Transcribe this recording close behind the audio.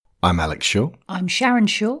I'm Alex Shaw. I'm Sharon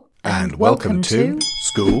Shaw. And welcome to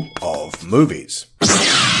School of Movies.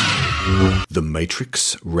 The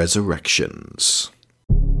Matrix Resurrections.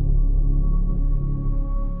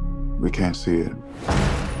 We can't see it,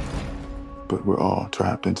 but we're all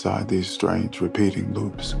trapped inside these strange repeating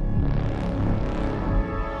loops.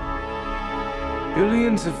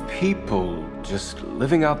 Billions of people just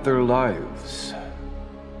living out their lives,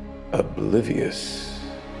 oblivious.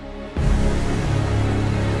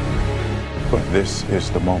 But this is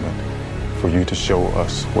the moment for you to show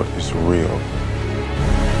us what is real.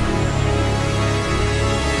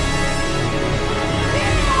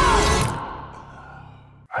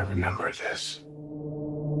 I remember this.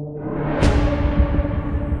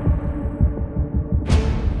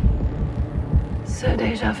 So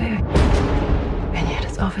deja vu. And yet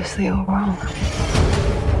it's obviously all wrong.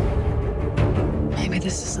 Maybe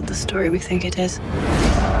this isn't the story we think it is.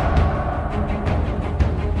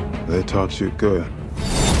 They taught you good.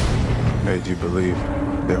 Made you believe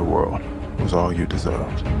their world was all you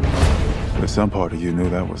deserved. But some part of you knew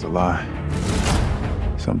that was a lie.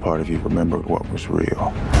 Some part of you remembered what was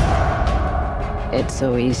real. It's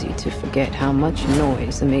so easy to forget how much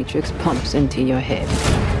noise the Matrix pumps into your head.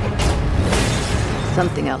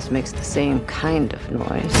 Something else makes the same kind of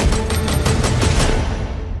noise.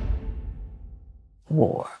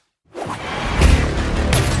 War.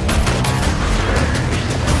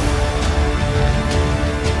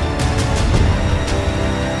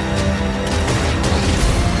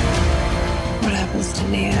 What happens to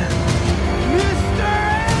Neo?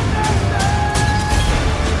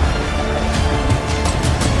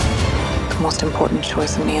 The most important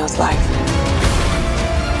choice in Neo's life.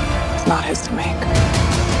 It's not his to make.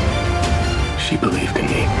 She believed in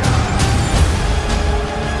me.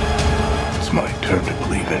 It's my turn to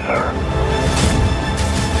believe in her.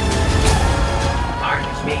 Part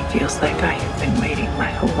of me feels like I have been waiting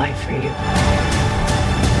my whole life for you.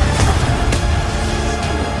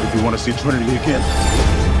 If you want to see Trinity again,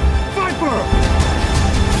 fight for her!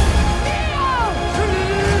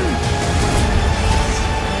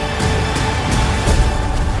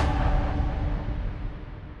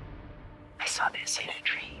 I saw this in a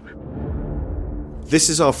dream. This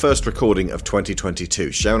is our first recording of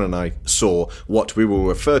 2022. Sharon and I saw what we will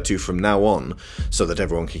refer to from now on, so that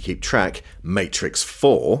everyone can keep track, Matrix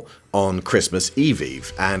 4, on Christmas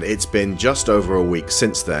Eve. And it's been just over a week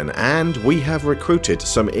since then, and we have recruited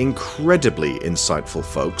some incredibly insightful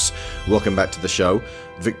folks. Welcome back to the show,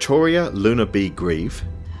 Victoria Luna B. Grieve.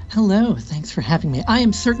 Hello, thanks for having me. I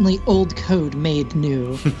am certainly old code made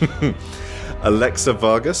new. Alexa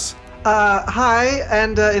Vargas. Hi,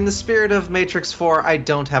 and in the spirit of Matrix 4, I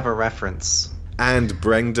don't have a reference. And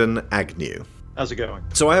Brendan Agnew. How's it going?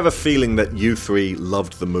 So I have a feeling that you three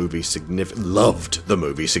loved the movie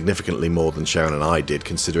significantly more than Sharon and I did,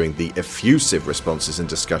 considering the effusive responses and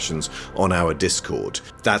discussions on our Discord.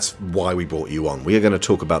 That's why we brought you on. We are going to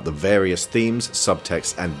talk about the various themes,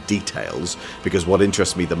 subtext, and details, because what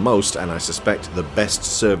interests me the most, and I suspect the best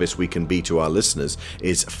service we can be to our listeners,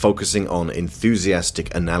 is focusing on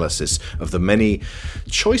enthusiastic analysis of the many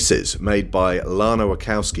choices made by Lana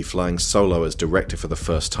Wachowski flying solo as director for the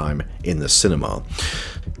first time in the cinema.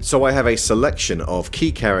 So I have a selection of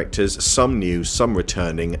key characters, some new, some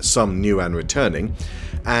returning, some new and returning,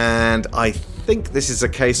 and I think this is a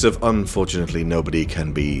case of, unfortunately, nobody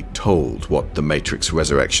can be told what The Matrix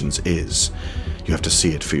Resurrections is. You have to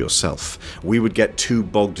see it for yourself. We would get too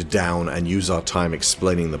bogged down and use our time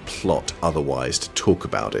explaining the plot otherwise to talk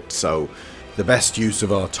about it, so the best use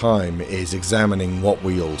of our time is examining what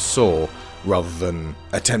we all saw, rather than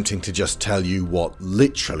attempting to just tell you what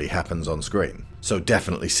literally happens on screen. So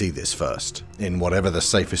definitely see this first, in whatever the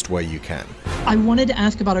safest way you can. I wanted to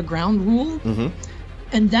ask about a ground rule,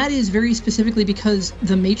 and that is very specifically because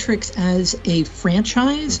The Matrix as a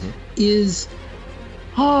franchise is,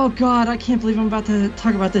 oh god, I can't believe I'm about to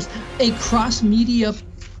talk about this, a cross-media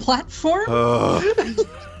platform?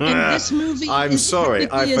 And this movie I'm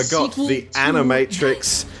sorry, I forgot the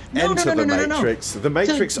Animatrix, Enter the Matrix, The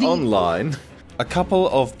Matrix Online, a couple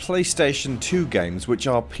of PlayStation 2 games which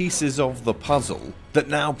are pieces of the puzzle that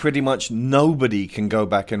now pretty much nobody can go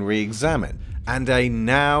back and re-examine, and a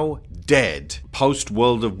now dead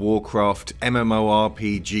post-World of Warcraft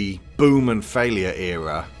MMORPG boom and failure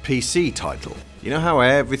era PC title. You know how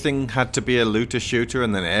everything had to be a looter shooter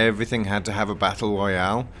and then everything had to have a battle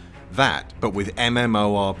royale? That, but with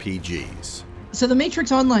MMORPGs. So The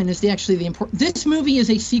Matrix Online is actually the important... This movie is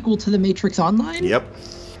a sequel to The Matrix Online. Yep.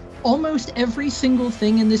 Almost every single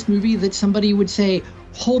thing in this movie that somebody would say,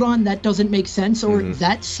 hold on, that doesn't make sense, or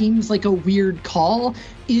that seems like a weird call,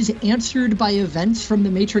 is answered by events from the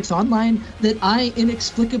Matrix Online that I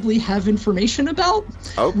inexplicably have information about.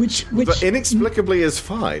 Oh, which but inexplicably is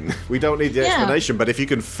fine. We don't need the explanation, but if you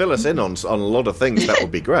can fill us in on a lot of things, that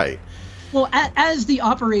would be great. Well, as the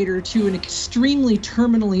operator to an extremely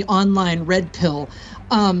terminally online red pill,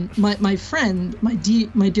 my friend, my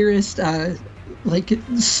dearest,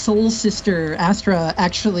 soul sister Astra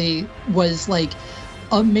actually was like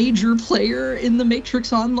a major player in the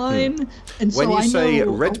Matrix Online. And so when you say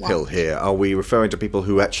red pill here, are we referring to people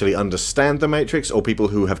who actually understand the Matrix, or people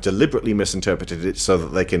who have deliberately misinterpreted it so that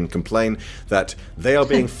they can complain that they are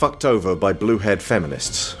being fucked over by blue-haired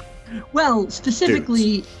feminists? Well,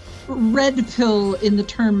 specifically, red pill in the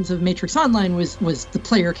terms of Matrix Online was the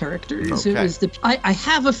player characters. Okay. It was I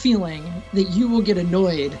have a feeling that you will get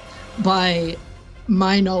annoyed by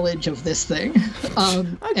my knowledge of this thing. I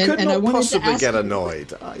could not possibly get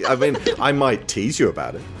annoyed. I mean, I might tease you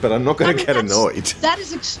about it, but I'm not going to get annoyed. That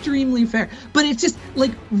is extremely fair. But it's just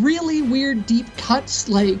like really weird deep cuts,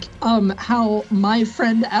 like how my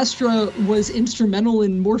friend Astra was instrumental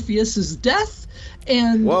in Morpheus's death,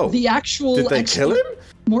 and the actual... Did they kill him?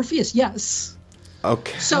 Morpheus, yes.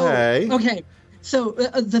 Okay. So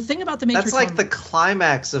the thing about the Matrix... That's like the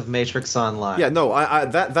climax of Matrix Online. Yeah, no,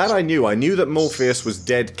 that I knew. I knew that Morpheus was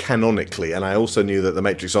dead canonically, and I also knew that the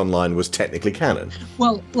Matrix Online was technically canon.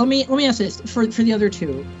 Well, let me ask this. For the other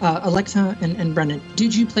two, Alexa and Brendan,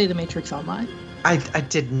 did you play the Matrix Online? I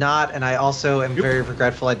did not, and I also am very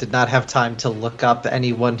regretful I did not have time to look up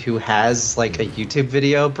anyone who has like a YouTube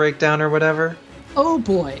video breakdown or whatever. Oh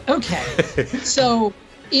boy. Okay. So...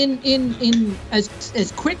 In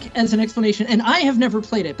as quick as an explanation, and I have never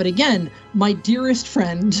played it, but again, my dearest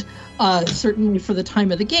friend, certainly for the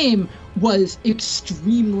time of the game, was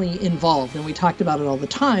extremely involved, and we talked about it all the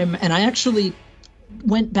time, and I actually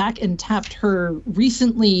went back and tapped her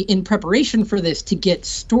recently in preparation for this to get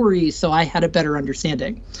stories so I had a better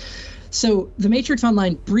understanding. So the Matrix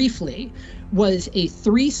Online, briefly, was a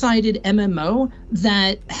 3-sided MMO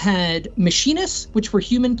that had machinists, which were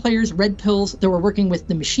human players, red pills that were working with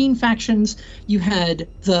the machine factions. You had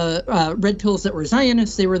the red pills that were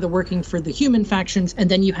Zionists, they were working for the human factions,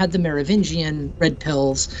 and then you had the Merovingian red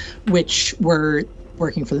pills, which were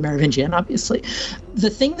working for the Merovingian, obviously. The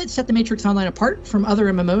thing that set the Matrix Online apart from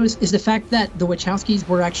other MMOs is the fact that the Wachowskis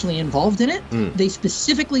were actually involved in it. They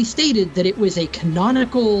specifically stated that it was a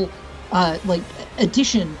canonical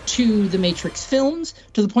addition to the Matrix films,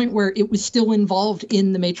 to the point where it was still involved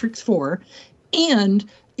in the Matrix 4, and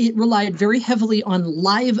it relied very heavily on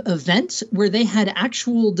live events where they had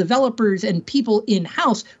actual developers and people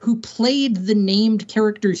in-house who played the named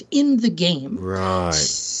characters in the game. Right.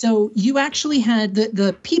 So you actually had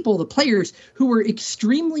the people, the players, who were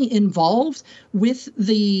extremely involved with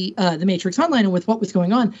the Matrix Online and with what was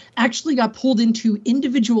going on, actually got pulled into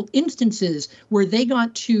individual instances where they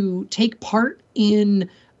got to take part in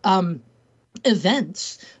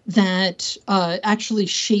events that actually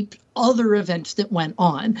shaped other events that went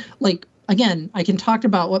on. Like, again, I can talk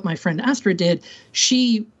about what my friend Astra did.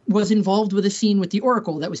 She was involved with a scene with the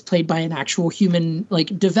Oracle that was played by an actual human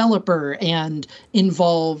developer, and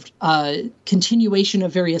involved continuation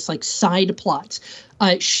of various side plots.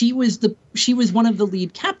 She was one of the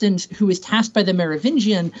lead captains who was tasked by the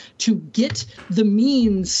Merovingian to get the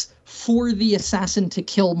means for the assassin to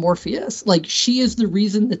kill Morpheus. She is the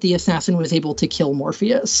reason that the assassin was able to kill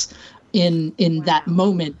Morpheus in that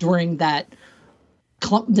moment during that.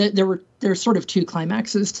 There's sort of 2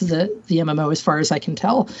 climaxes to the MMO as far as I can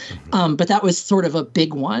tell. But that was sort of a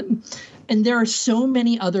big one. And there are so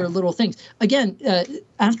many other little things. Again,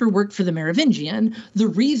 Astra worked for the Merovingian. The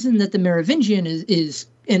reason that the Merovingian is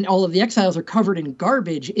and all of the exiles are covered in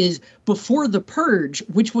garbage is before the Purge,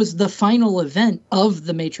 which was the final event of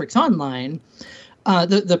the Matrix Online,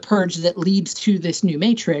 the Purge that leads to this new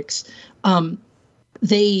Matrix.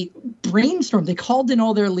 They brainstormed, they called in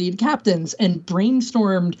all their lead captains and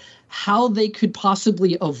brainstormed how they could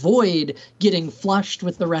possibly avoid getting flushed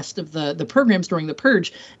with the rest of the programs during the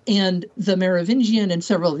Purge. And the Merovingian and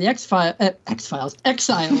several of the exiles.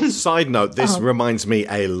 Side note, this reminds me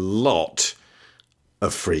a lot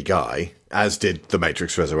of Free Guy, as did the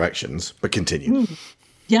Matrix Resurrections, but continue.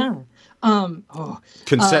 Yeah.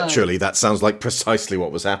 Conceptually, that sounds like precisely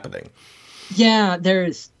what was happening. Yeah,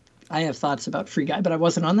 I have thoughts about Free Guy, but I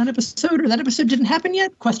wasn't on that episode, or that episode didn't happen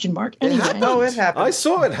yet? Question mark. Anyway. No, it happened. I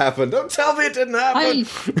saw it happen. Don't tell me it didn't happen.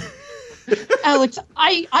 Alex,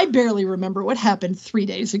 I barely remember what happened 3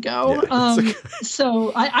 days ago. Yeah,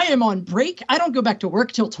 So I am on break. I don't go back to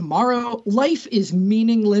work till tomorrow. Life is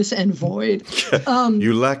meaningless and void.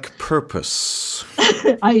 You lack purpose.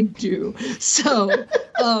 I do. So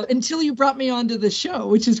until you brought me onto the show,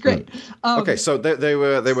 which is great. Okay, so they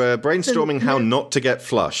were brainstorming how not to get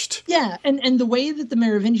flushed. Yeah, and the way that the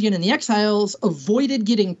Merovingian and the Exiles avoided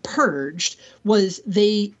getting purged was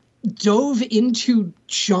they dove into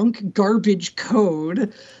junk garbage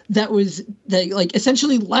code that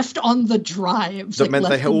essentially left on the drives. That meant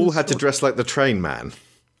they all had to dress like the Train Man.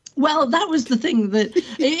 Well, that was the thing that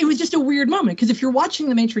it was just a weird moment, because if you're watching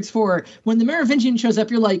The Matrix 4, when the Merovingian shows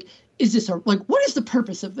up, you're like, is this what is the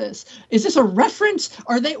purpose of this? Is this a reference?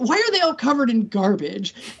 Why are they all covered in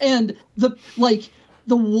garbage? And the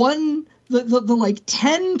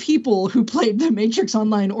 10 people who played The Matrix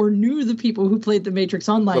Online or knew the people who played The Matrix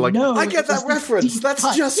Online know. I get that reference.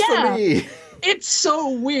 That's just for me. It's so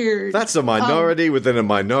weird. That's a minority within a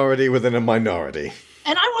minority within a minority.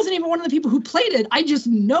 And I wasn't even one of the people who played it. I just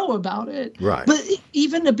know about it. Right. But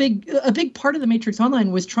even a big part of The Matrix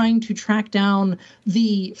Online was trying to track down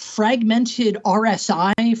the fragmented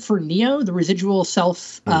RSI for Neo, the residual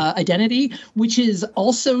self identity, which is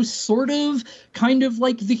also kind of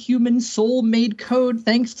like the human soul made code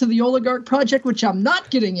thanks to the Oligarch Project, which I'm not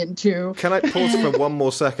getting into. Can I pause for one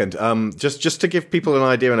more second? Just to give people an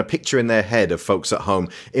idea and a picture in their head of folks at home.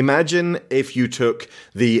 Imagine if you took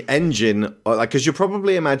the engine, because you're probably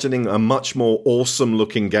imagining a much more awesome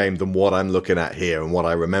looking game than what I'm looking at here and what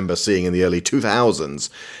I remember seeing in the early 2000s.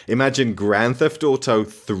 Imagine Grand Theft Auto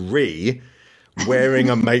 3 wearing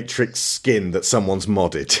a Matrix skin that someone's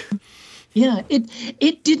modded. Yeah,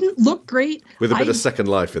 it didn't look great. With a bit of Second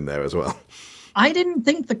Life in there as well. I didn't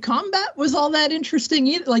think the combat was all that interesting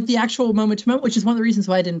either, like the actual moment to moment, which is one of the reasons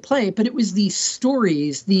why I didn't play. But it was these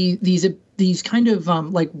stories, these kind of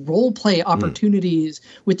role play opportunities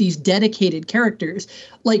with these dedicated characters,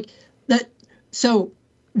 like that. So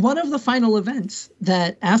one of the final events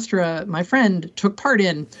that Astra, my friend, took part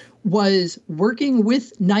in was working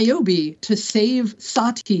with Niobe to save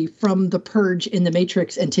Sati from the purge in the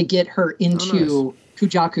Matrix and to get her into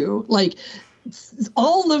Kujaku. Like,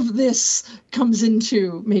 all of this comes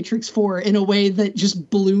into Matrix 4 in a way that just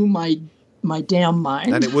blew my damn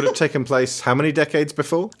mind. And it would have taken place how many decades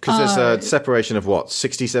before? Because there's a separation of what,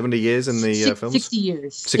 60, 70 years in the films? 60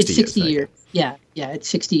 years. 60 years. Yeah, it's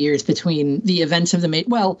 60 years between the events of the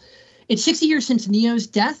Matrix. Well, it's 60 years since Neo's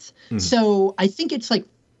death, so I think it's like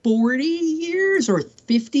 40 years or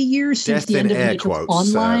 50 years since the end of the Matrix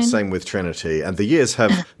Online. Same with Trinity, and the years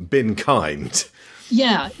have been kind.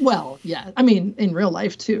 Yeah, well, yeah. I mean, in real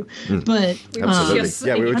life too. But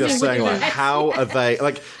absolutely, we were just saying, like, how are they?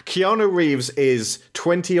 Like, Keanu Reeves is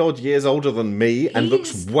 20 odd years older than me and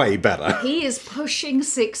looks way better. He is pushing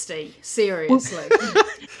 60. Seriously.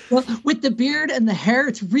 Well, with the beard and the hair,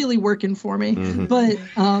 it's really working for me. But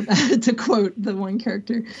to quote the one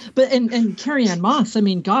character, and Carrie-Anne Moss, I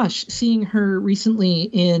mean, gosh, seeing her recently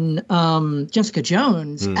in Jessica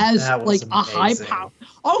Jones as like a high power.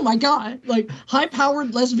 Oh my God, like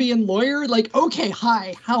high-powered lesbian lawyer. Like, okay,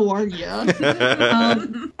 hi, how are you?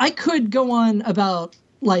 I could go on about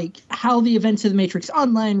like how the events of the Matrix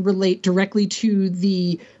Online relate directly to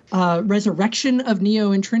the resurrection of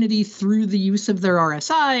Neo and Trinity through the use of their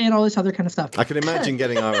RSI and all this other kind of stuff. I can imagine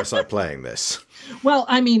getting RSI playing this. Well,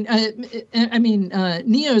 I mean,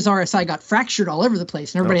 Neo's RSI got fractured all over the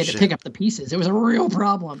place, and everybody had to pick up the pieces. It was a real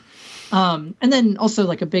problem. And then also,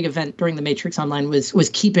 like, a big event during the Matrix Online was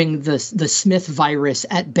keeping the Smith virus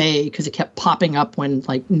at bay because it kept popping up when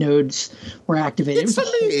like nodes were activated. It's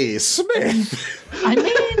me, Smith. I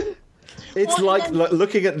mean. It's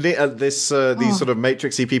looking at this these sort of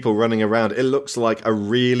Matrixy people running around. It looks like a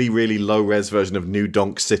really, really low-res version of New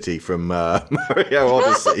Donk City from Mario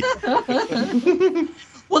Odyssey.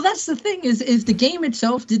 Well, that's the thing is the game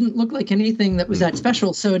itself didn't look like anything that was that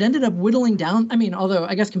special, so it ended up whittling down. I mean, although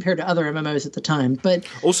I guess compared to other MMOs at the time, but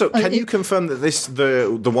also, can you confirm that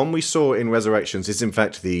the one we saw in Resurrections is in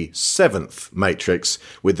fact the 7th Matrix,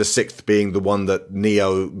 with the 6th being the one that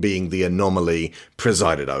Neo, being the anomaly,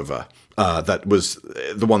 presided over? That was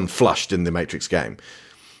the one flushed in the Matrix game.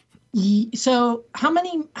 So how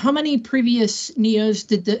many previous Neos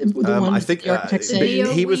did the one I think the architect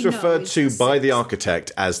say? He was referred to by the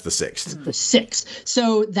architect as the 6th. The 6th.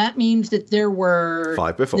 So that means that there were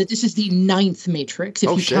 5 before. That this is the 9th Matrix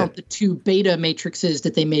if you count the 2 beta matrices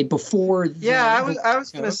that they made before. I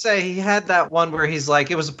was going to say he had that one where he's like,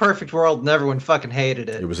 it was a perfect world and everyone fucking hated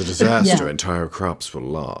it. It was a disaster. Entire crops were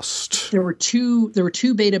lost. There were two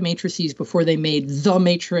beta matrices before they made the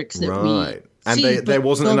Matrix that we And there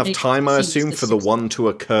wasn't enough time, I assume, for the one to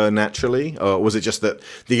occur naturally? Or was it just that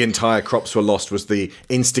the entire crops were lost was the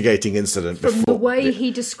instigating incident before? From the way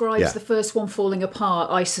he describes the first one falling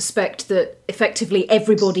apart, I suspect that effectively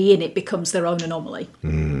everybody in it becomes their own anomaly.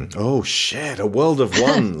 Oh, shit, a world of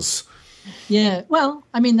ones. Yeah, well,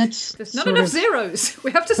 I mean, There's not enough zeros.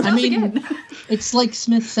 We have to start again. It's like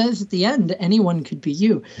Smith says at the end, anyone could be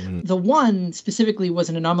you. The one specifically was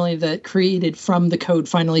an anomaly that created from the code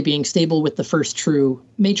finally being stable with the first true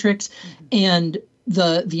Matrix. And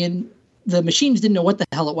the machines didn't know what the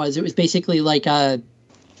hell it was. It was basically like a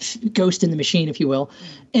ghost in the machine, if you will.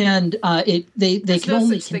 And they can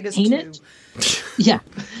only contain it. Yeah,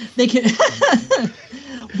 they can.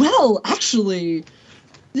 Well, actually...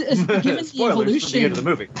 Given the evolution, the end of the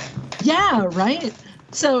movie. Yeah, right.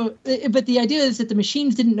 So, but the idea is that the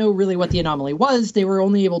machines didn't know really what the anomaly was. They were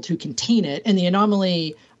only able to contain it, and the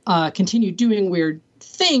anomaly continued doing weird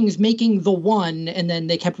things, making the one, and then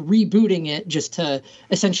they kept rebooting it just to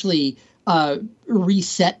essentially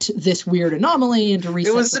reset this weird anomaly and to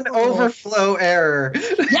reset. It was an overflow error.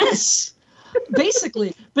 Yes.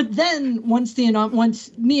 Basically, but then once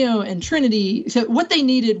Neo and Trinity, so what they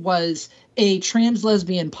needed was a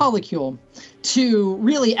trans-lesbian polycule to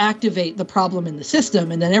really activate the problem in the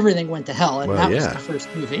system, and then everything went to hell, and was the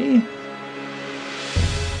first movie.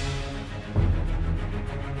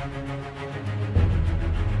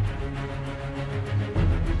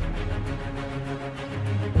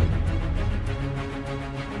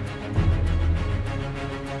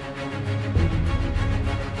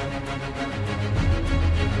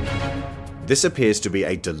 This appears to be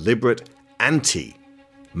a deliberate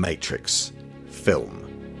anti-Matrix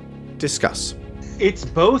film. Discuss. It's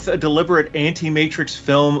both a deliberate anti-Matrix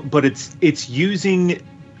film, but it's using,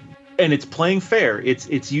 and it's playing fair.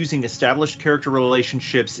 It's using established character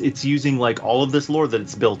relationships. It's using like all of this lore that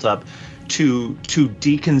it's built up to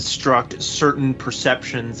deconstruct certain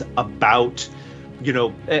perceptions about,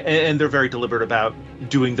 and they're very deliberate about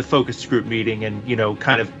doing the focus group meeting and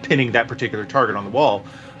kind of pinning that particular target on the wall.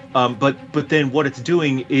 But then what it's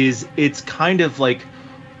doing is it's kind of like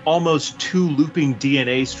almost two looping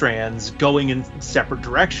DNA strands going in separate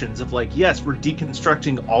directions of like, yes, we're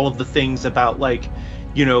deconstructing all of the things about like,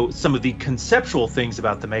 some of the conceptual things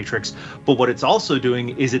about the Matrix. But what it's also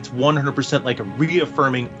doing is it's 100% like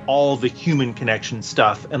reaffirming all the human connection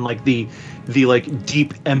stuff and like the like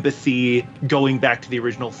deep empathy going back to the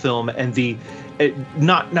original film and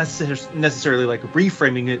not necessarily like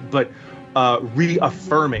reframing it, but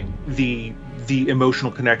reaffirming the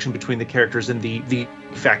emotional connection between the characters and the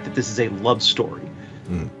fact that this is a love story.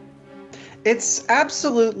 It's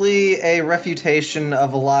absolutely a refutation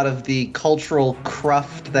of a lot of the cultural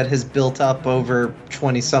cruft that has built up over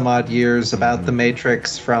 20 some odd years about the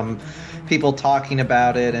Matrix, from people talking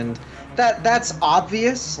about it, and that's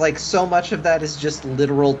obvious. Like, so much of that is just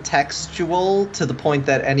literal textual, to the point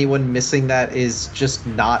that anyone missing that is just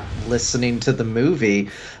not listening to the movie.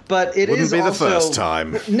 But it wouldn't is be also, the first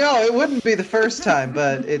time. No, it wouldn't be the first time,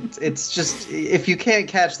 but it's just, if you can't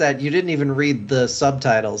catch that, you didn't even read the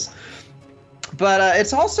subtitles. But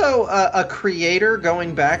it's also a creator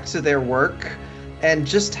going back to their work and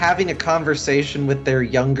just having a conversation with their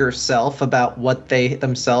younger self about what they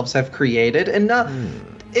themselves have created, and not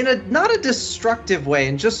a destructive way,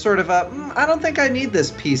 and just sort of I don't think I need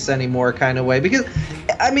this piece anymore kind of way. Because,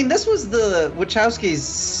 I mean, this was the Wachowski's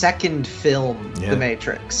second film, The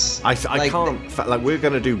Matrix. I can't, like, we're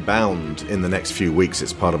going to do Bound in the next few weeks.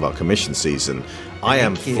 It's part of our commission season. I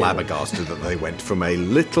am flabbergasted that they went from a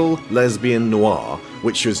little lesbian noir,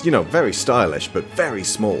 which was, very stylish, but very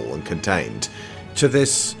small and contained, to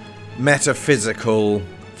this metaphysical,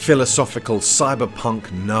 philosophical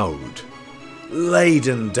cyberpunk node,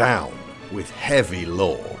 laden down with heavy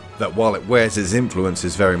lore that, while it wears its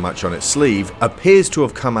influences very much on its sleeve, appears to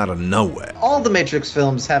have come out of nowhere. All the Matrix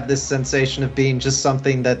films have this sensation of being just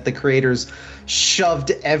something that the creators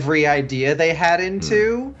shoved every idea they had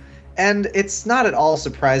into. And it's not at all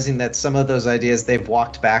surprising that some of those ideas they've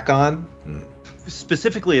walked back on.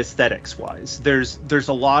 Specifically aesthetics-wise, there's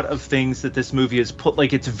a lot of things that this movie has put,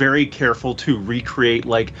 like, it's very careful to recreate,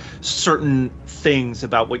 like, certain things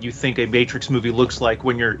about what you think a Matrix movie looks like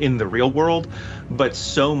when you're in the real world, but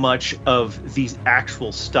so much of the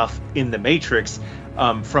actual stuff in the Matrix,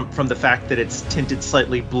 from the fact that it's tinted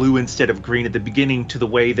slightly blue instead of green at the beginning, to the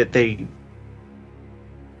way that they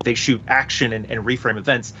shoot action and reframe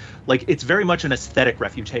events, like, it's very much an aesthetic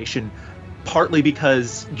refutation. Partly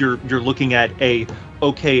because you're looking at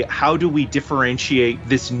how do we differentiate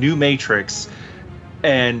this new Matrix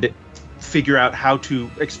and figure out how to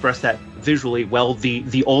express that visually. Well,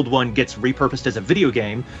 the old one gets repurposed as a video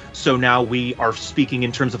game, so now we are speaking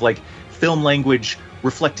in terms of like film language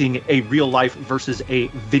reflecting a real life versus a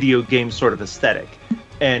video game sort of aesthetic.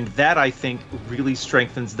 And that, I think, really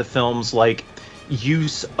strengthens the film's like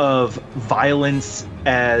use of violence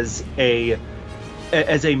as a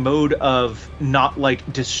mode of not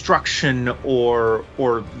like destruction or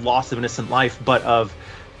loss of innocent life, but of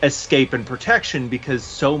escape and protection, because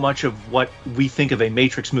so much of what we think of a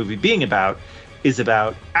Matrix movie being about is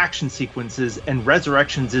about action sequences, and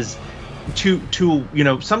Resurrections is to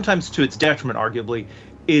sometimes to its detriment, arguably,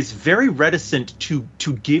 is very reticent to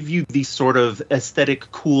give you the sort of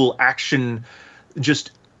aesthetic, cool action,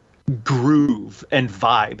 just groove and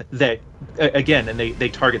vibe that, again, and they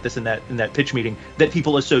target this in that pitch meeting, that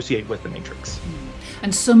people associate with the Matrix.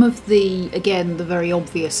 And some of the very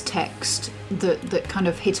obvious text that kind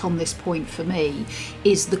of hit on this point for me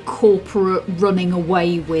is the corporate running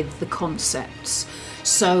away with the concepts.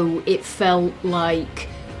 So it felt like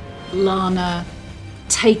Lana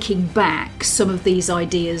taking back some of these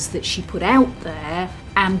ideas that she put out there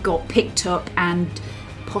and got picked up and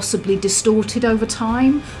possibly distorted over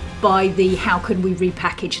time by the how can we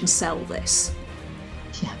repackage and sell this.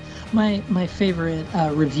 My favorite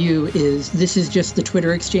review is, this is just the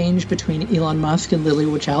Twitter exchange between Elon Musk and Lily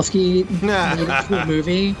Wachowski related to a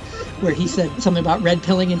movie where he said something about red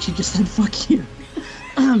pilling and she just said, fuck you.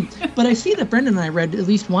 But I see that Brendan and I read at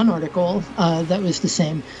least one article that was the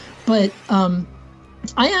same. But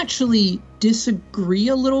I actually disagree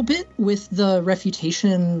a little bit with the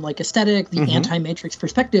refutation, like aesthetic, the anti-Matrix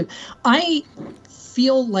perspective. I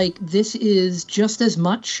feel like this is just as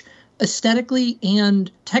much aesthetically and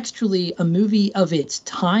textually a movie of its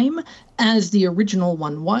time as the original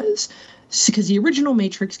one was. Because the original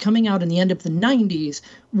Matrix, coming out in the end of the 90s,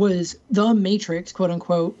 was the Matrix, quote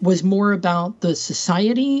unquote, was more about the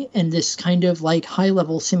society and this kind of like high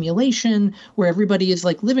level simulation where everybody is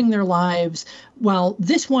like living their lives, while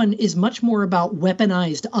this one is much more about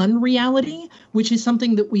weaponized unreality, which is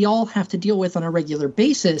something that we all have to deal with on a regular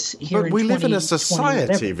basis here. But we live in a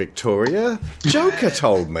society, Victoria. Joker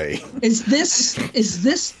told me. Is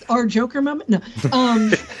this our Joker moment? No.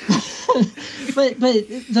 But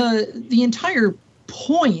the entire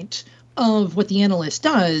point of what the analyst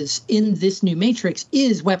does in this new Matrix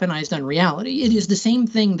is weaponized unreality. It is the same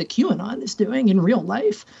thing that QAnon is doing in real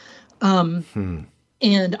life. And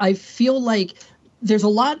I feel like there's a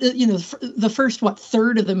lot, the first,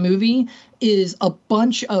 third of the movie is a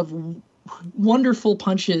bunch of wonderful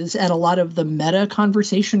punches at a lot of the meta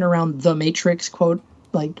conversation around the Matrix, quote,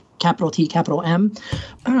 like capital T, capital M.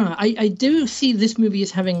 I do see this movie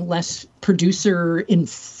as having less producer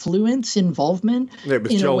involvement. It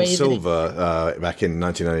was Joel Silver back in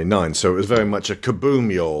 1999, so it was very much a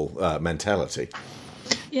kaboom mentality.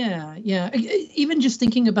 Yeah. Even just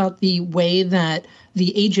thinking about the way that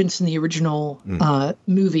the agents in the original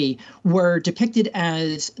movie were depicted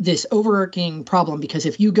as this overarching problem, because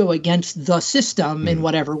if you go against the system in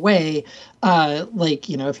whatever way,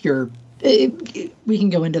 if you're we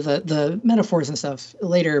can go into the metaphors and stuff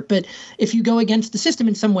later, but if you go against the system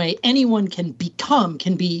in some way, anyone can be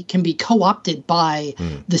co-opted by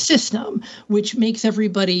the system, which makes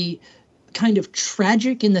everybody kind of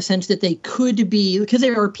tragic in the sense that they could be, because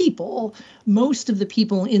there are people. Most of the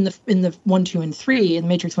people in the 1, 2, and 3, in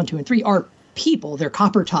Matrix 1, 2, and 3 are people. They're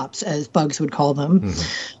copper tops, as Bugs would call them.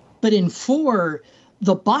 But in 4,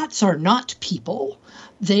 the bots are not people.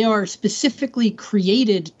 They are specifically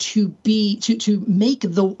created to make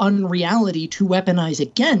the unreality to weaponize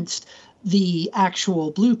against the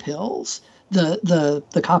actual blue pills,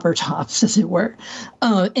 the copper tops, as it were.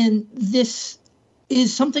 And this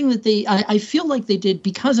is something that I feel like they did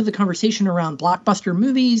because of the conversation around blockbuster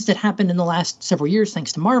movies that happened in the last several years,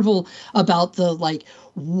 thanks to Marvel, about the like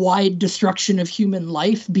wide destruction of human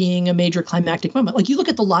life being a major climactic moment. Like you look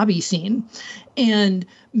at the lobby scene, and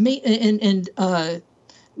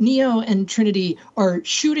Neo and Trinity are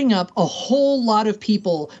shooting up a whole lot of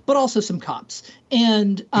people, but also some cops.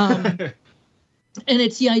 And and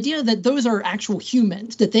it's the idea that those are actual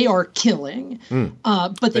humans that they are killing.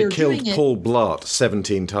 But they killed Paul Blart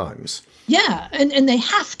 17 times. Yeah, and they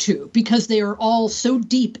have to, because they are all so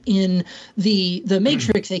deep in the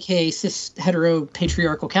Matrix, aka cis hetero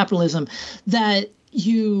patriarchal capitalism, that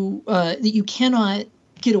you cannot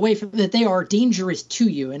get away from that. They are dangerous to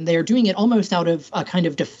you, and they are doing it almost out of a kind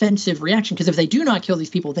of defensive reaction, because if they do not kill these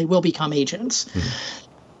people, they will become agents.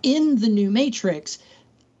 In the new Matrix,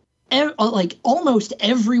 like almost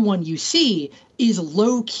everyone you see is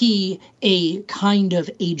low-key a kind of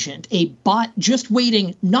agent, a bot just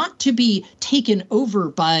waiting not to be taken over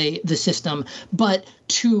by the system, but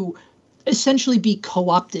to essentially be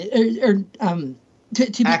co-opted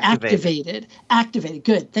to be activated.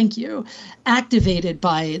 Good, thank you. Activated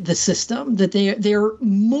by the system, that they're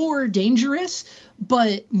more dangerous,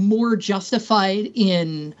 but more justified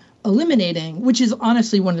in eliminating, which is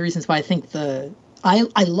honestly one of the reasons why I think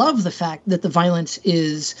I love the fact that the violence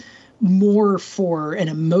is more for an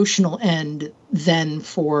emotional end than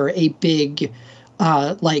for a big,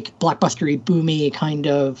 like blockbustery, boomy kind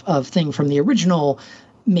of thing from the original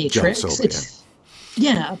Matrix.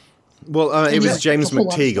 Yeah. Well, it was James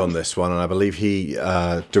McTeague on this one, and I believe he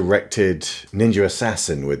directed Ninja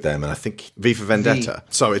Assassin with them, and I think V for Vendetta.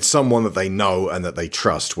 So it's someone that they know and that they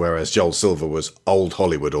trust, whereas Joel Silver was old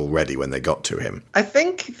Hollywood already when they got to him. I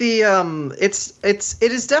think it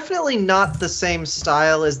is definitely not the same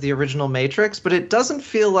style as the original Matrix, but it doesn't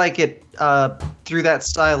feel like it threw that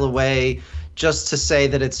style away just to say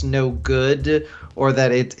that it's no good or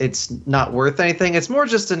that it's not worth anything. It's more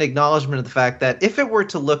just an acknowledgement of the fact that if it were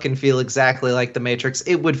to look and feel exactly like the Matrix,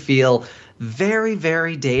 it would feel very,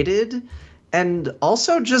 very dated. And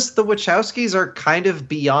also just the Wachowskis are kind of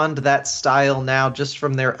beyond that style now just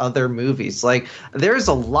from their other movies. Like, there's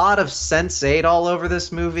a lot of Sense8 all over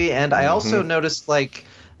this movie, and I also noticed, like,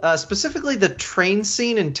 specifically the train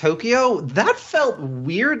scene in Tokyo, that felt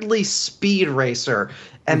weirdly Speed Racer.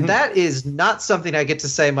 And that is not something I get to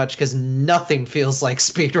say much because nothing feels like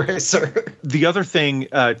Speed Racer. The other thing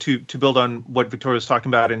to build on what Victoria was talking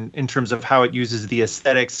about in terms of how it uses the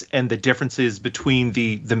aesthetics and the differences between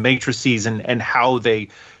the matrices and how they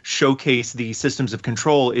showcase the systems of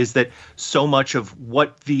control is that so much of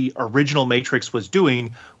what the original Matrix was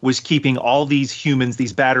doing was keeping all these humans,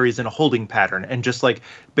 these batteries, in a holding pattern and just like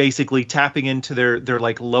basically tapping into their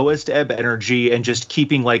like lowest ebb energy and just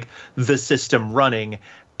keeping like the system running.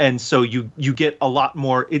 And so you get a lot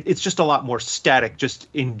more, it's just a lot more static just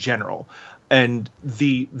in general. And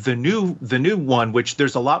the new one, which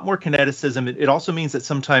there's a lot more kineticism, it also means that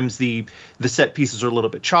sometimes the set pieces are a little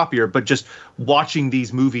bit choppier, but just watching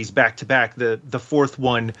these movies back to back, the fourth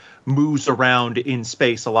one moves around in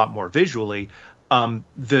space a lot more visually.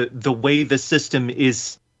 The way the system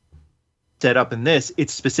is set up in this,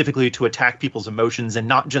 it's specifically to attack people's emotions and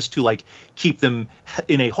not just to like keep them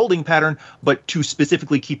in a holding pattern, but to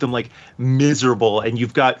specifically keep them like miserable. And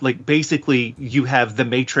you've got like basically you have the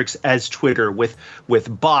Matrix as Twitter with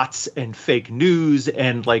bots and fake news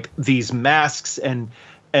and like these masks and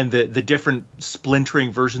the different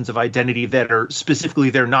splintering versions of identity that are specifically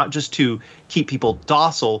there not just to keep people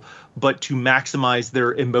docile, but to maximize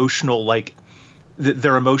their emotional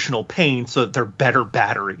their emotional pain so that they're better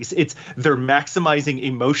batteries. They're maximizing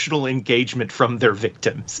emotional engagement from their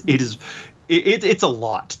victims. It's a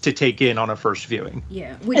lot to take in on a first viewing.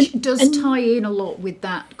 Yeah, which does tie in a lot with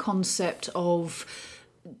that concept of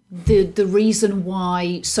the reason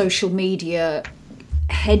why social media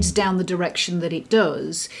heads down the direction that it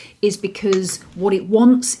does is because what it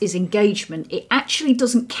wants is engagement. It actually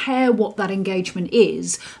doesn't care what that engagement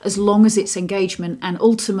is as long as it's engagement, and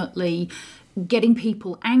ultimately getting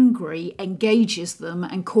people angry engages them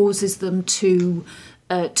and causes them to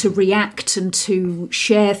react and to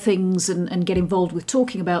share things and get involved with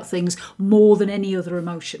talking about things more than any other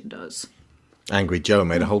emotion does. Angry Joe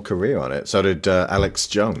made a whole career on it. So did Alex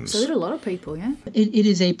Jones. So did a lot of people, yeah. It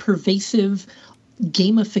is a pervasive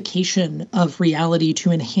gamification of reality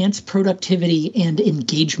to enhance productivity and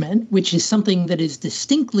engagement, which is something that is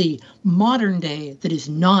distinctly modern day, that is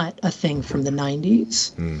not a thing from the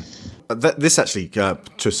 90s. This actually,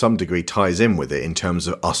 to some degree, ties in with it in terms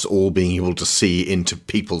of us all being able to see into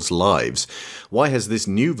people's lives. Why has this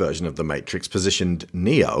new version of The Matrix positioned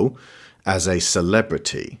Neo as a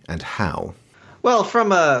celebrity, and how? Well,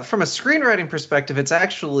 from a screenwriting perspective, it's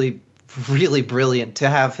actually really brilliant to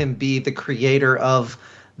have him be the creator of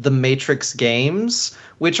the Matrix games,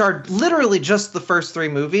 which are literally just the first three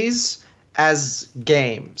movies as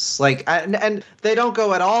games. Like, and they don't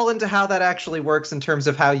go at all into how that actually works in terms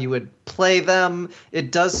of how you would play them.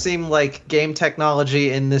 It does seem like game technology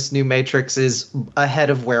in this new Matrix is ahead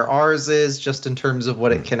of where ours is, just in terms of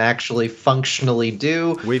what it can actually functionally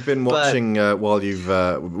do. We've been watching while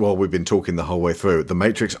we've been talking the whole way through The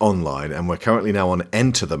Matrix Online, and we're currently now on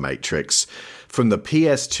Enter the Matrix from the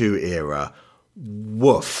PS2 era.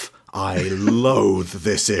 Woof. I loathe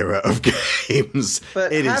this era of games.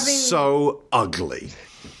 But it is so ugly.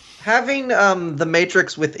 Having the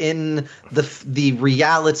Matrix within the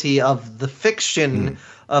reality of the fiction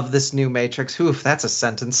of this new Matrix, that's a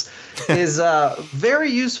sentence, is very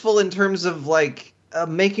useful in terms of like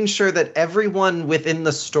making sure that everyone within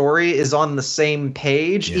the story is on the same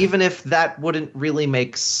page, even if that wouldn't really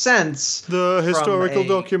make sense. The historical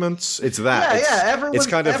documents. It's that. It's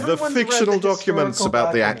kind of the fictional documents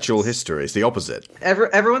about the actual history. It's the opposite.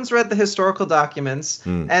 Everyone's read the historical documents,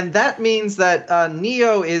 and that means that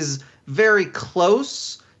Neo is very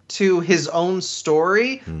close to his own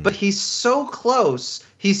story, but he's so close,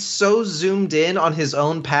 he's so zoomed in on his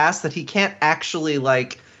own past that he can't actually,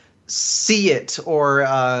 like, see it or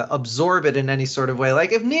absorb it in any sort of way.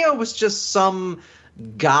 Like, if Neo was just some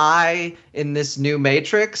guy in this new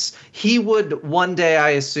Matrix, he would one day,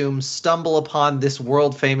 I assume, stumble upon this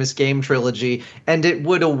world-famous game trilogy, and it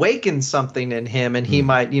would awaken something in him, and he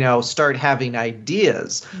might, start having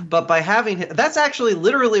ideas. But by having... That's actually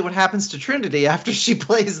literally what happens to Trinity after she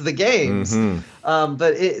plays the games.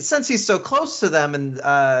 But since he's so close to them,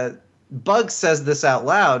 and Bug says this out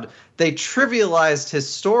loud, they trivialized his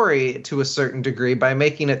story to a certain degree by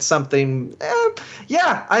making it something,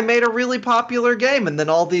 I made a really popular game, and then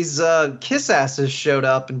all these kiss asses showed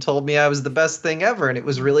up and told me I was the best thing ever, and it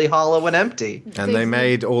was really hollow and empty. And they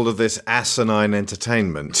made all of this asinine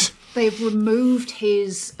entertainment. They've removed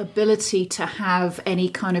his ability to have any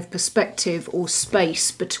kind of perspective or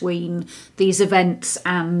space between these events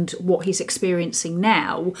and what he's experiencing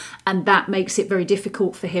now, and that makes it very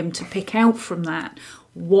difficult for him to pick out from that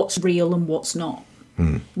what's real and what's not.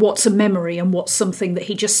 What's a memory and what's something that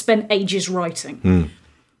he just spent ages writing.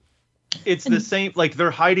 It's the same, like,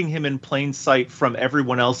 they're hiding him in plain sight from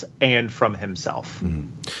everyone else and from himself.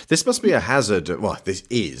 This must be a hazard. Well, this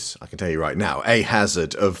is, I can tell you right now, a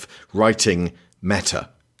hazard of writing meta.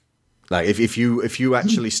 Like, if you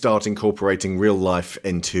actually start incorporating real life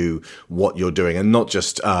into what you're doing, and not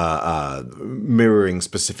just mirroring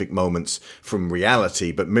specific moments from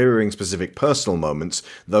reality, but mirroring specific personal moments,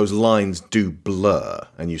 those lines do blur,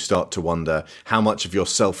 and you start to wonder how much of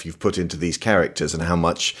yourself you've put into these characters, and how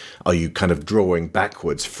much are you kind of drawing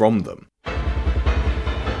backwards from them.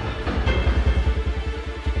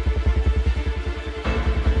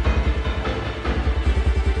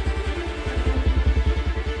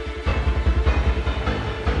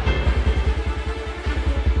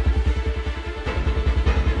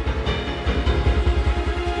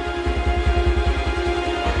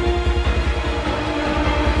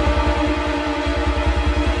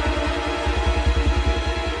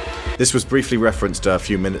 This was briefly referenced a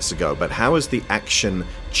few minutes ago, but how has the action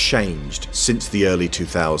changed since the early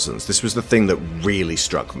 2000s? This was the thing that really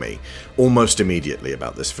struck me almost immediately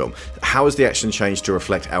about this film. How has the action changed to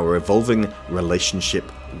reflect our evolving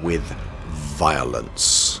relationship with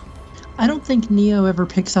violence? I don't think Neo ever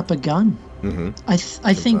picks up a gun. I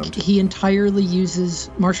think he entirely uses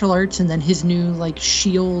martial arts, and then his new, like,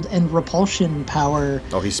 shield and repulsion power.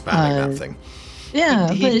 Oh, he's spamming that thing.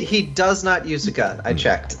 Yeah, he does not use a gun. I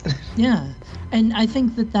checked. Yeah, and I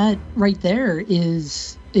think that right there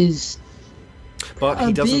is. But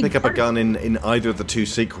he doesn't pick up a gun in either of the two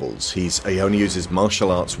sequels. He only uses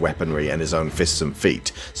martial arts weaponry and his own fists and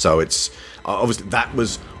feet. So it's obviously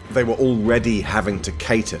they were already having to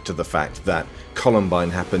cater to the fact that Columbine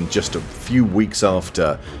happened just a few weeks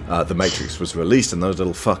after The Matrix was released, and those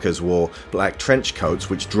little fuckers wore black trench coats,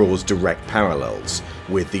 which draws direct parallels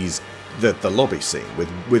with the lobby scene,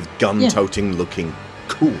 with gun-toting looking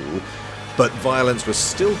cool, but violence was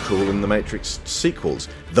still cool in the Matrix sequels.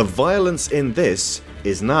 The violence in this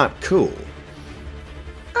is not cool.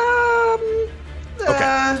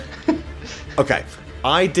 Okay.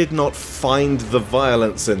 I did not find the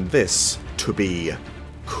violence in this to be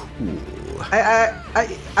cool.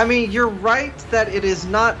 I mean, you're right that it is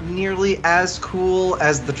not nearly as cool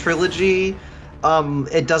as the trilogy.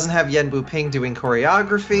 It doesn't have Yen Wu-ping doing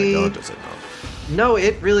choreography. Oh my God, does it not? No,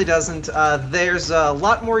 it really doesn't. There's a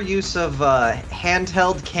lot more use of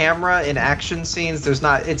handheld camera in action scenes. It's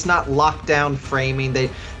not lockdown framing. They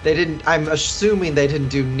didn't. I'm assuming they didn't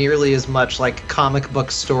do nearly as much like comic book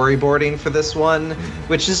storyboarding for this one,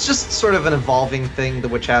 which is just sort of an evolving thing the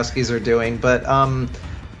Wachowskis are doing. But on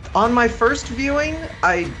my first viewing,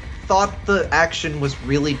 I thought the action was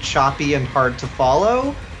really choppy and hard to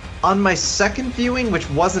follow. On my second viewing, which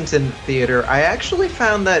wasn't in theater, I actually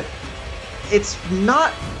found that it's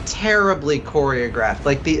not terribly choreographed.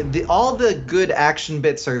 Like all the good action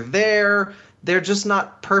bits are there. They're just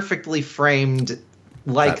not perfectly framed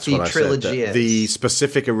like That's the what trilogy is. The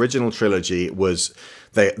specific original trilogy was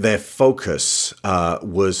their focus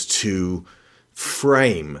was to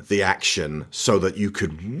frame the action so that you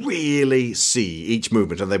could really see each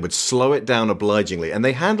movement, and they would slow it down obligingly. And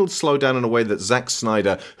they handled slow down in a way that Zack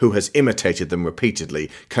Snyder, who has imitated them repeatedly,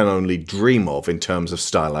 can only dream of in terms of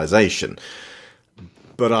stylization.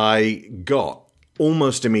 But I got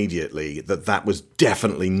almost immediately that was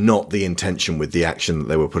definitely not the intention with the action that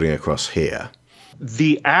they were putting across here.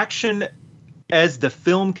 The action, as the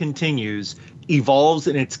film continues, evolves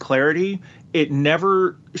in its clarity. It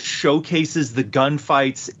never showcases the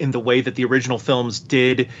gunfights in the way that the original films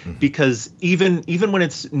did, because even when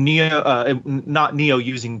it's Neo, not Neo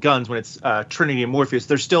using guns, when it's Trinity and Morpheus,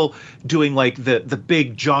 they're still doing like the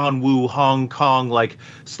big John Woo Hong Kong like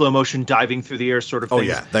slow motion diving through the air sort of thing. Oh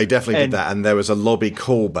yeah, they definitely did that, and there was a lobby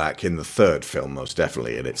callback in the third film, most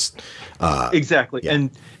definitely, and it's exactly. Yeah.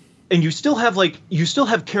 And you still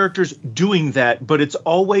have characters doing that, but it's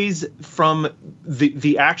always from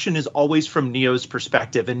the action is always from Neo's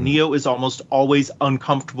perspective, and Neo is almost always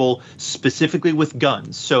uncomfortable, specifically with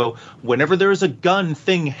guns. So whenever there is a gun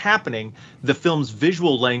thing happening, the film's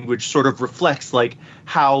visual language sort of reflects like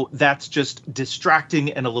how that's just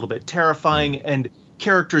distracting and a little bit terrifying, and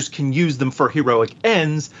characters can use them for heroic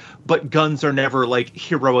ends, but guns are never like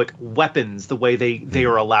heroic weapons the way they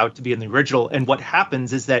are allowed to be in the original. And what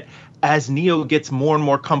happens is that as Neo gets more and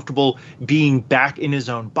more comfortable being back in his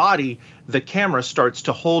own body, the camera starts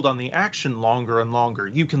to hold on the action longer and longer.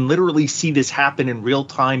 You can literally see this happen in real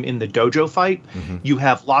time in the dojo fight. You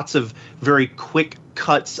have lots of very quick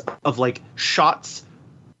cuts of like shots,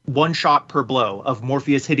 one shot per blow of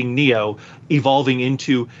Morpheus hitting Neo, evolving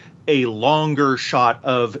into a longer shot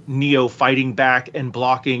of Neo fighting back and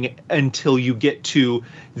blocking until you get to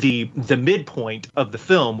the midpoint of the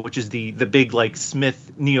film, which is the big like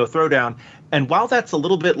Smith Neo throwdown. And while that's a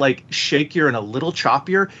little bit like shakier and a little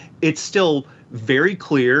choppier, it's still very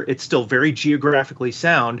clear. It's still very geographically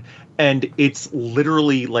sound, and it's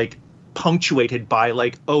literally like punctuated by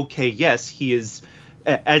like, okay, yes, he is,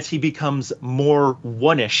 as he becomes more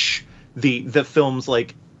one-ish, the film's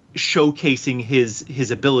like showcasing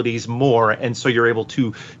his abilities more, and so you're able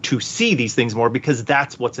to see these things more, because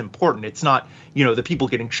that's what's important. It's not, the people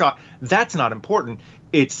getting shot, that's not important.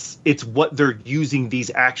 It's what they're using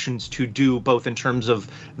these actions to do, both in terms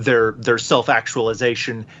of their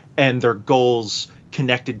self-actualization and their goals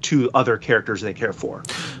connected to other characters they care for.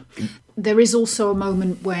 There is also a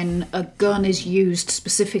moment when a gun is used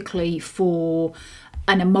specifically for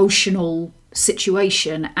an emotional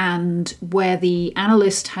situation, and where the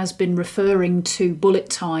analyst has been referring to bullet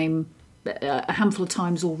time a handful of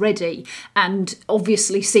times already, and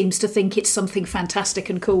obviously seems to think it's something fantastic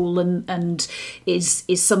and cool, and is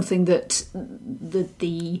something that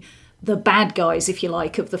the bad guys, if you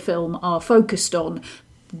like, of the film are focused on.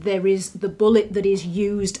 There is the bullet that is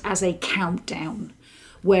used as a countdown,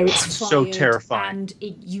 where it's fired, so terrifying, and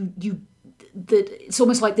it's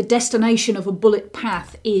almost like the destination of a bullet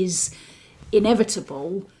path is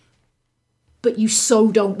inevitable, but you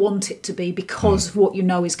so don't want it to be because of what you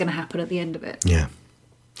know is going to happen at the end of it. Yeah.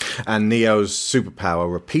 And Neo's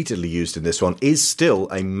superpower, repeatedly used in this one, is still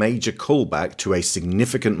a major callback to a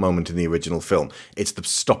significant moment in the original film. It's the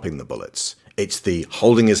stopping the bullets. It's the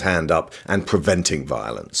holding his hand up and preventing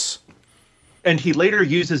violence. And he later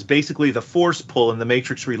uses basically the force pull in The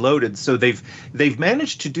Matrix Reloaded. So they've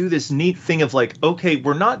managed to do this neat thing of like, okay,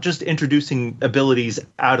 we're not just introducing abilities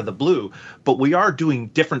out of the blue, but we are doing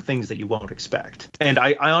different things that you won't expect. And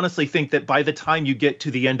I honestly think that by the time you get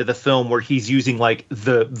to the end of the film, where he's using like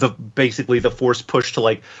the basically the force push to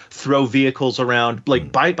like throw vehicles around,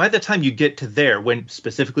 like by the time you get to there, when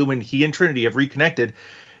he and Trinity have reconnected,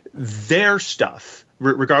 their stuff,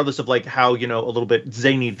 regardless of like how, a little bit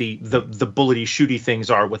zany the bullety shooty things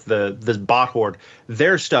are with the bot horde,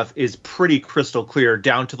 their stuff is pretty crystal clear,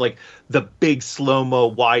 down to like the big slow-mo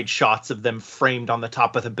wide shots of them framed on the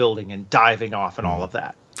top of the building and diving off and all of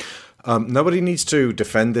that. Nobody needs to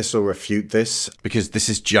defend this or refute this, because this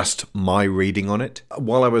is just my reading on it.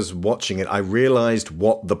 While I was watching it, I realized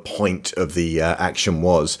what the point of the action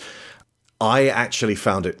was. I actually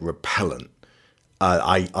found it repellent.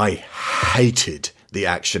 I hated the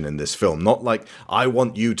action in this film. Not like, I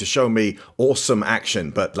want you to show me awesome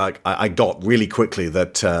action, but like I got really quickly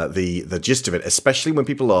that the gist of it, especially when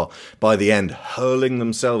people are, by the end, hurling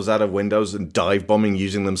themselves out of windows and dive bombing,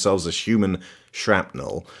 using themselves as human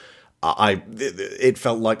shrapnel, it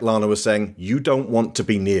felt like Lana was saying, you don't want to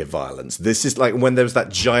be near violence. This is like when there was that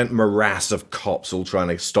giant morass of cops all trying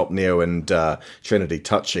to stop Neo and Trinity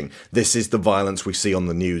touching. This is the violence we see on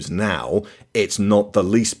the news now. It's not the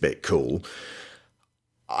least bit cool.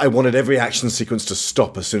 I wanted every action sequence to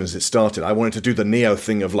stop as soon as it started. I wanted to do the Neo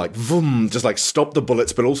thing of like, vroom, just like stop the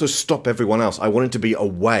bullets, but also stop everyone else. I wanted to be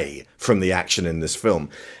away from the action in this film.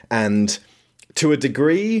 And to a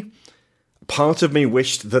degree, part of me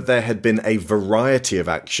wished that there had been a variety of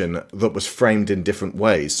action that was framed in different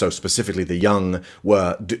ways. So specifically the young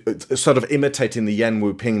were sort of imitating the Yen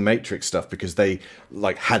Wu Ping Matrix stuff because they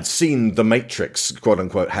had seen the Matrix, quote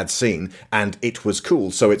unquote, had seen, and it was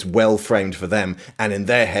cool. So it's well framed for them. And in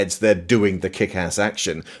their heads, they're doing the kick-ass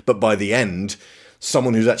action. But by the end,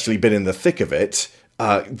 someone who's actually been in the thick of it,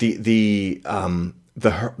 the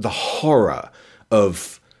horror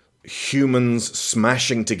of humans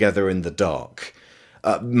smashing together in the dark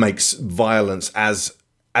makes violence as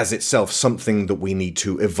itself something that we need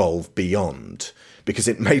to evolve beyond, because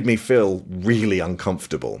it made me feel really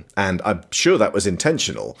uncomfortable, and I'm sure that was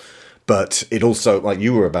intentional, but it also, like,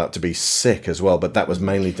 you were about to be sick as well, but that was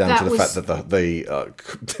mainly down to the fact that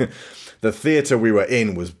the theatre we were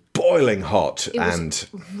in was boiling hot. It was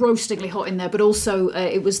roastingly hot in there, but also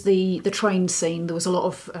it was the train scene. There was a lot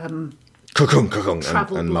of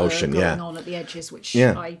travel and motion going on at the edges, which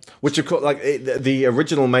which of course, the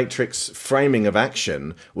original Matrix framing of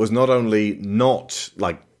action was not only not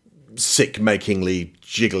sick-makingly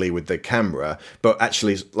jiggly with the camera, but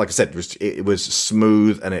actually, like I said, it was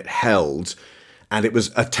smooth and it held. And it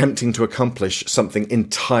was attempting to accomplish something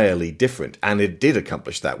entirely different. And it did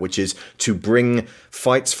accomplish that, which is to bring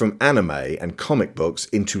fights from anime and comic books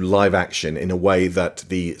into live action in a way that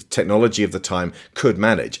the technology of the time could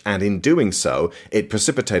manage. And in doing so, it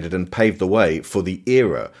precipitated and paved the way for the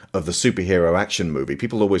era of the superhero action movie.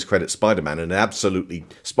 People always credit Spider-Man, and absolutely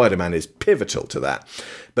Spider-Man is pivotal to that.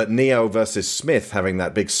 But Neo versus Smith having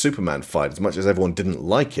that big Superman fight, as much as everyone didn't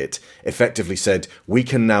like it, effectively said, we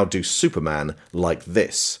can now do Superman like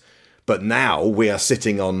this. But now we are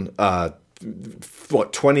sitting on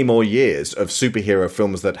 20 more years of superhero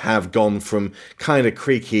films that have gone from kind of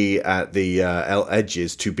creaky at the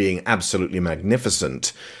edges to being absolutely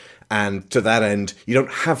magnificent. And to that end, you don't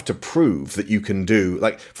have to prove that you can do,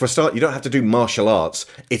 for a start, you don't have to do martial arts.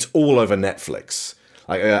 It's all over Netflix.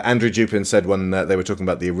 Andrew Dupin said when they were talking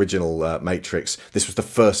about the original Matrix, this was the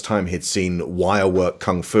first time he'd seen wirework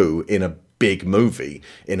kung fu in a big movie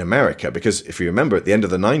in America. Because if you remember, at the end of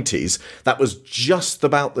the 90s, that was just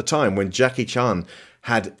about the time when Jackie Chan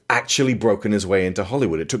had actually broken his way into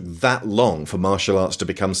Hollywood. It took that long for martial arts to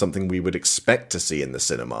become something we would expect to see in the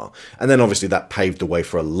cinema. And then obviously that paved the way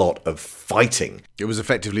for a lot of fighting. It was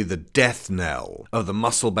effectively the death knell of the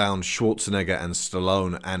muscle-bound Schwarzenegger and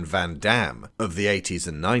Stallone and Van Damme of the 80s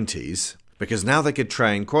and 90s, because now they could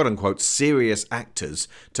train quote-unquote serious actors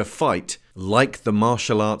to fight like the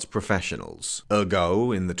martial arts professionals.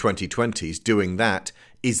 Ergo, in the 2020s, doing that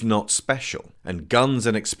is not special, and guns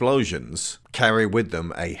and explosions carry with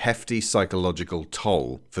them a hefty psychological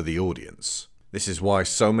toll for the audience. This is why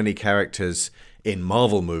so many characters in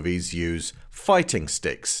Marvel movies use fighting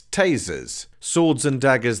sticks, tasers, swords and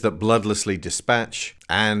daggers that bloodlessly dispatch,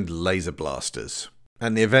 and laser blasters.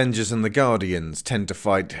 And the Avengers and the Guardians tend to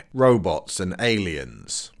fight robots and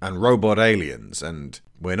aliens, and robot aliens, and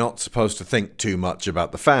we're not supposed to think too much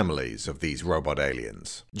about the families of these robot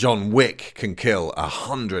aliens. John Wick can kill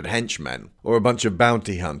 100 henchmen, or a bunch of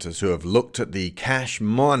bounty hunters who have looked at the cash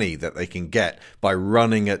money that they can get by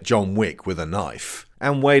running at John Wick with a knife,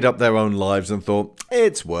 and weighed up their own lives and thought,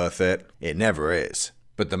 it's worth it. It never is.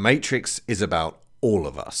 But The Matrix is about all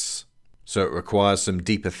of us. So it requires some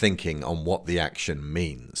deeper thinking on what the action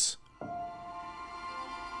means.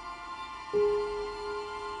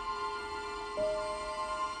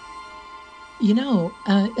 You know,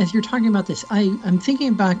 as you're talking about this, I'm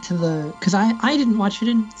thinking back to because I didn't watch it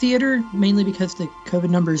in theater, mainly because the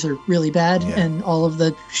COVID numbers are really bad and all of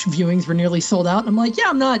the viewings were nearly sold out. I'm like,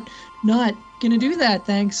 I'm not going to do that,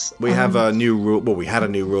 thanks. We have a new rule, we had a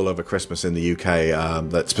new rule over Christmas in the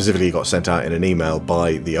UK that specifically got sent out in an email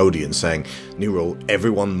by the Odeon saying, new rule,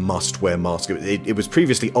 everyone must wear masks. It was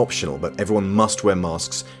previously optional, but everyone must wear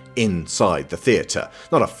masks inside the theatre.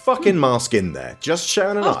 Not a fucking mask in there. Just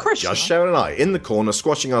Sharon and I. Just Sharon and I. In the corner,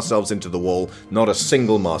 squashing ourselves into the wall. Not a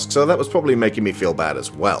single mask. So that was probably making me feel bad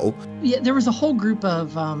as well. Yeah, there was a whole group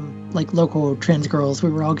of local trans girls. We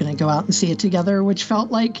were all going to go out and see it together, which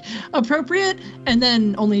felt like appropriate. And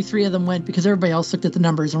then only 3 of them went because everybody else looked at the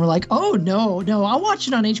numbers and were like, oh, no, I'll watch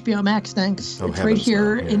it on HBO Max, thanks. It's right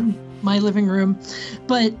here in my living room.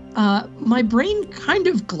 But my brain kind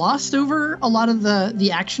of glossed over a lot of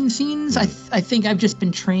the action scenes. I think I've just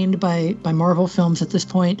been trained by Marvel films at this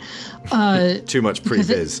point. Too much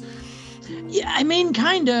previs. Yeah, I mean,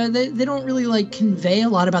 kind of. They don't really convey a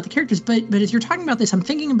lot about the characters. But as you're talking about this, I'm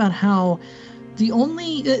thinking about how this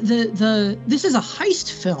is a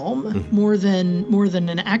heist film more than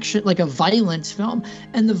an action, like a violence film,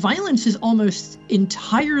 and the violence is almost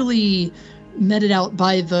entirely meted out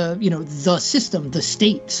by the system, the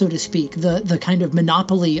state, so to speak, the kind of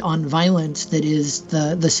monopoly on violence that is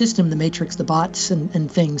the system, the Matrix, the bots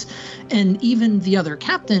and things. And even the other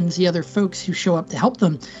captains, the other folks who show up to help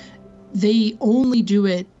them, they only do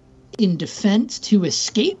it in defense to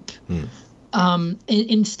escape.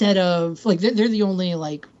 Instead of, like, they're the only,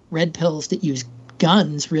 like, red pills that use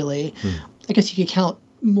guns, really. I guess you could count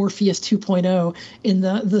Morpheus 2.0 in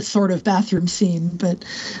the sort of bathroom scene, but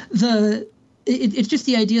it's just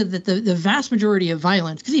the idea that the vast majority of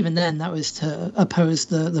violence, because even then that was to oppose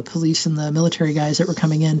the police and the military guys that were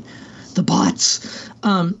coming in, the bots.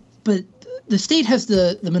 But the state has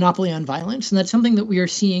the monopoly on violence, and that's something that we are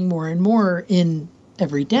seeing more and more in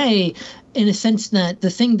every day, in a sense that the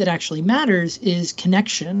thing that actually matters is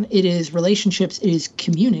connection. It is relationships. It is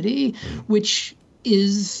community, which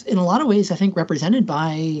is in a lot of ways, I think, represented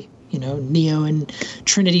by, Neo and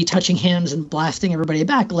Trinity touching hands and blasting everybody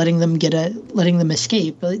back, letting them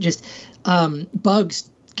escape. But just Bugs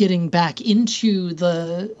getting back into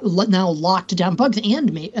the now locked down, Bugs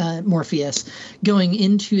and Morpheus going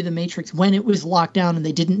into the Matrix when it was locked down and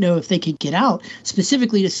they didn't know if they could get out,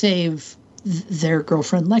 specifically to save their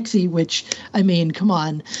girlfriend Lexi, which, I mean, come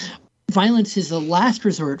on. Violence is the last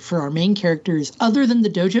resort for our main characters, other than the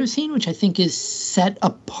dojo scene, which I think is set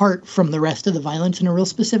apart from the rest of the violence in a real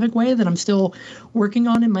specific way that I'm still working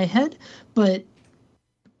on in my head. But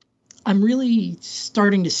I'm really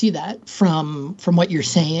starting to see that from what you're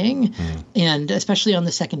saying. And especially on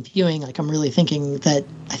the second viewing, like, I'm really thinking that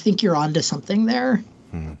I think you're onto something there.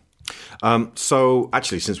 So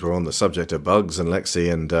actually, since we're on the subject of Bugs and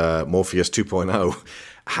Lexi and Morpheus 2.0,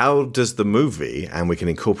 how does the movie, and we can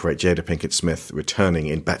incorporate Jada Pinkett Smith returning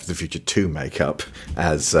in Back to the Future 2 makeup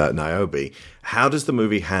as Niobe, how does the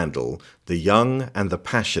movie handle the young and the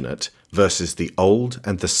passionate versus the old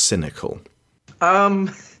and the cynical?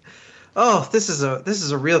 This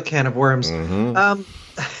is a real can of worms.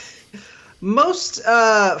 Most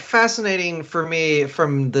fascinating for me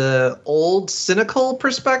from the old cynical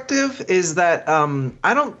perspective is that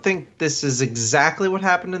I don't think this is exactly what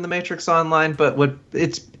happened in The Matrix Online, but what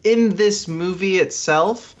it's in this movie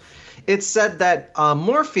itself. It's said that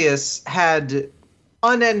Morpheus had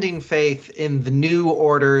unending faith in the new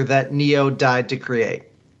order that Neo died to create.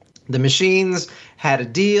 The machines had a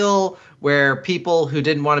deal where people who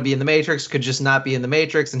didn't want to be in the Matrix could just not be in the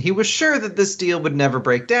Matrix, and he was sure that this deal would never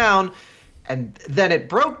break down. And then it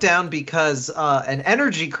broke down because an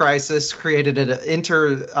energy crisis created an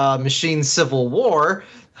inter-machine civil war.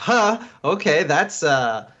 Okay, that's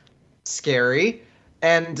scary.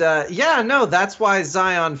 And that's why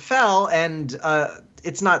Zion fell, and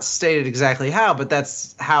it's not stated exactly how, but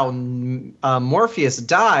that's how Morpheus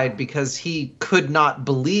died, because he could not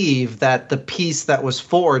believe that the piece that was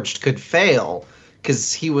forged could fail,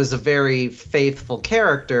 because he was a very faithful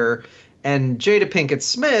character. And Jada Pinkett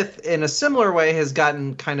Smith, in a similar way, has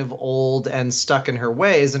gotten kind of old and stuck in her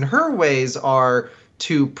ways. And her ways are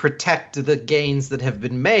to protect the gains that have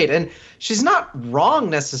been made. And she's not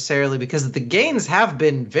wrong necessarily, because the gains have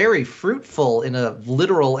been very fruitful in a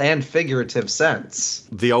literal and figurative sense.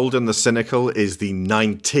 The Old and the Cynical is the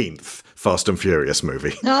 19th Fast and Furious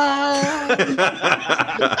movie. I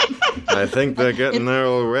think they're getting there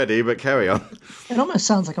already, but carry on. It almost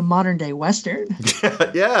sounds like a modern-day Western.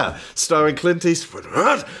 Yeah, starring Clint Eastwood.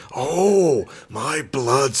 What? Oh, my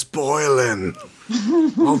blood's boiling.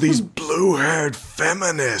 All these blue-haired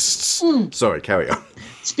feminists. Sorry, carry on.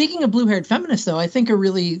 Speaking of blue-haired feminists, though, I think a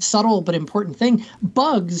really subtle but important thing,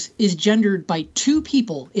 Bugs is gendered by two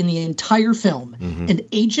people in the entire film. An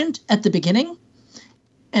agent at the beginning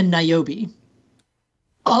and Niobe.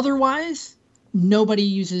 Otherwise, nobody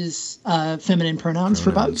uses feminine pronouns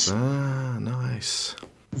for Bugs. Ah, nice.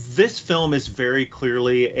 This film is very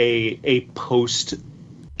clearly a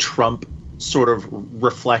post-Trump sort of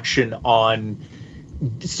reflection on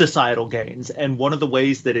societal gains, and one of the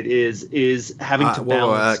ways that it is having to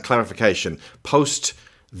balance. Clarification: post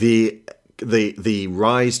the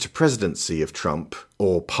rise to presidency of Trump,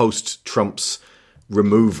 or post Trump's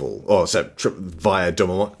removal, or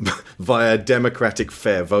via democratic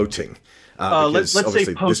fair voting. Because let's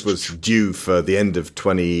obviously say this was due for the end of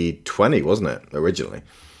 2020, wasn't it, originally?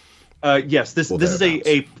 Yes, this is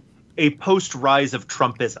a post-rise of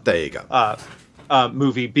Trumpism. There you go.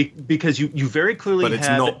 Movie, because you very clearly have... But it's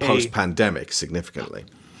not post-pandemic, significantly.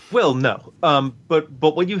 Well, no. But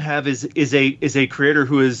what you have is a creator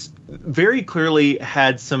who has very clearly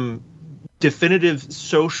had some definitive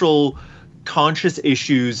social conscious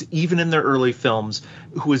issues, even in their early films,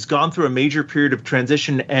 who has gone through a major period of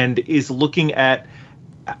transition and is looking at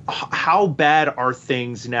how bad are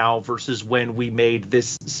things now versus when we made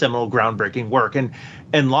this seminal groundbreaking work? And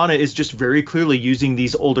Lana is just very clearly using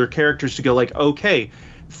these older characters to go like, okay,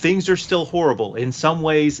 things are still horrible. In some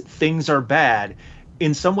ways, things are bad.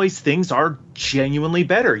 In some ways, things are genuinely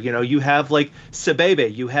better. You know, you have like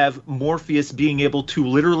Sebebe, you have Morpheus being able to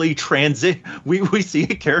literally transit. We see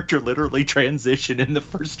a character literally transition in the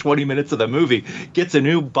first 20 minutes of the movie, gets a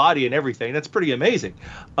new body and everything. That's pretty amazing.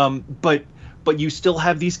 But you still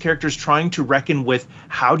have these characters trying to reckon with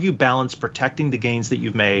how do you balance protecting the gains that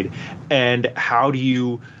you've made and how do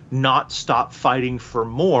you not stop fighting for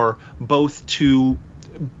more, both to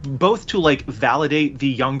like validate the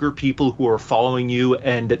younger people who are following you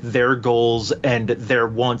and their goals and their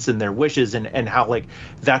wants and their wishes and how like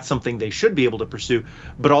that's something they should be able to pursue,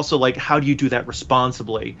 but also like how do you do that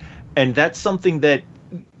responsibly? And that's something that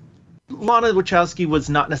Lana Wachowski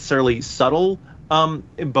was not necessarily subtle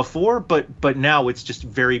before, but now it's just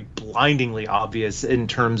very blindingly obvious in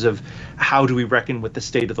terms of how do we reckon with the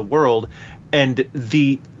state of the world, and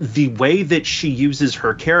the way that she uses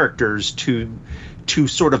her characters to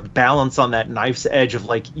sort of balance on that knife's edge of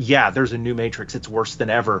like, yeah, there's a new Matrix, it's worse than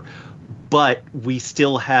ever, but we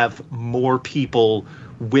still have more people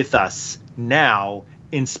with us now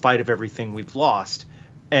in spite of everything we've lost.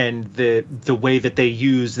 And the way that they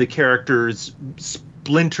use the characters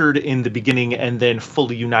splintered in the beginning and then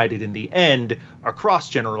fully united in the end across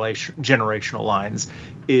generational lines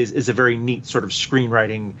is a very neat sort of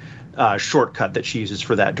screenwriting shortcut that she uses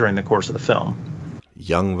for that during the course of the film.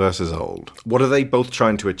 Young versus old. What are they both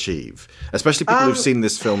trying to achieve? Especially people who've seen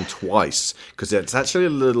this film twice, because it's actually a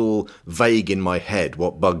little vague in my head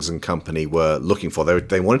what Bugs and company were looking for.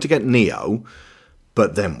 They wanted to get Neo,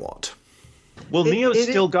 but then what? Well, Neo's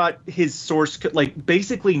still got his source, like,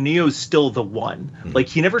 basically Neo's still the one. Mm-hmm. Like,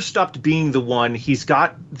 he never stopped being the one. He's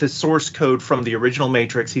got the source code from the original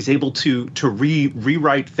Matrix. He's able to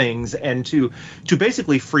rewrite things and to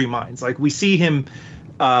basically free minds. Like, we see him,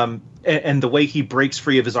 and the way he breaks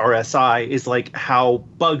free of his RSI is like how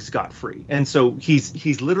Bugs got free. And so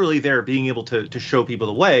he's literally there being able to show people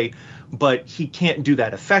the way, but he can't do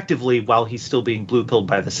that effectively while he's still being blue-pilled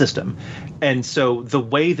by the system. And so the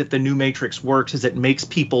way that the new Matrix works is it makes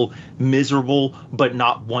people miserable but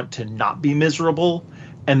not want to not be miserable.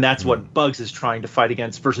 And that's what Bugs is trying to fight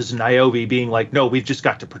against versus Niobe being like, no, we've just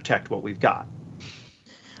got to protect what we've got.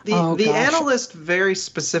 The analyst very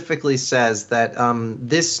specifically says that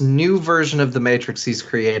this new version of the Matrix he's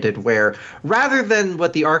created, where rather than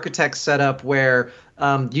what the architects set up, where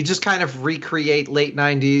you just kind of recreate late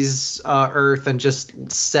 90s Earth and just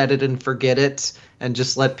set it and forget it and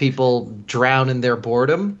just let people drown in their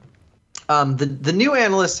boredom, the new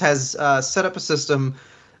analyst has set up a system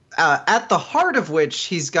at the heart of which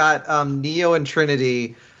he's got Neo and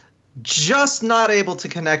Trinity just not able to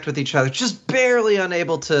connect with each other, just barely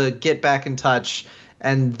unable to get back in touch,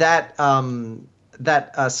 and that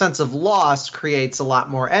sense of loss creates a lot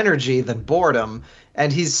more energy than boredom.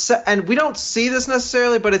 And and we don't see this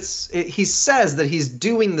necessarily, but he says that he's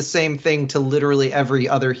doing the same thing to literally every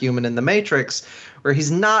other human in the Matrix, where he's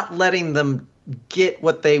not letting them get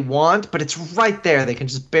what they want, but it's right there. They can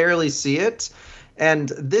just barely see it. And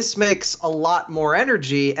this makes a lot more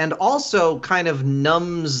energy and also kind of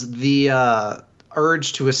numbs the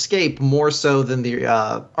urge to escape more so than the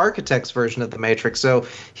architect's version of the Matrix. So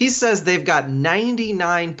he says they've got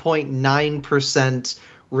 99.9%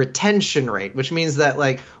 retention rate, which means that,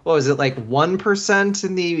 like, what was it, like 1%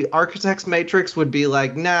 in the architect's Matrix would be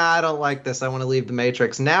like, nah, I don't like this, I want to leave the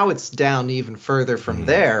Matrix. Now it's down even further from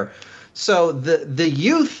there. So the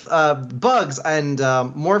youth, Bugs and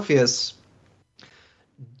Morpheus,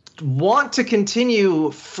 want to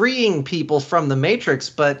continue freeing people from the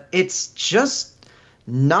Matrix, but it's just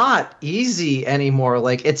not easy anymore.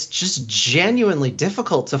 Like, it's just genuinely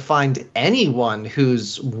difficult to find anyone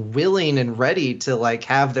who's willing and ready to, like,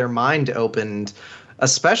 have their mind opened,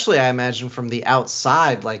 especially, I imagine, from the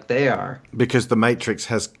outside like they are. Because the Matrix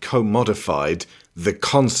has commodified the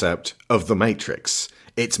concept of the Matrix.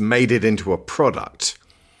 It's made it into a product.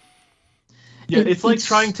 Yeah, it's like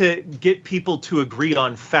trying to get people to agree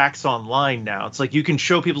on facts online now. It's like you can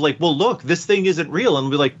show people like, well, look, this thing isn't real. And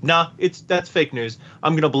be like, nah, that's fake news.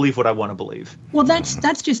 I'm going to believe what I want to believe. Well,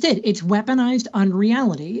 that's just it. It's weaponized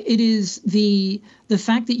unreality. It is the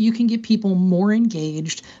fact that you can get people more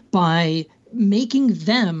engaged by making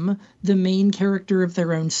them the main character of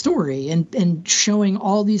their own story and showing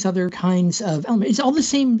all these other kinds of elements. It's all the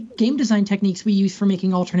same game design techniques we use for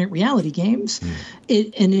making alternate reality games.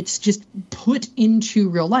 And it's just put into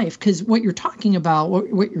real life, because what you're talking about,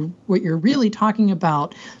 what you're really talking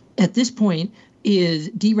about at this point is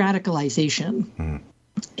de-radicalization.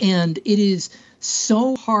 And it is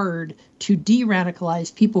so hard to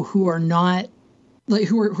de-radicalize people who are not, like,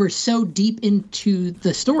 who are so deep into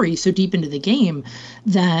the story, so deep into the game,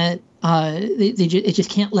 that it just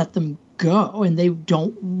can't let them go, and they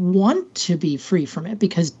don't want to be free from it,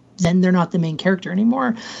 because then they're not the main character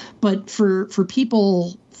anymore. But for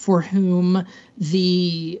people for whom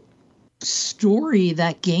the story,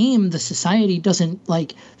 that game, the society doesn't,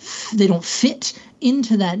 like, they don't fit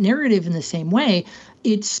into that narrative in the same way,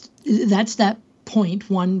 that's that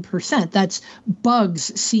 0.1%. That's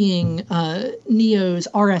Bugs seeing Neo's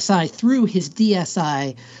RSI through his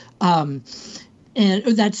DSI, and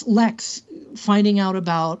that's Lex finding out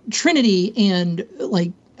about Trinity and,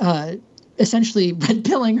 like, essentially red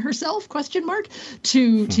pilling herself,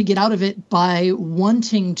 to get out of it by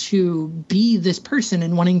wanting to be this person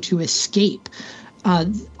and wanting to escape.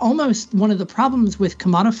 Almost one of the problems with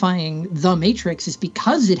commodifying The Matrix is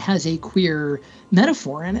because it has a queer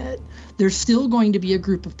metaphor in it. There's still going to be a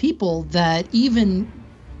group of people that, even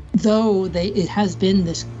though it has been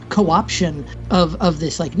this co-option of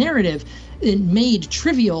this, like, narrative, it made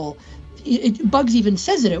trivial. Bugs even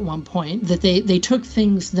says it at one point, that they took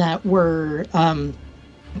things that were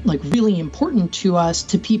like really important to us,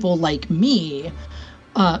 to people like me,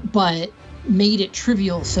 but made it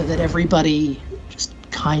trivial so that everybody just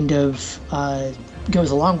kind of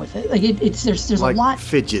goes along with it. Like there's like a lot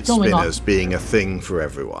fidget going spinners on. Being a thing for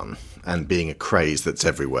everyone and being a craze that's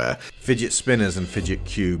everywhere. Fidget spinners and fidget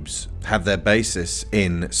cubes have their basis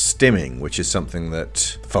in stimming, which is something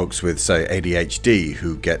that folks with, say, ADHD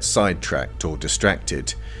who get sidetracked or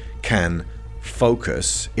distracted can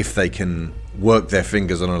focus. If they can work their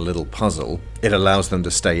fingers on a little puzzle, it allows them to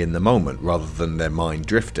stay in the moment rather than their mind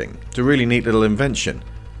drifting. It's a really neat little invention.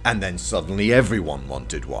 And then suddenly everyone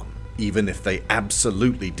wanted one, even if they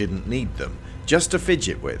absolutely didn't need them, just to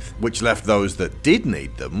fidget with, which left those that did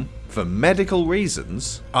need them, for medical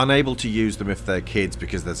reasons, unable to use them if they're kids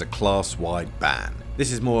because there's a class-wide ban.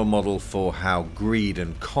 This is more a model for how greed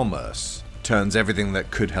and commerce turns everything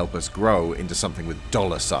that could help us grow into something with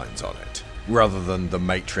dollar signs on it, rather than the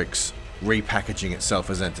Matrix repackaging itself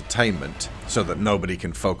as entertainment so that nobody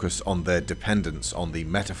can focus on their dependence on the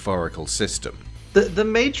metaphorical system. The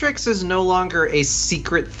Matrix is no longer a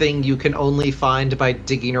secret thing you can only find by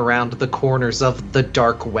digging around the corners of the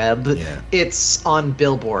dark web. Yeah. It's on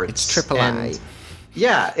billboards. It's AAA.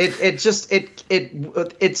 Yeah,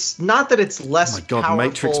 it's not that it's less Oh my god, powerful.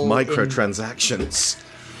 Matrix microtransactions.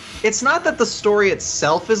 It's not that the story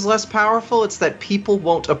itself is less powerful, it's that people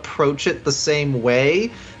won't approach it the same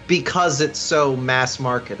way because it's so mass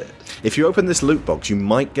marketed. If you open this loot box, you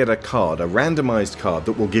might get a card, a randomized card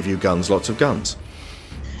that will give you guns, lots of guns.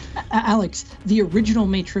 Alex, the original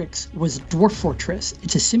Matrix was Dwarf Fortress.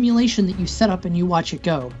 It's a simulation that you set up and you watch it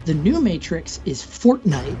go. The new Matrix is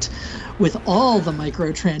Fortnite, with all the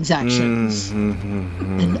microtransactions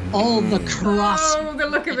and all the cross. Oh, the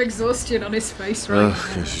look of exhaustion on his face right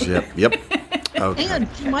now. Yep. Okay. And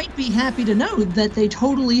you might be happy to know that they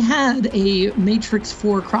totally had a Matrix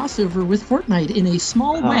 4 crossover with Fortnite in a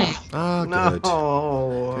small way. Oh, good.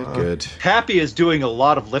 No. Good. Happy is doing a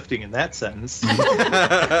lot of lifting in that sentence.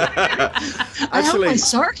 I hope my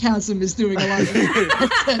sarcasm is doing a lot of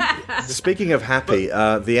it. Speaking of happy,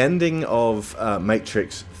 the ending of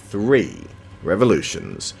Matrix 3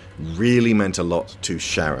 Revolutions really meant a lot to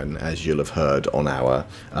Sharon, as you'll have heard on our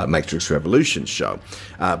Matrix Revolutions show.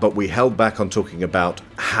 But we held back on talking about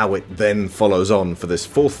how it then follows on for this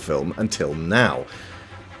fourth film until now.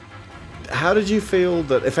 How did you feel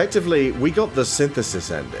that effectively we got the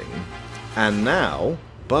synthesis ending, and now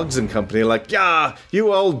Bugs and company are like, yeah,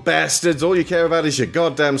 you old bastards, all you care about is your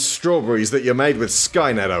goddamn strawberries that you made with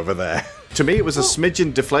Skynet over there. To me, it was a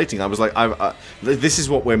smidgen deflating. I was like, this is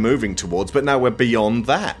what we're moving towards, but now we're beyond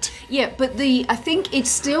that. Yeah, but I think it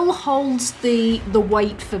still holds the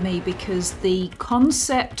weight for me, because the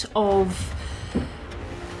concept of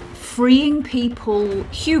freeing people,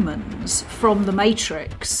 humans, from the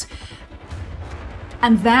Matrix,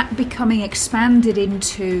 and that becoming expanded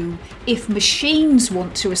into, if machines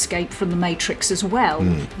want to escape from the Matrix as well,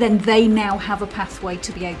 then they now have a pathway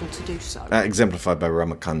to be able to do so. Exemplified by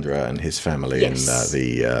Ramachandra and his family in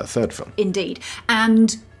the third film. Indeed.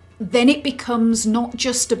 And then it becomes not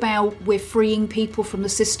just about we're freeing people from the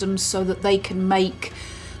systems so that they can make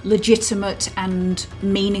legitimate and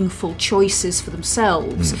meaningful choices for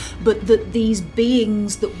themselves, but that these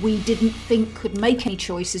beings that we didn't think could make any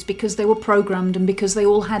choices because they were programmed and because they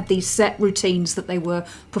all had these set routines that they were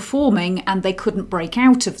performing and they couldn't break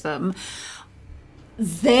out of them,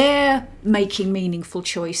 their making meaningful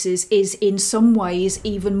choices is in some ways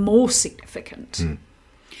even more significant.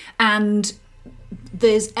 And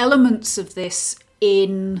there's elements of this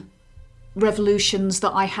in Revolutions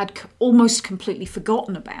that I had almost completely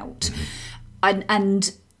forgotten about,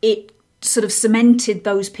 and it sort of cemented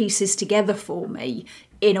those pieces together for me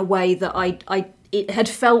in a way that it had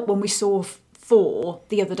felt when we saw 4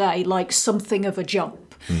 the other day like something of a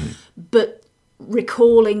jump. But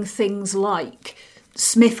recalling things like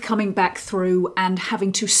Smith coming back through and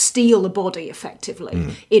having to steal a body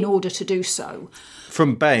effectively in order to do so.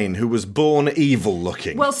 From Bane, who was born evil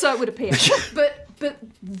looking. Well, so it would appear. but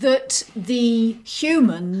that the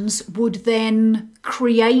humans would then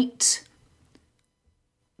create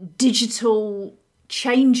digital,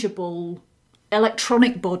 changeable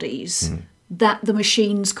electronic bodies that the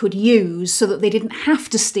machines could use so that they didn't have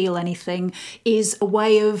to steal anything is a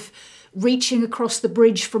way of reaching across the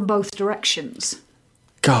bridge from both directions.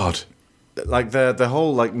 God. Like the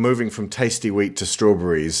whole like moving from tasty wheat to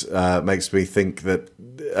strawberries makes me think that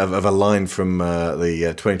of a line from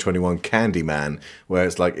the 2021 Candyman, where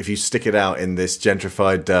it's like, if you stick it out in this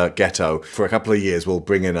gentrified ghetto for a couple of years, we'll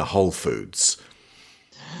bring in a Whole Foods.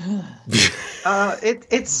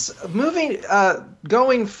 It's moving,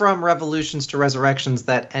 going from Revolutions to Resurrections,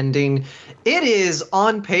 that ending, it is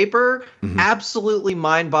on paper absolutely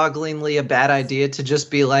mind-bogglingly a bad idea to just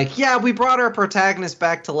be like, yeah, we brought our protagonist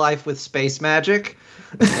back to life with space magic.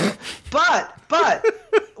 but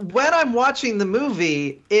when I'm watching the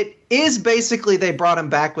movie, it is basically they brought him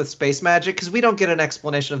back with space magic, because we don't get an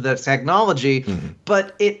explanation of the technology,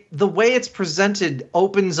 but the way it's presented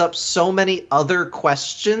opens up so many other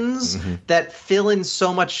questions that fill in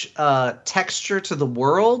so much texture to the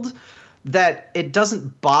world that it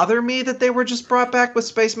doesn't bother me that they were just brought back with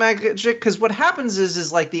space magic. Because what happens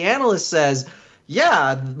is like the analyst says,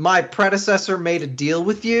 yeah, my predecessor made a deal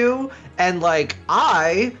with you, and like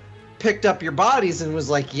I picked up your bodies and was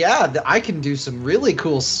like, yeah, I can do some really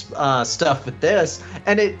cool stuff with this.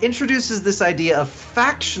 And it introduces this idea of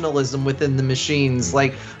factionalism within the machines.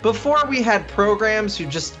 Like, before we had programs who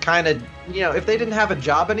just kind of, you know, if they didn't have a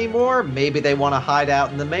job anymore, maybe they want to hide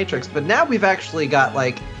out in the Matrix. But now we've actually got,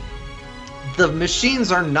 like, the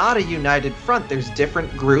machines are not a united front. There's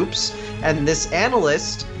different groups, and this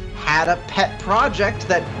analyst had a pet project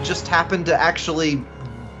that just happened to actually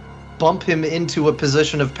bump him into a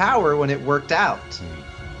position of power when it worked out.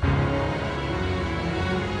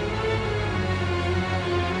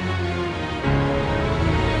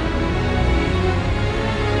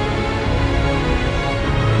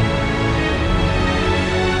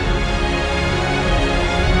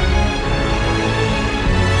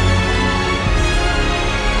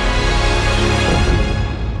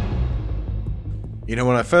 You know,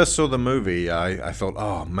 when I first saw the movie, I thought,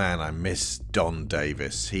 oh man, I miss Don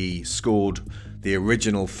Davis. He scored the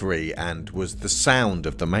original 3 and was the sound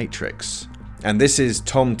of The Matrix. And this is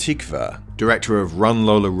Tom Tykwer, director of Run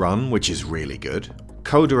Lola Run, which is really good,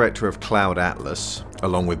 co-director of Cloud Atlas,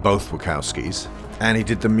 along with both Wachowskis, and he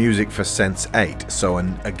did the music for Sense8. So,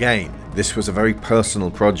 and again, this was a very personal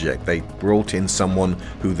project. They brought in someone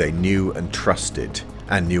who they knew and trusted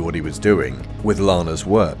and knew what he was doing with Lana's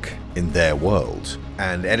work in their world.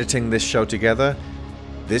 And editing this show together,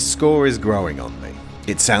 this score is growing on me.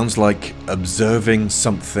 It sounds like observing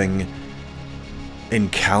something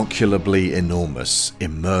incalculably enormous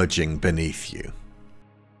emerging beneath you.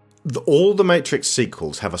 All the Matrix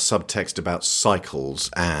sequels have a subtext about cycles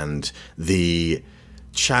and the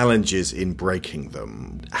challenges in breaking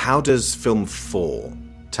them. How does film 4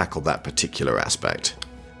 tackle that particular aspect?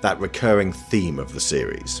 That recurring theme of the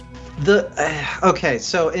series? Okay,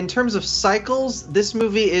 so in terms of cycles, this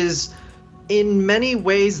movie is in many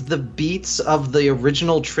ways the beats of the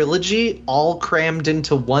original trilogy all crammed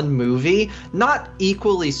into one movie. Not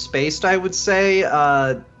equally spaced, I would say.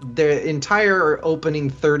 The entire opening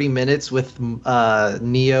 30 minutes with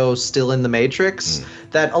Neo still in the Matrix,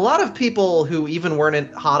 that a lot of people who even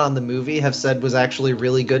weren't hot on the movie have said was actually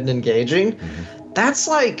really good and engaging. That's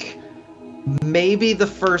like maybe the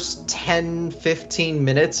first 10-15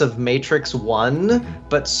 minutes of Matrix 1,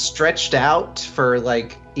 but stretched out for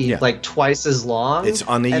like twice as long. It's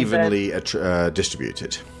unevenly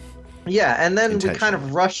distributed. Yeah, and then we kind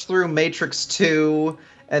of rush through Matrix 2,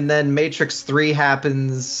 and then Matrix 3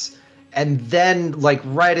 happens, and then like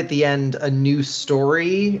right at the end, a new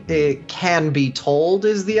story it can be told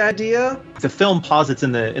is the idea. The film posits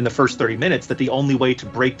in the first 30 minutes that the only way to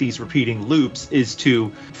break these repeating loops is to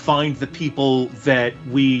find the people that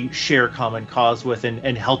we share common cause with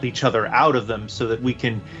and help each other out of them, so that we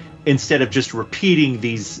can, instead of just repeating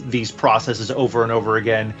these processes over and over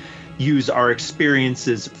again, use our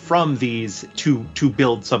experiences from these to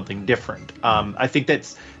build something different. I think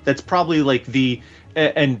that's probably like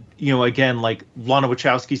and again, like Lana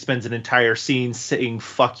Wachowski spends an entire scene saying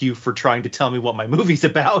 "fuck you" for trying to tell me what my movie's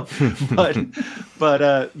about. but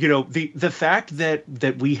the fact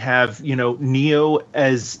that we have Neo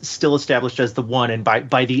as still established as the One, and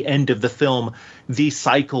by the end of the film, the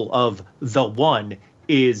cycle of the One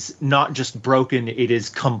is not just broken; it is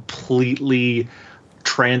completely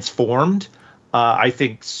transformed. I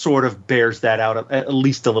think sort of bears that out at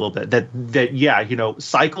least a little bit. That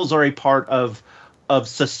cycles are a part of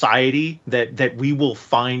society, that we will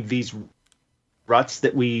find these ruts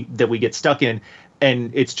that we get stuck in,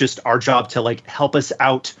 and it's just our job to like help us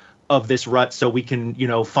out of this rut so we can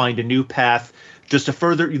find a new path just a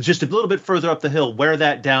little bit further up the hill, wear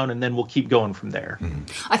that down, and then we'll keep going from there.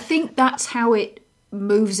 I think that's how it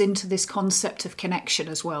moves into this concept of connection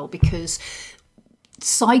as well, because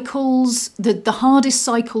cycles, the hardest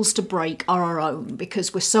cycles to break are our own,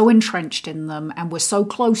 because we're so entrenched in them and we're so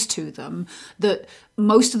close to them that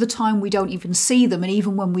most of the time we don't even see them, and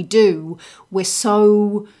even when we do, we're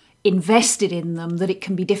so invested in them that it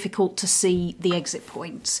can be difficult to see the exit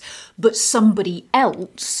points. But somebody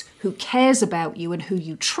else who cares about you and who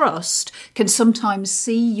you trust can sometimes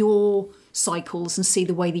see your cycles and see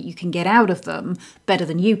the way that you can get out of them better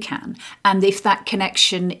than you can. And if that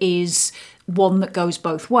connection is one that goes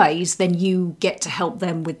both ways, then you get to help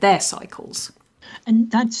them with their cycles.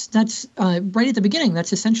 And that's right at the beginning.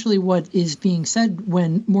 That's essentially what is being said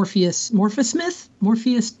when Morpheus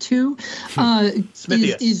 2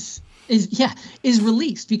 is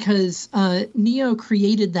released, because Neo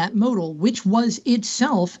created that modal, which was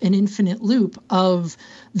itself an infinite loop of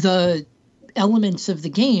the elements of the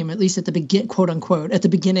game, at least at the quote unquote, at the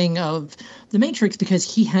beginning of the Matrix, because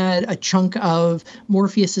he had a chunk of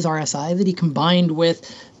Morpheus's RSI that he combined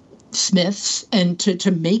with Smith's, and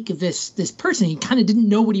to make this person. He kind of didn't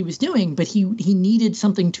know what he was doing, but he needed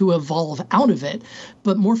something to evolve out of it.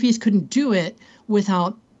 But Morpheus couldn't do it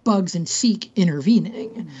without Bugs and Seek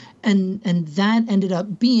intervening. And that ended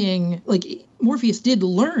up being like Morpheus did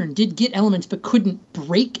get elements, but couldn't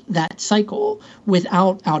break that cycle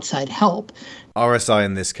without outside help. RSI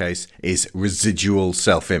in this case is residual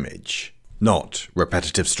self-image, not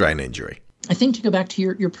repetitive strain injury. I think, to go back to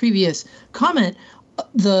your previous comment,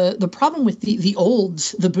 the problem with the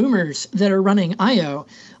olds, the boomers that are running IO,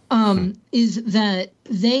 is that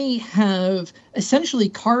they have essentially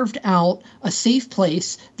carved out a safe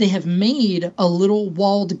place. They have made a little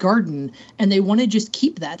walled garden, and they want to just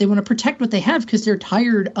keep that. They want to protect what they have because they're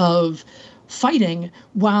tired of fighting,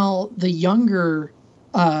 while the younger,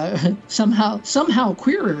 somehow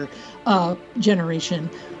queerer generation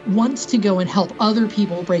wants to go and help other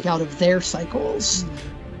people break out of their cycles.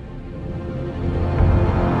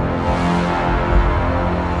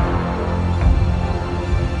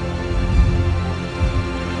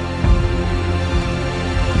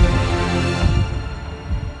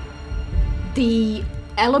 The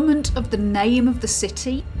element of the name of the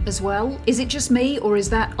city as well, is it just me, or is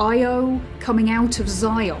that Io coming out of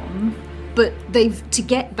Zion? But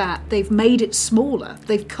they've made it smaller.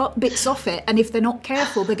 They've cut bits off it, and if they're not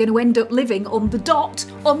careful, they're going to end up living on the dot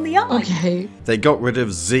on the eye. Okay. They got rid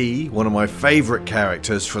of Z, one of my favourite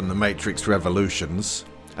characters from the Matrix Revolutions,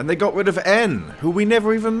 and they got rid of N, who we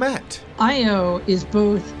never even met. Io is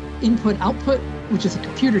both input-output, which is a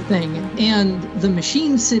computer thing, and the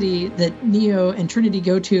machine city that Neo and Trinity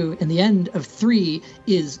go to in the end of 3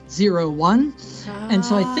 is 01. And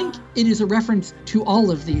so I think it is a reference to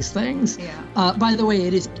all of these things. Yeah. By the way,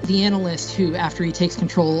 it is the analyst who, after he takes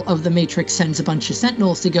control of the Matrix, sends a bunch of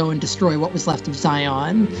Sentinels to go and destroy what was left of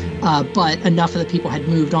Zion. But enough of the people had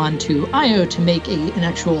moved on to Io to make an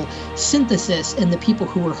actual synthesis, and the people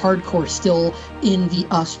who were hardcore still in the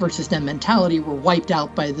us versus them mentality were wiped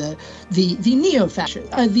out by the neo-fascists,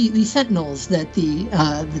 the Sentinels that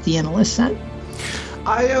the analyst sent.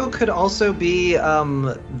 Io could also be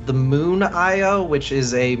the moon Io, which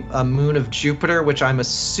is a moon of Jupiter, which I'm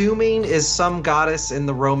assuming is some goddess in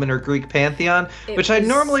the Roman or Greek pantheon, which I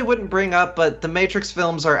normally wouldn't bring up, but the Matrix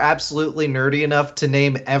films are absolutely nerdy enough to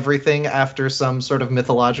name everything after some sort of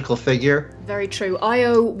mythological figure. Very true.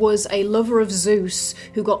 Io was a lover of Zeus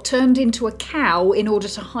who got turned into a cow in order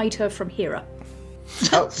to hide her from Hera.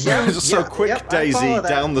 Oh, Quick, Daisy,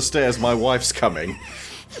 down the stairs, my wife's coming.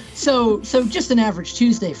 So just an average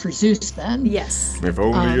Tuesday for Zeus then. Yes. If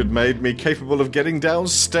only you'd made me capable of getting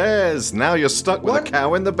downstairs. Now you're stuck with a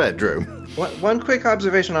cow in the bedroom. One quick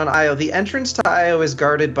observation on Io. The entrance to Io is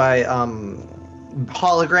guarded by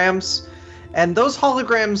holograms, and those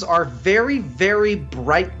holograms are very, very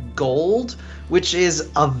bright gold, which is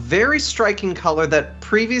a very striking color that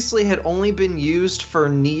previously had only been used for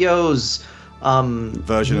Neo's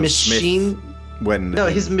version machine. of Smith.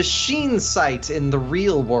 His machine sight in the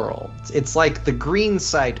real world. It's like the green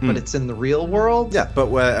sight, but it's in the real world. Yeah, but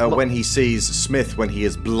when he sees Smith, when he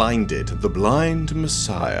is blinded, the blind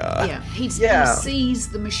messiah. Yeah, he sees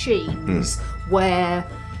the machines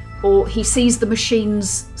or he sees the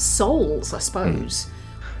machines' souls, I suppose,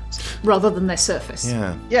 rather than their surface.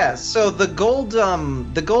 Yeah. Yeah. So the gold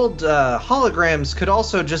holograms could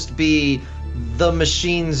also just be the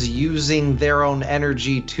machines using their own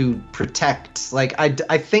energy to protect. Like,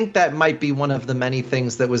 I think that might be one of the many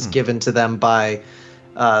things that was given to them by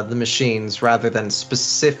the machines, rather than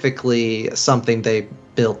specifically something they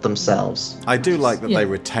built themselves. I do like that they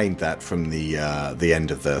retained that from the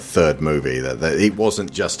end of the third movie. That it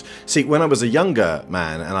wasn't just... See, when I was a younger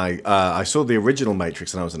man and I saw the original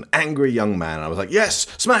Matrix and I was an angry young man, and I was like, yes,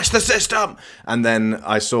 smash the system! And then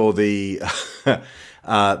I saw the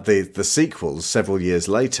sequels several years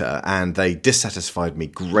later, and they dissatisfied me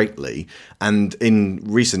greatly. And in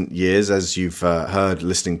recent years, as you've heard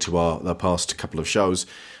listening to the past couple of shows,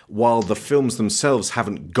 while the films themselves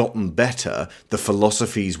haven't gotten better, the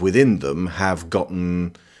philosophies within them have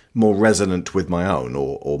gotten more resonant with my own,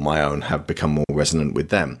 or my own have become more resonant with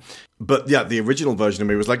them. But yeah, the original version of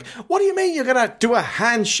me was like, what do you mean you're going to do a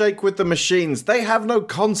handshake with the machines? They have no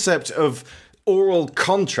concept of oral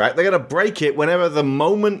contract. They're going to break it whenever the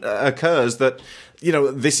moment occurs that,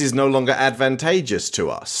 this is no longer advantageous to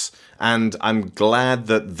us. And I'm glad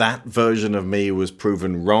that version of me was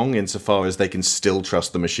proven wrong, insofar as they can still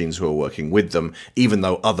trust the machines who are working with them, even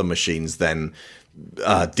though other machines then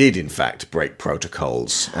did in fact break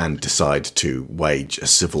protocols and decide to wage a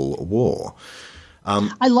civil war.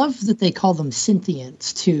 I love that they call them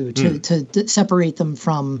synthients too, to separate them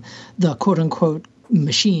from the quote unquote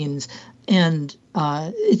machines. And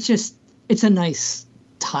it's a nice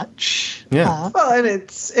touch. Yeah. Well, and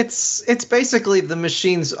it's basically the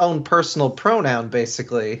machine's own personal pronoun,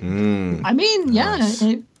 basically. I mean, yeah. Nice.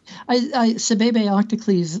 Sebebe,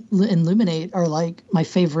 Octocles, and Luminate are like my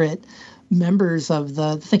favorite members of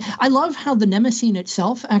the thing. I love how the Nemesine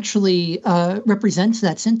itself actually represents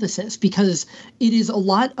that synthesis, because it is a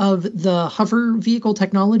lot of the hover vehicle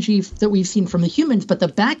technology that we've seen from the humans, but the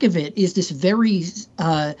back of it is this very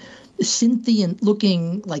sentient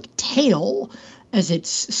looking like tail as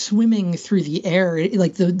it's swimming through the air.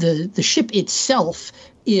 Like the ship itself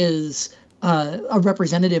is a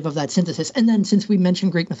representative of that synthesis. And then, since we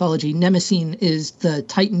mentioned Greek mythology, Nemesine is the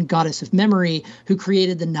Titan goddess of memory who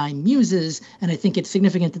created the 9 muses, and I think it's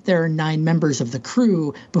significant that there are 9 members of the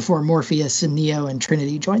crew before Morpheus and Neo and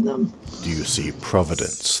Trinity join them. Do you see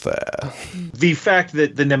providence there? The fact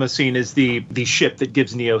that the Nemesine is the ship that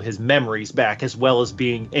gives Neo his memories back, as well as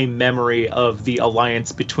being a memory of the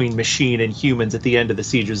alliance between machine and humans at the end of the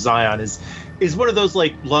Siege of Zion, is one of those,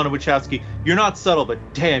 like Lana Wachowski, you're not subtle, but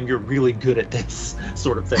damn, you're really good at this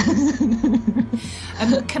sort of thing.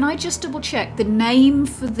 Can I just double check the name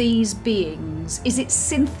for these beings? Is it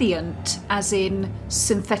synthient, as in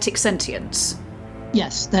synthetic sentience?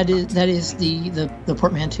 Yes, that is the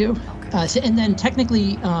portmanteau. Okay. And then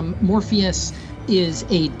technically, Morpheus is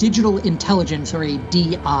a digital intelligence, or a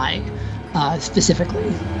DI,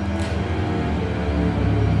 specifically.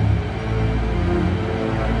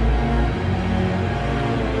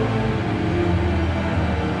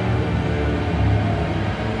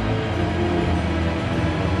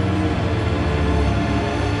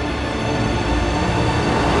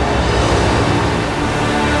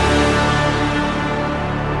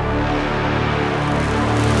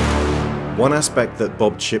 One aspect that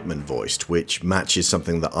Bob Chipman voiced, which matches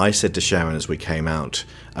something that I said to Sharon as we came out,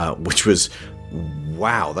 which was,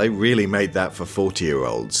 wow, they really made that for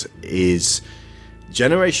 40-year-olds, is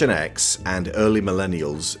Generation X and early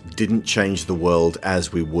millennials didn't change the world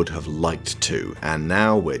as we would have liked to, and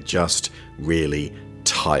now we're just really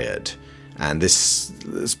tired. And this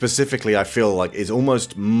specifically, I feel like, is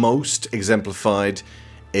almost most exemplified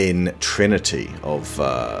in Trinity of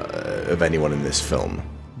anyone in this film.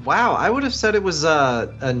 Wow, I would have said it was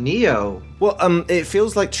a Neo. Well, it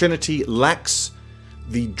feels like Trinity lacks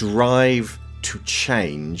the drive to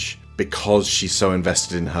change because she's so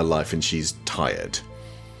invested in her life and she's tired.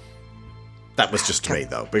 That was just me,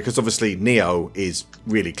 though, because obviously Neo is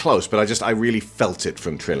really close, but I really felt it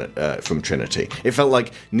from Trinity. It felt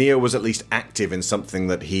like Neo was at least active in something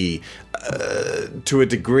that he, to a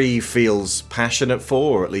degree, feels passionate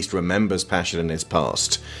for, or at least remembers passion in his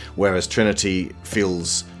past, whereas Trinity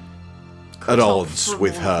feels at odds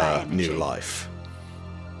with her new life.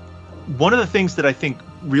 One of the things that I think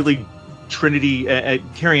really Trinity,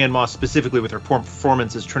 Carrie-Anne Moss specifically with her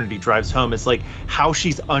performance as Trinity drives home, is like how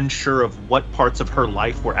she's unsure of what parts of her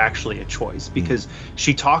life were actually a choice, because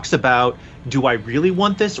she talks about, do I really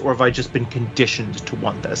want this, or have I just been conditioned to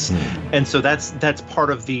want this? And so that's part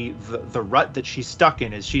of the rut that she's stuck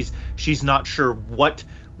in, is she's not sure what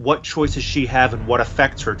choices she have and what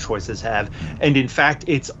effects her choices have. And in fact,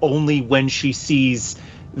 it's only when she sees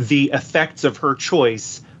the effects of her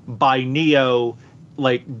choice by Neo,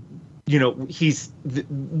 like, you know,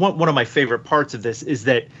 one of my favorite parts of this is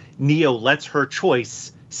that Neo lets her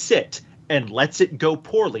choice sit and lets it go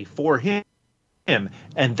poorly for him.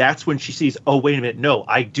 And that's when she sees, oh, wait a minute, no,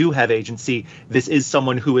 I do have agency. This is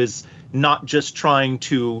someone who is not just trying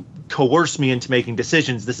to coerce me into making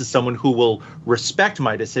decisions. This is someone who will respect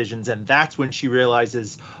my decisions. And that's when she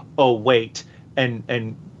realizes, oh, wait,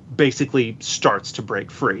 and basically starts to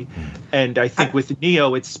break free. And I think with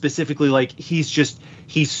Neo, it's specifically like he's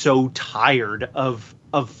so tired of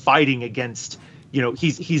fighting against, you know,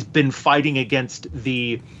 he's been fighting against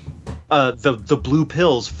the blue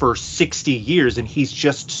pills for 60 years, and he's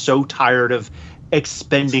just so tired of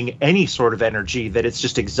expending any sort of energy that it's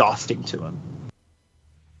just exhausting to him.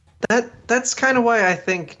 That's kind of why I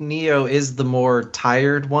think Neo is the more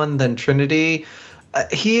tired one than Trinity.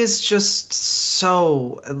 He is just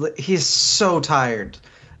he's so tired.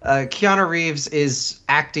 Keanu Reeves is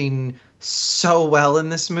acting so well in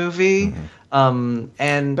this movie. And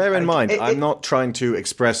bear in mind, I'm not trying to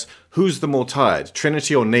express who's the more tired,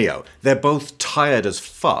 Trinity or Neo. They're both tired as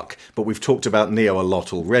fuck, but we've talked about Neo a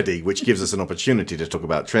lot already, which gives us an opportunity to talk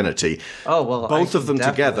about Trinity. Oh, well, both of them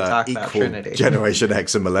together equal Generation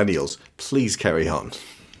X and Millennials. Please carry on.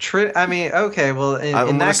 I mean, okay, well, in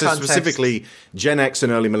that context... specifically, Gen X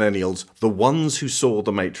and early millennials, the ones who saw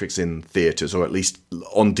The Matrix in theaters, or at least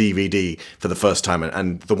on DVD for the first time,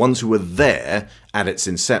 and the ones who were there at its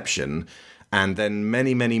inception, and then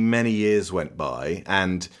many, many, many years went by,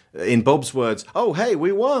 and in Bob's words, oh, hey,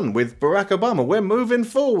 we won with Barack Obama. We're moving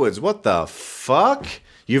forwards. What the fuck?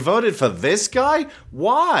 You voted for this guy?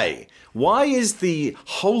 Why? Why is the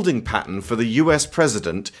holding pattern for the US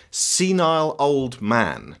president senile old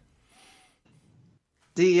man?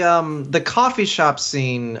 The coffee shop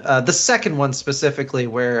scene, the second one specifically,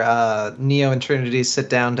 where Neo and Trinity sit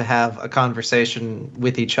down to have a conversation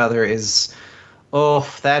with each other is,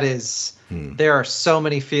 there are so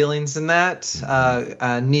many feelings in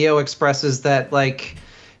that. Neo expresses that, like,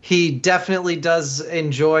 he definitely does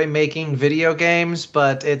enjoy making video games,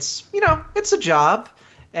 but it's a job.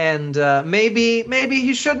 And maybe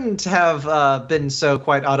he shouldn't have been so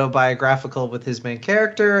quite autobiographical with his main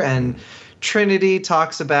character. And Trinity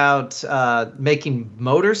talks about making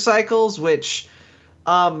motorcycles, which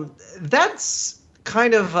that's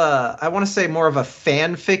kind of I want to say more of a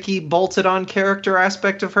fanficky bolted on character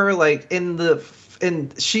aspect of her. Like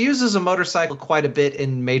she uses a motorcycle quite a bit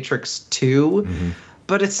in Matrix 2.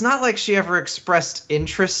 But it's not like she ever expressed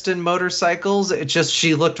interest in motorcycles. It just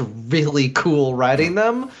she looked really cool riding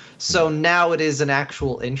them. So now it is an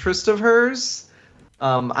actual interest of hers.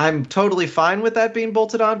 I'm totally fine with that being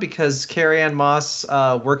bolted on because Carrie-Anne Moss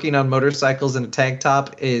working on motorcycles in a tank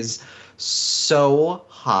top is so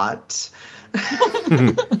hot.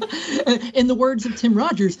 In the words of Tim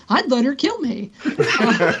Rogers, I'd let her kill me.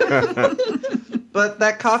 But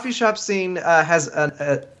that coffee shop scene has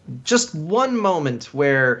just one moment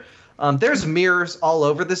where there's mirrors all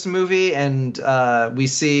over this movie, and we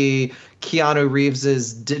see Keanu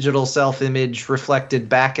Reeves's digital self-image reflected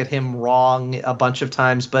back at him wrong a bunch of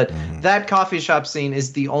times. But that coffee shop scene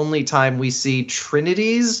is the only time we see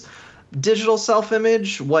Trinity's digital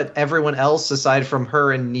self-image, what everyone else aside from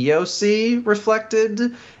her and Neo see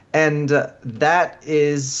reflected. And that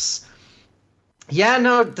is... Yeah,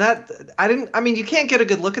 no, you can't get a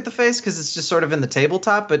good look at the face because it's just sort of in the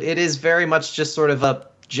tabletop, but it is very much just sort of a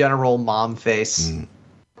general mom face.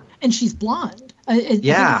 And she's blonde.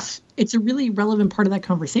 It's a really relevant part of that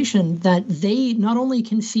conversation that they not only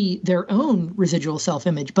can see their own residual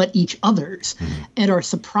self-image, but each other's, and are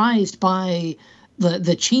surprised by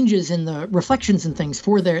the changes in the reflections and things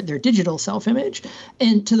for their digital self-image.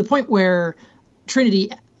 And to the point where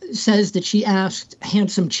Trinity says that she asked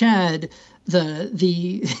handsome Chad,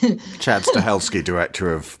 the Chad Stahelski,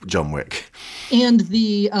 director of John Wick, and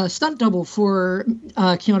the stunt double for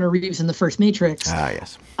Keanu Reeves in the first Matrix.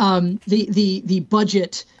 Yes. The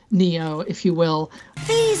budget Neo, if you will.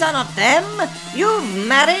 These are not them. You've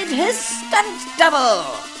married his stunt double.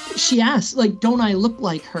 She asks, like, don't I look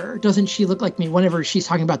like her? Doesn't she look like me? Whenever she's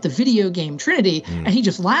talking about the video game Trinity, and he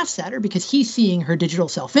just laughs at her because he's seeing her digital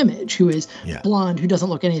self-image, who is blonde, who doesn't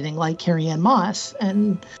look anything like Carrie-Anne Moss.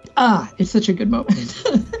 And it's such a good moment.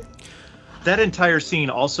 That entire scene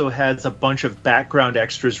also has a bunch of background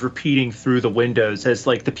extras repeating through the windows as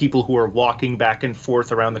like the people who are walking back and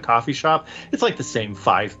forth around the coffee shop. It's like the same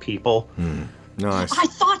 5 people. Nice. I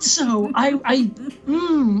thought so.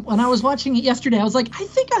 When I was watching it yesterday, I was like, I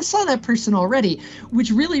think I saw that person already, which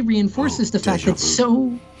really reinforces the fact that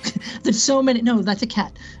so many. No, that's a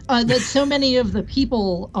cat. That so many of the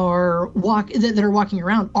people that are walking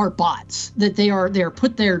around are bots. That they are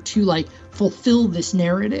put there to like fulfill this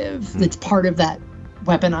narrative that's part of that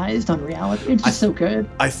weaponized unreality. It's just so good.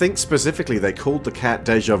 I think specifically they called the cat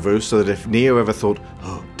Deja Vu so that if Neo ever thought,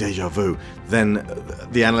 oh, Deja Vu, then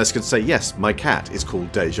the analyst could say, yes, my cat is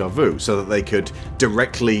called Deja Vu, so that they could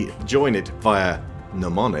directly join it via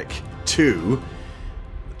mnemonic to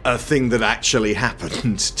a thing that actually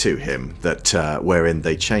happened to him, that wherein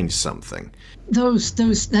they changed something.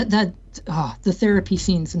 The therapy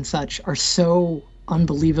scenes and such are so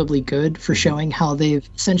unbelievably good for showing how they've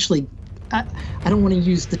essentially, I don't want to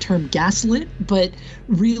use the term gaslit, but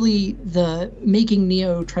really making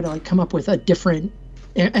Neo try to like come up with a different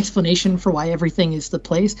explanation for why everything is the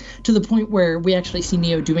place, to the point where we actually see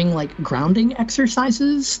Neo doing like grounding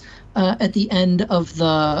exercises at the end of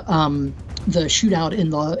the shootout in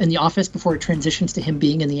the office before it transitions to him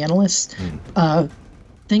being in the analyst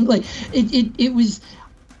thing. Like it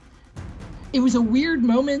was a weird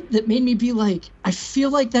moment that made me be like, I feel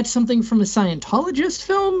like that's something from a Scientologist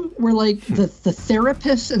film where like the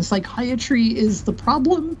therapist and psychiatry is the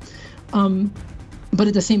problem. But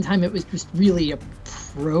at the same time, it was just really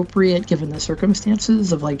appropriate given the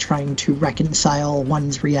circumstances of like trying to reconcile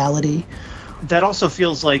one's reality. That also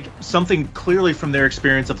feels like something clearly from their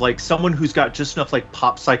experience of like someone who's got just enough like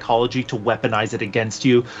pop psychology to weaponize it against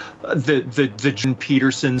you. The Jordan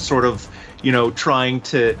Peterson sort of, trying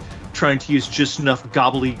to use just enough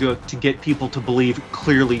gobbledygook to get people to believe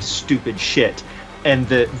clearly stupid shit. And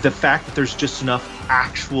the fact that there's just enough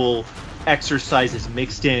actual exercises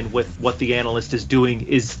mixed in with what the analyst is doing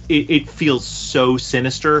it feels so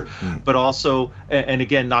sinister, but also, and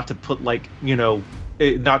again, not to put like,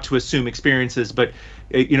 not to assume experiences, but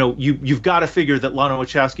you've got to figure that Lana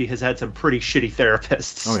Wachowski has had some pretty shitty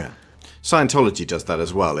therapists. Oh yeah. Scientology does that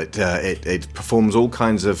as well. It performs all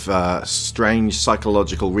kinds of strange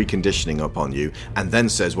psychological reconditioning upon you, and then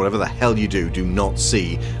says whatever the hell you do not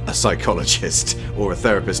see a psychologist or a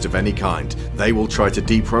therapist of any kind. They will try to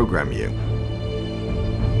deprogram you.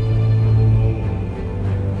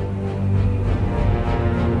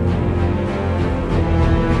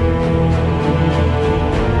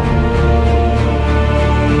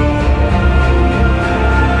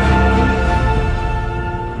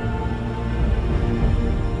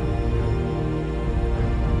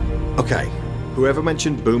 Okay, whoever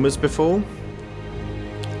mentioned boomers before?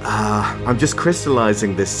 I'm just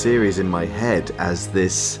crystallizing this series in my head as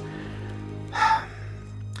this,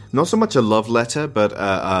 not so much a love letter, but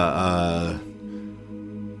a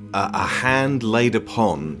hand laid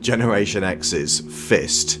upon Generation X's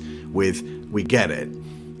fist with, we get it,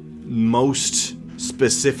 most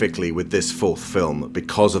specifically with this 4th film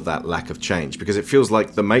because of that lack of change, because it feels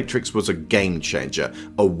like The Matrix was a game changer,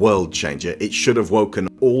 a world changer. It should have woken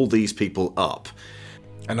all these people up.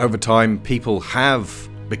 And over time, people have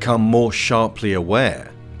become more sharply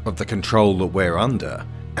aware of the control that we're under,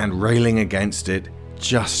 and railing against it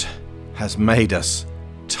just has made us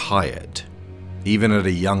tired, even at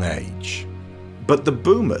a young age. But the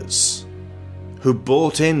boomers who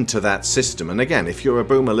bought into that system, and again, if you're a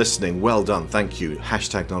boomer listening, well done, thank you,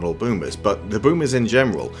 #NotAllBoomers, but the boomers in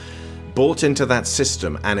general bought into that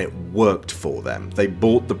system and it worked for them. They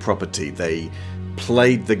bought the property, they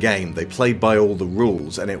played the game, they played by all the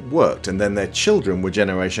rules, and it worked. And then their children were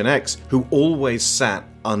Generation X, who always sat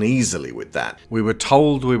uneasily with that. We were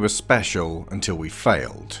told we were special until we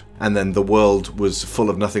failed. And then the world was full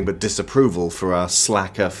of nothing but disapproval for our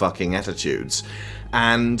slacker fucking attitudes.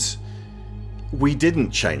 And we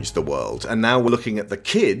didn't change the world, and now we're looking at the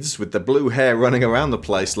kids with the blue hair running around the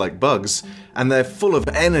place like bugs, and they're full of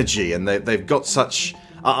energy, and they've got such...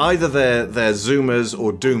 Either they're Zoomers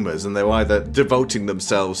or Doomers, and they're either devoting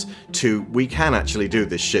themselves to, we can actually do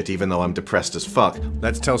this shit even though I'm depressed as fuck.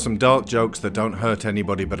 Let's tell some dark jokes that don't hurt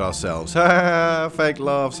anybody but ourselves. Fake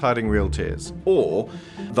laughs hiding real tears. Or,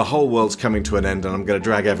 the whole world's coming to an end and I'm going to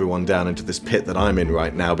drag everyone down into this pit that I'm in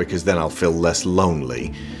right now because then I'll feel less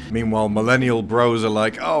lonely. Meanwhile, millennial bros are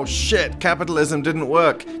like, oh shit, capitalism didn't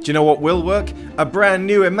work. Do you know what will work? A brand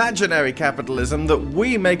new imaginary capitalism that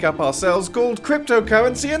we make up ourselves called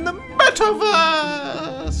cryptocurrency in the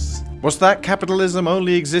metaverse! Was that capitalism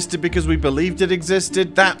only existed because we believed it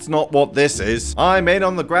existed? That's not what this is. I'm in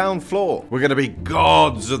on the ground floor. We're gonna be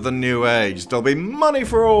gods of the new age. There'll be money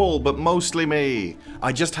for all, but mostly me.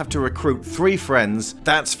 I just have to recruit 3 friends.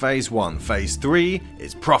 That's phase 1. Phase 3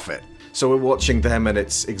 is profit. So we're watching them and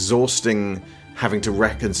it's exhausting having to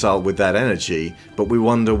reconcile with that energy, but we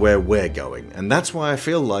wonder where we're going. And that's why I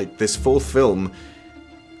feel like this 4th film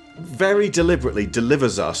very deliberately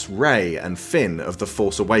delivers us Rey and Finn of The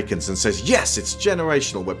Force Awakens and says, yes, it's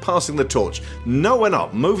generational, we're passing the torch. No, we're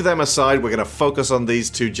not. Move them aside, we're going to focus on these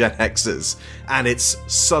 2 Gen Xers. And it's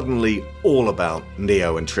suddenly all about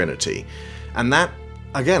Neo and Trinity. And that,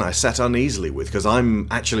 again, I sat uneasily with, because I'm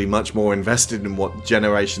actually much more invested in what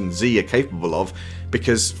Generation Z are capable of,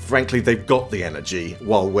 because, frankly, they've got the energy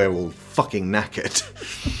while we're all fucking knackered.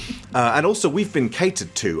 And also, we've been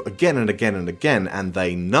catered to again and again and again, and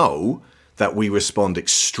they know that we respond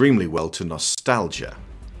extremely well to nostalgia.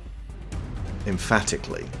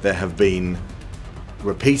 Emphatically. There have been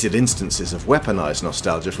repeated instances of weaponized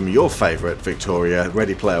nostalgia from your favourite, Victoria,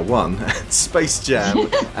 Ready Player One, and Space Jam,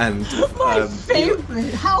 and... My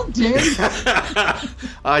favourite! How dare you!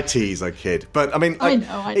 I tease, I kid. But, I mean, I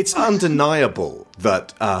know. It's undeniable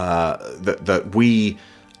that, that we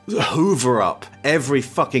hoover up every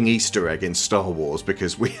fucking Easter egg in Star Wars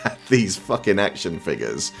because we had these fucking action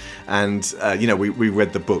figures. And, we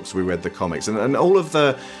read the books, we read the comics, and all of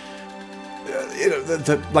the...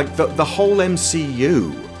 the whole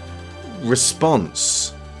MCU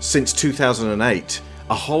response since 2008,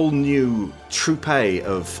 a whole new troupe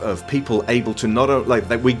of people able to not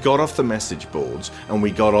only, we got off the message boards and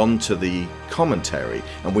we got onto the commentary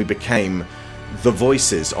and we became the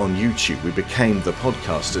voices on YouTube, we became the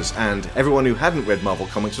podcasters, and everyone who hadn't read Marvel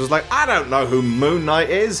Comics was like, I don't know who Moon Knight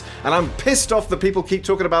is, and I'm pissed off that people keep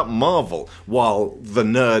talking about Marvel, while the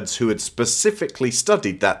nerds who had specifically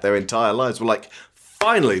studied that their entire lives were like,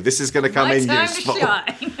 finally, this is going to come in useful.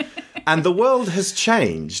 And the world has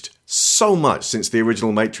changed so much since the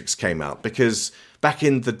original Matrix came out, because back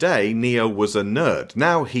in the day, Neo was a nerd.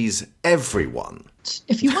 Now he's everyone.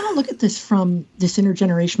 If you want to look at this from this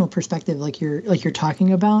intergenerational perspective, like you're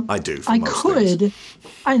talking about, I do. I could. Things.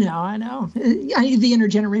 I know. The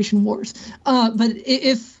intergeneration wars. But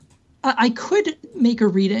if I could make a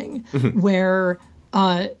reading where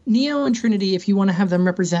Neo and Trinity, if you want to have them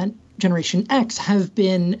represent Generation X, have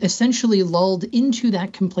been essentially lulled into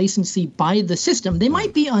that complacency by the system. They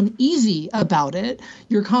might be uneasy about it.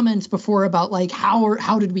 Your comments before about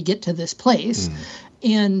how did we get to this place,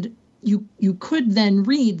 and you could then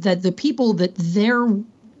read that the people that their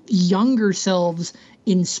younger selves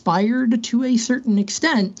inspired to a certain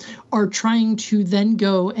extent are trying to then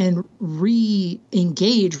go and re-wake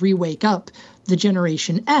up the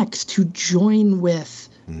Generation X to join with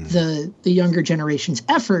the younger generation's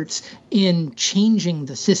efforts in changing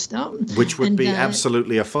the system. Which would be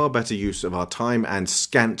absolutely a far better use of our time and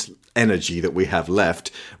scant energy that we have left,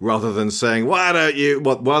 rather than saying,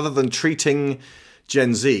 rather than treating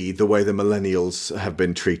Gen Z the way the millennials have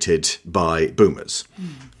been treated by boomers.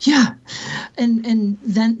 Yeah. And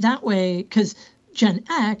then that way, because Gen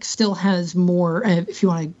X still has more, if you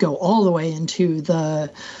want to go all the way into the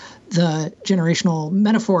generational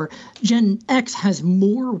metaphor, Gen X has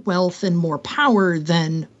more wealth and more power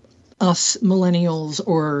than us millennials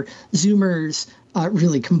or Zoomers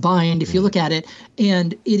really combined, if you look at it.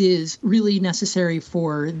 And it is really necessary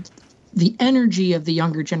for the energy of the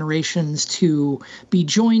younger generations to be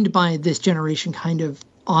joined by this generation kind of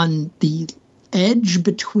on the edge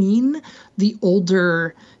between the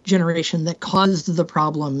older generation that caused the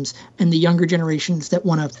problems and the younger generations that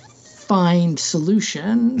want to find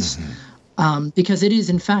solutions. Because it is,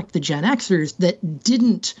 in fact, the Gen Xers that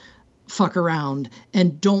didn't fuck around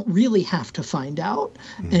and don't really have to find out.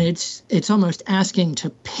 And it's almost asking to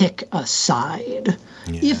pick a side,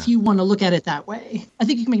 if you want to look at it that way. I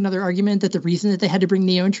think you can make another argument that the reason that they had to bring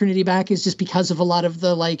Neo and Trinity back is just because of a lot of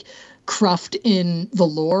the cruft in the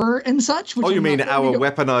lore and such. Which you mean our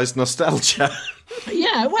weaponized nostalgia?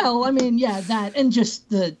 Yeah, well, I mean, yeah, that, and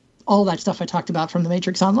just all that stuff I talked about from the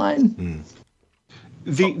Matrix Online.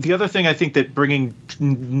 The other thing I think that bringing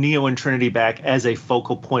Neo and Trinity back as a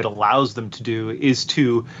focal point allows them to do is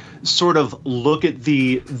to sort of look at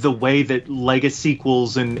the way that Lego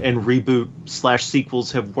sequels and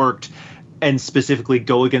reboot/sequels have worked, and specifically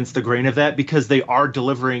go against the grain of that, because they are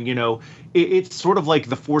delivering, it's sort of like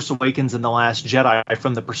The Force Awakens and The Last Jedi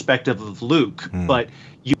from the perspective of Luke, but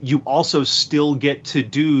you also still get to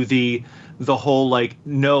do the whole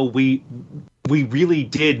no, we really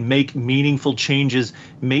did make meaningful changes,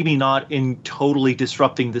 maybe not in totally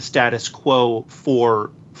disrupting the status quo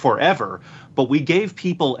for forever, but we gave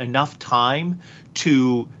people enough time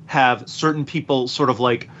to have certain people sort of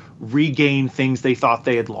like regain things they thought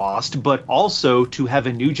they had lost, but also to have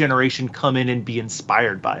a new generation come in and be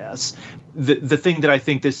inspired by us. The thing that I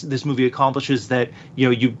think this movie accomplishes that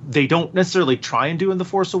they don't necessarily try and do in The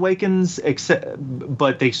Force Awakens,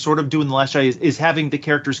 but they sort of do in The Last Jedi is having the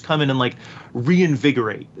characters come in and like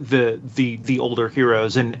reinvigorate the older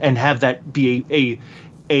heroes and have that be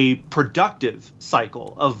a productive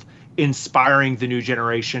cycle of inspiring the new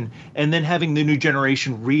generation, and then having the new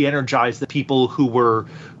generation re-energize the people who were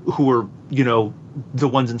the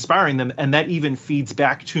ones inspiring them. And that even feeds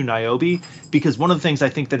back to Niobe, because one of the things I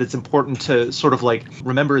think that it's important to sort of like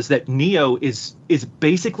remember is that Neo is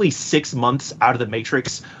basically 6 months out of the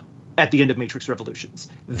Matrix at the end of Matrix Revolutions.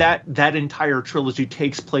 That entire trilogy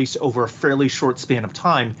takes place over a fairly short span of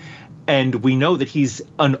time. And we know that he's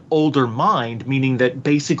an older mind, meaning that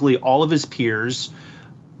basically all of his peers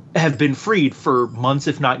have been freed for months,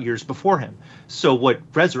 if not years before him. So what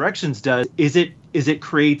Resurrections does is it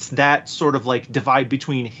creates that sort of like divide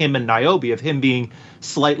between him and Niobe, of him being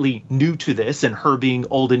slightly new to this and her being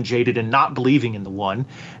old and jaded and not believing in the one,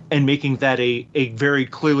 and making that a very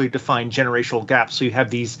clearly defined generational gap. So you have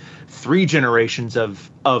these 3 generations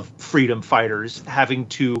of freedom fighters having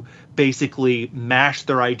to basically mash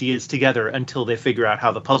their ideas together until they figure out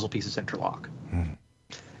how the puzzle pieces interlock.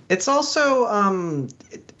 It's also,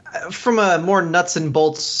 from a more nuts and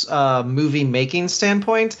bolts movie making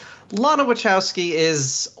standpoint, Lana Wachowski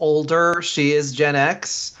is older. She is Gen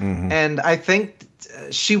X. And I think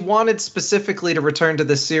she wanted specifically to return to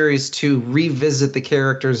the series to revisit the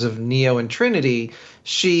characters of Neo and Trinity.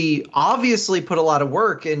 She obviously put a lot of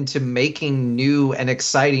work into making new and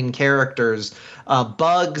exciting characters.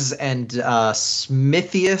 Bugs and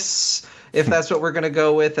Smithius, if that's what we're going to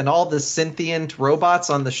go with, and all the sentient robots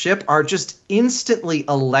on the ship are just instantly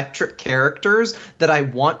electric characters that I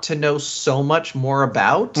want to know so much more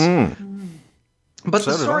about. But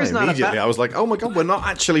so the story's not about... I was like, oh my God, we're not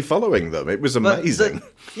actually following them. It was amazing.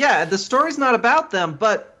 The story's not about them,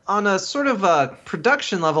 but on a sort of a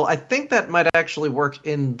production level, I think that might actually work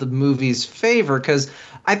in the movie's favor, because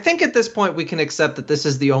I think at this point we can accept that this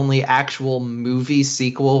is the only actual movie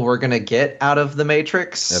sequel we're going to get out of The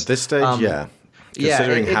Matrix. At this stage, yeah.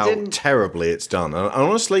 Considering how terribly it's done. And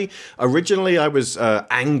honestly, originally I was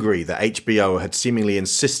angry that HBO had seemingly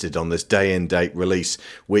insisted on this day-and-date release,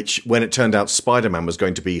 which, when it turned out Spider-Man was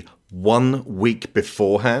going to be 1 week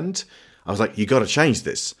beforehand, I was like, you got to change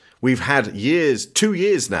this. We've had 2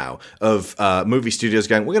 years now of movie studios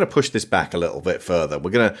going, we're going to push this back a little bit further.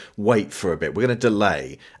 We're going to wait for a bit. We're going to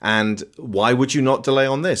delay. And why would you not delay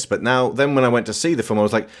on this? But then when I went to see the film, I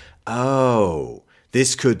was like, oh,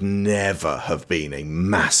 this could never have been a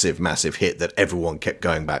massive, massive hit that everyone kept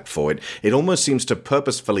going back for. It almost seems to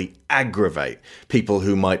purposefully aggravate people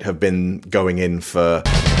who might have been going in for...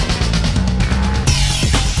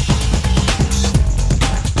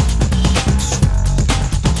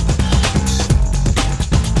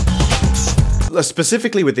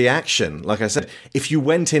 Specifically with the action, like I said, if you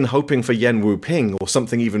went in hoping for Yen Wu Ping or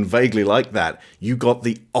something even vaguely like that, you got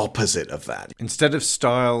the opposite of that. Instead of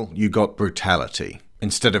style, you got brutality.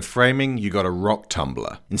 Instead of framing, you got a rock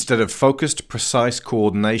tumbler. Instead of focused, precise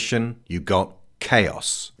coordination, you got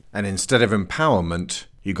chaos. And instead of empowerment,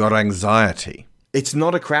 you got anxiety. It's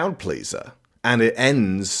not a crowd pleaser. And it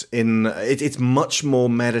ends in... It's much more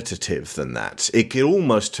meditative than that. It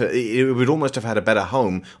would almost have had a better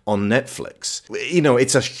home on Netflix.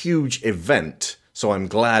 It's a huge event, so I'm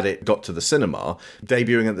glad it got to the cinema.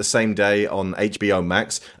 Debuting at the same day on HBO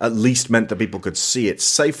Max at least meant that people could see it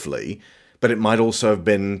safely, but it might also have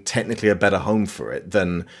been technically a better home for it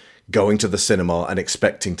than going to the cinema and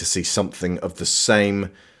expecting to see something of the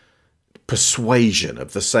same... persuasion,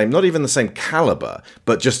 of the same, not even the same caliber,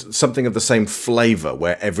 but just something of the same flavor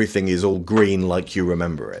where everything is all green like you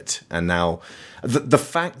remember it. And now the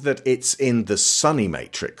fact that it's in the Sunny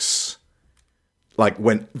Matrix, like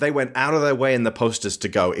when they went out of their way in the posters to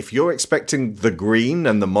go, if you're expecting the green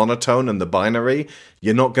and the monotone and the binary,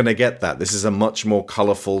 you're not going to get that. This is a much more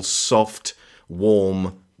colorful, soft,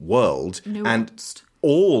 warm world. Nuanced. And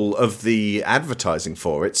all of the advertising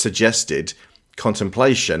for it suggested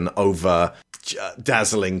contemplation over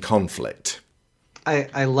dazzling conflict.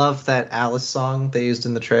 I love that Alice song they used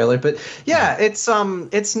in the trailer, but yeah, it's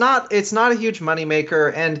not a huge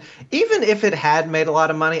moneymaker, and even if it had made a lot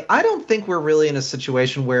of money, I don't think we're really in a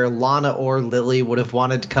situation where Lana or Lily would have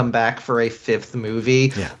wanted to come back for a 5th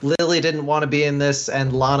movie. Yeah. Lily didn't want to be in this,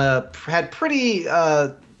 and Lana had pretty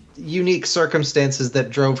unique circumstances that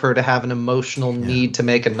drove her to have an emotional need to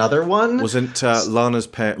make another one. Wasn't Lana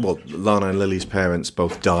and Lily's parents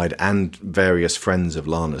both died, and various friends of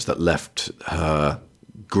Lana's that left her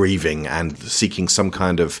grieving and seeking some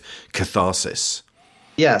kind of catharsis.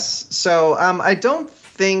 Yes. So I don't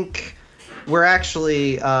think we're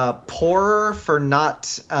actually poorer for not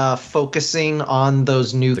focusing on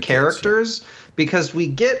those new characters, because we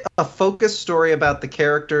get a focused story about the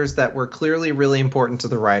characters that were clearly really important to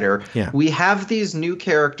the writer. Yeah. We have these new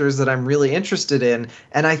characters that I'm really interested in,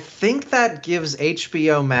 and I think that gives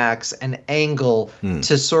HBO Max an angle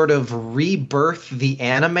to sort of rebirth the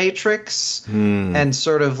Animatrix and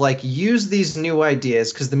sort of like use these new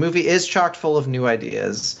ideas, because the movie is chock full of new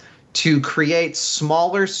ideas, to create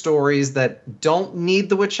smaller stories that don't need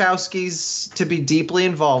the Wachowskis to be deeply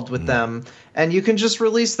involved with them. And you can just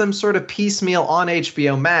release them sort of piecemeal on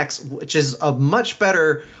HBO Max, which is a much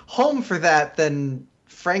better home for that than,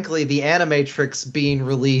 frankly, the Animatrix being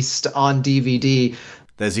released on DVD.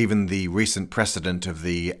 There's even the recent precedent of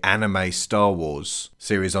the anime Star Wars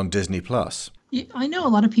series on Disney+. Yeah, I know a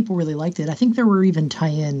lot of people really liked it. I think there were even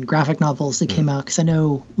tie-in graphic novels that came out, because I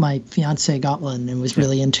know my fiance got one and was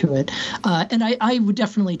really into it. And I would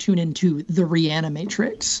definitely tune into the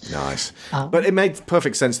Reanimatrix. Nice. But it made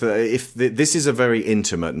perfect sense that if this is a very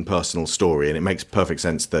intimate and personal story, and it makes perfect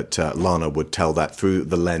sense that Lana would tell that through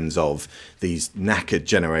the lens of these knackered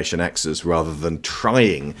Generation Xers, rather than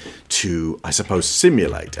trying to, I suppose,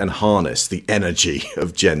 simulate and harness the energy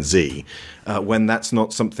of Gen Z, when that's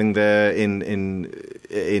not something they're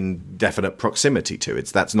in definite proximity to.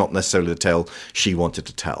 That's not necessarily the tale she wanted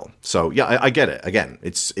to tell. So yeah, I get it. Again,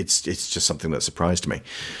 it's just something that surprised me.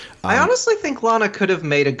 I honestly think Lana could have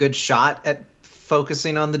made a good shot at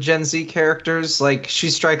focusing on the Gen Z characters. Like, she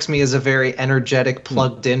strikes me as a very energetic,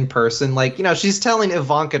 plugged in person. Like, you know, she's telling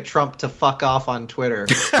Ivanka Trump to fuck off on Twitter.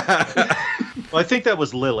 Well, I think that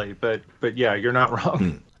was Lily, but yeah, you're not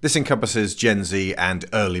wrong. This encompasses Gen Z and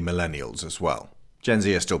early millennials as well. Gen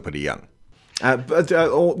Z are still pretty young.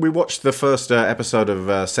 We watched the first episode of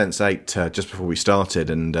Sense8 just before we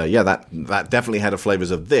started, and that definitely had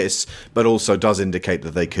flavors of this, but also does indicate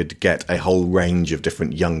that they could get a whole range of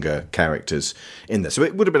different younger characters in there. So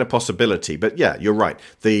it would have been a possibility, but yeah, you're right.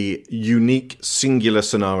 The unique, singular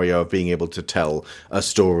scenario of being able to tell a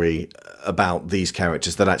story about these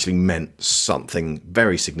characters that actually meant something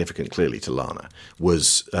very significant, clearly, to Lana,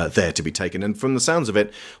 was there to be taken. And from the sounds of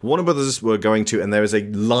it, Warner Brothers were going to, and there is a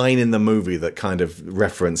line in the movie that kind of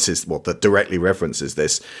references, that directly references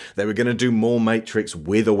this. They were going to do more Matrix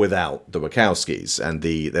with or without the Wachowskis, and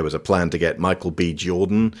there was a plan to get Michael B.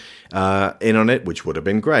 Jordan in on it, which would have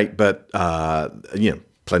been great, but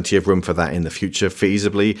plenty of room for that in the future,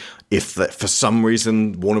 feasibly. If for some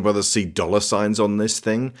reason Warner Brothers see dollar signs on this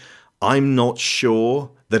thing, I'm not sure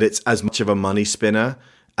that it's as much of a money spinner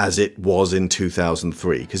as it was in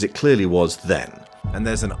 2003, because it clearly was then. And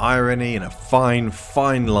there's an irony and a fine,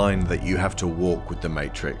 fine line that you have to walk with The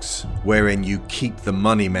Matrix, wherein you keep the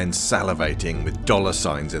money men salivating with dollar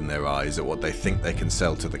signs in their eyes at what they think they can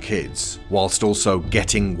sell to the kids, whilst also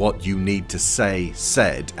getting what you need to say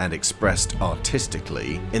said and expressed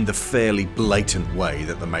artistically in the fairly blatant way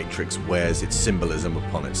that The Matrix wears its symbolism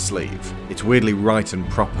upon its sleeve. It's weirdly right and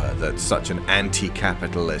proper that such an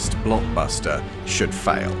anti-capitalist blockbuster should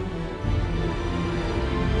fail.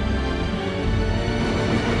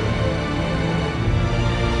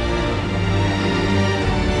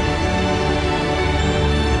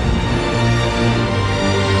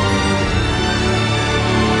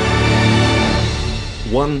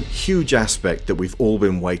 One huge aspect that we've all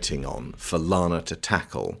been waiting on for Lana to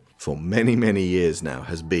tackle for many, many years now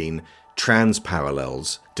has been trans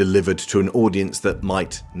parallels delivered to an audience that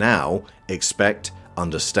might now expect,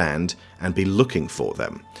 understand, and be looking for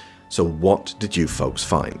them. So what did you folks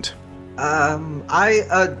find?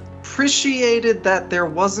 I appreciated that there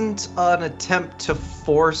wasn't an attempt to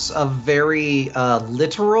force a very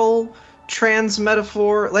literal trans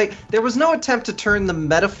metaphor. Like, there was no attempt to turn the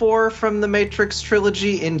metaphor from the Matrix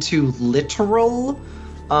trilogy into literal,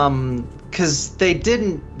 because they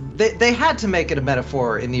didn't. They had to make it a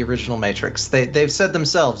metaphor in the original Matrix. They've said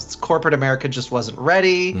themselves, corporate America just wasn't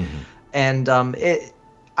ready, and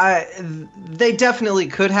they definitely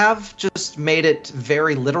could have just made it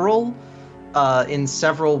very literal in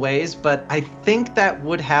several ways, but I think that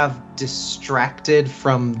would have distracted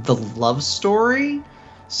from the love story.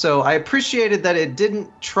 So I appreciated that it didn't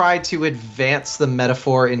try to advance the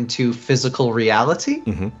metaphor into physical reality.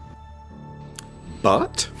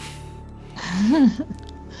 But?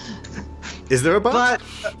 Is there a but?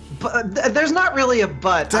 But there's not really a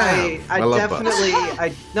but. Damn, I definitely,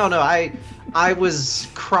 I was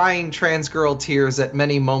crying trans girl tears at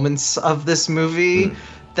many moments of this movie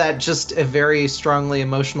that just very strongly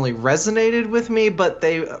emotionally resonated with me, but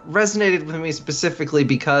they resonated with me specifically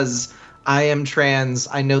because I am trans.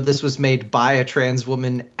 I know this was made by a trans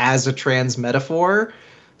woman as a trans metaphor.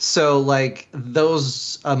 So, like,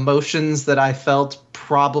 those emotions that I felt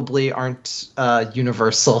probably aren't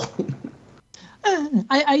universal.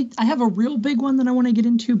 I have a real big one that I want to get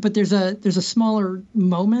into, but there's a smaller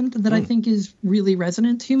moment that I think is really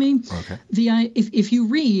resonant to me. Okay. If you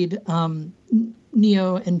read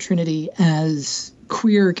Neo and Trinity as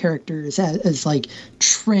queer characters, as like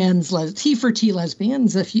T for T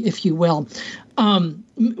lesbians, if you will,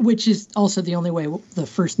 which is also the only way the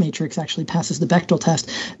first Matrix actually passes the Bechdel test.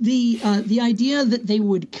 The idea that they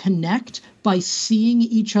would connect by seeing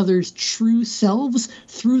each other's true selves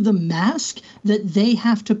through the mask that they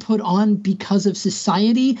have to put on because of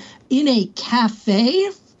society in a cafe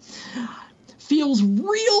feels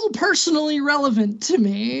real personally relevant to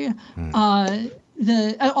me.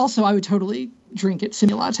 Also, I would totally drink at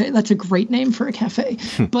Simulate. That's a great name for a cafe.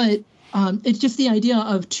 But it's just the idea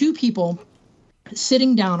of two people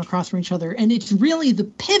sitting down across from each other. And it's really the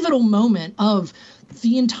pivotal moment of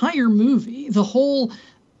the entire movie, the whole,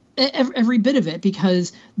 every bit of it,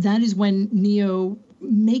 because that is when Neo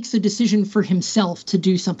makes a decision for himself to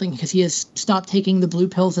do something, because he has stopped taking the blue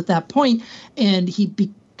pills at that point, and he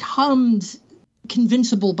becomes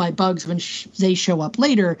convincible by Bugs when they show up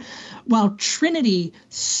later, while Trinity,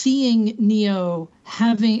 seeing Neo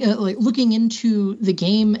having looking into the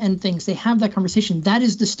game and things, they have that conversation. That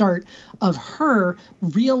is the start of her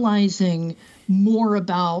realizing more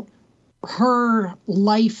about her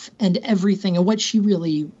life and everything and what she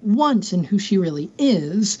really wants and who she really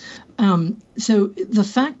is. So the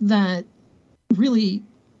fact that really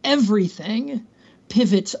everything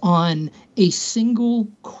pivots on a single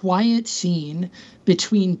quiet scene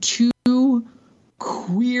between two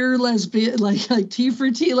queer lesbian, like T for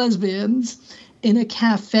T lesbians in a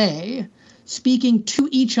cafe, speaking to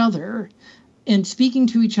each other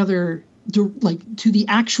like to the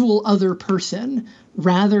actual other person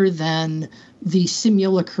rather than the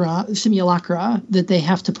simulacra that they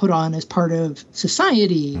have to put on as part of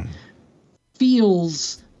society,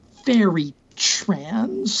 feels very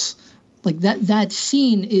trans. Like that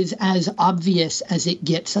scene is as obvious as it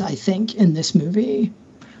gets, I think, in this movie.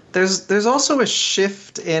 There's also a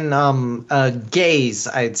shift in gaze,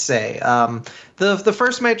 I'd say. The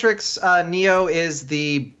first Matrix, Neo is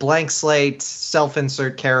the blank slate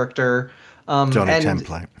self-insert character. Johnny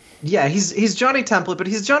Template. Yeah, he's Johnny Template, but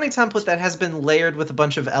he's Johnny Template that has been layered with a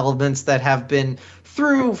bunch of elements that have been,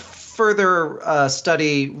 through further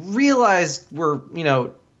study, realized were,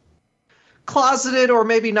 closeted or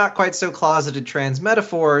maybe not quite so closeted trans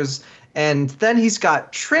metaphors. And then he's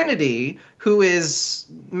got Trinity, who is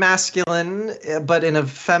masculine, but in a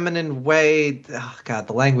feminine way. Oh, God,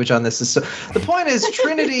 the language on this is so... The point is,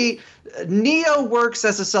 Trinity... Neo works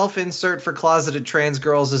as a self-insert for closeted trans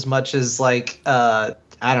girls as much as, red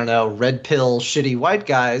pill, shitty white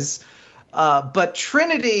guys. But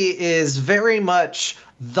Trinity is very much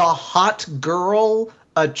the hot girl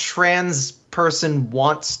a trans person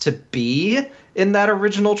wants to be in that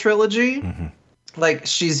original trilogy. Mm-hmm. Like,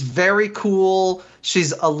 she's very cool.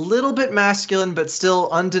 She's a little bit masculine, but still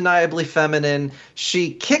undeniably feminine.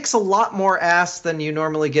 She kicks a lot more ass than you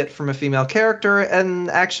normally get from a female character in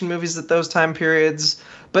action movies at those time periods.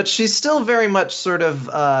 But she's still very much sort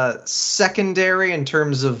of secondary in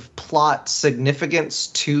terms of plot significance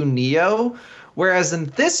to Neo. Whereas in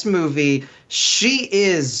this movie, she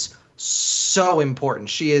is so important.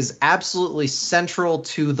 She is absolutely central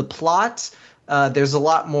to the plot. There's a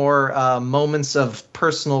lot more moments of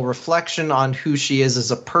personal reflection on who she is as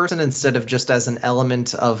a person instead of just as an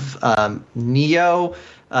element of Neo.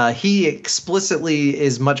 He explicitly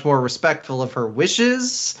is much more respectful of her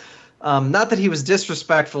wishes. Not that he was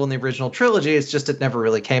disrespectful in the original trilogy, it's just it never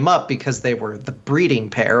really came up because they were the breeding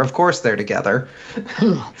pair. Of course they're together.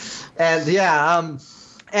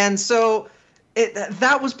 And so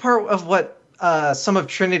that was part of what some of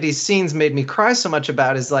Trinity's scenes made me cry so much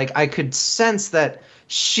about, is like I could sense that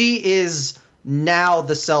she is now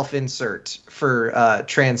the self-insert for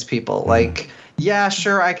trans people. Like, yeah,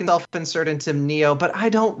 sure, I can self-insert into Neo, but I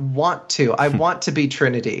don't want to. I want to be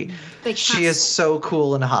Trinity. She is so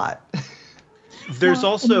cool and hot. There's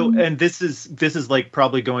also, and this is like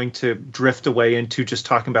probably going to drift away into just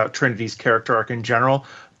talking about Trinity's character arc in general,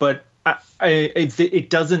 but it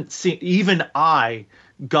doesn't seem, even I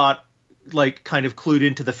got like kind of clued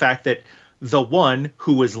into the fact that the one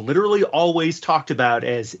who was literally always talked about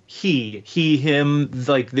as he, him,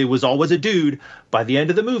 like there was always a dude. By the end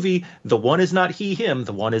of the movie, the one is not he, him.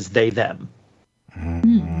 The one is they, them.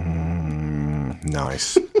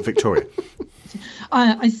 Nice. Victoria.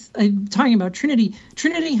 I'm talking about Trinity.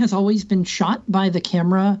 Trinity has always been shot by the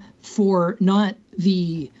camera for not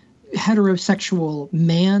the heterosexual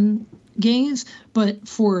man gaze, but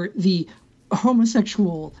for the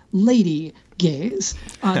homosexual lady gaze.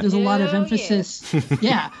 There's a lot of emphasis.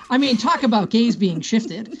 Yeah. I mean, talk about gaze being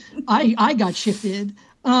shifted. I got shifted.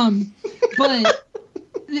 But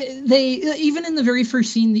they even in the very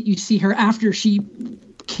first scene that you see her after she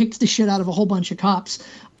kicks the shit out of a whole bunch of cops,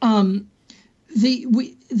 the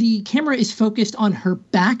camera is focused on her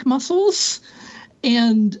back muscles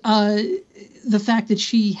and the fact that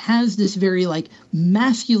she has this very like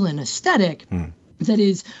masculine aesthetic that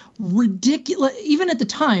is ridiculous. Even at the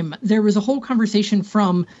time, there was a whole conversation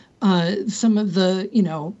from some of the,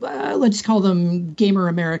 let's call them gamer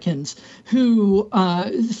Americans who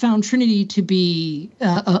found Trinity to be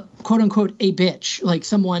a quote unquote a bitch, like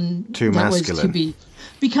someone too masculine. Was to be,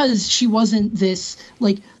 because she wasn't this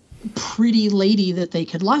like pretty lady that they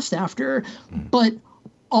could lust after, but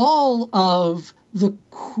all of the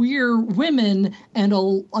queer women and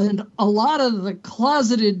a lot of the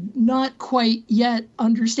closeted, not quite yet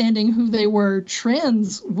understanding who they were,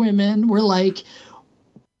 trans women were like,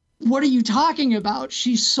 what are you talking about?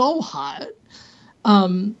 She's so hot.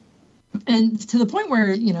 And to the point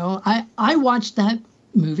where, I watched that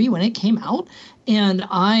movie when it came out and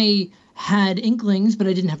I had inklings, but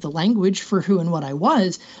I didn't have the language for who and what I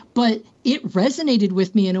was. But it resonated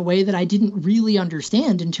with me in a way that I didn't really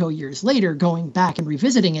understand until years later, going back and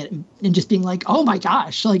revisiting it and just being like, oh my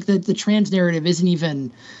gosh, like the trans narrative isn't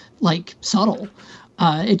even like subtle.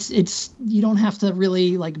 It's you don't have to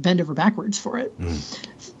really like bend over backwards for it.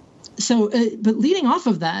 So, but leading off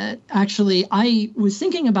of that, actually, I was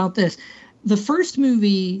thinking about this. The first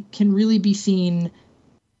movie can really be seen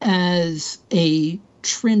as a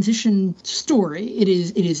transition story. It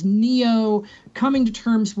is Neo coming to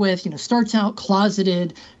terms with, starts out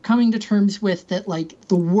closeted, coming to terms with that, like,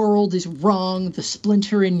 the world is wrong, the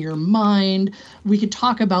splinter in your mind. We could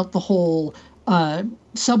talk about the whole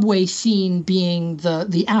subway scene being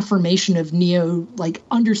the affirmation of Neo, like,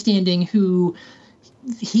 understanding who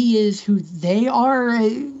he is, who they are.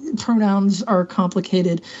 Pronouns are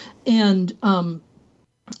complicated, and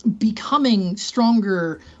becoming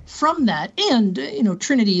stronger from that. And,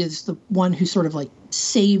 Trinity is the one who sort of like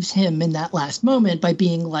saves him in that last moment by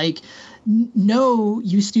being like, no,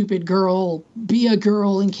 you stupid girl, be a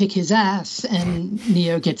girl and kick his ass. And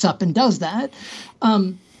Neo gets up and does that.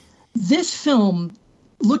 This film,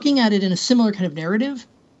 looking at it in a similar kind of narrative,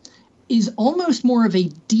 is almost more of a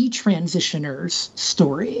detransitioner's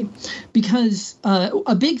story, because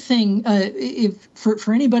a big thing, if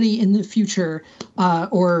for anybody in the future,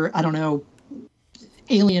 or I don't know,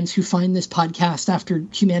 aliens who find this podcast after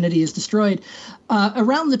humanity is destroyed,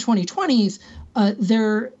 around the 2020s,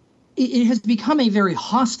 it has become a very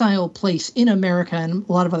hostile place in America and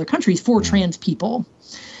a lot of other countries for trans people,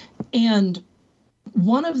 and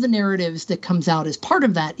one of the narratives that comes out as part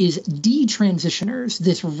of that is detransitioners,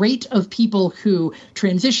 this rate of people who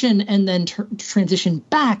transition and then transition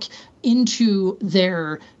back into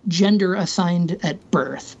their gender assigned at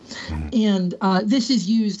birth. And this is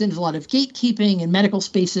used in a lot of gatekeeping in medical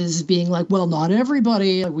spaces, being like, well, not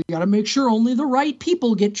everybody, we got to make sure only the right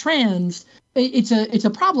people get trans. It's a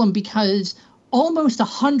problem because almost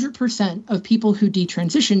 100% of people who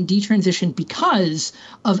detransition because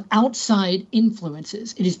of outside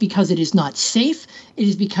influences. It is because it is not safe. It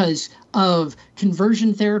is because of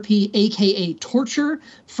conversion therapy, aka torture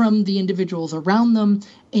from the individuals around them.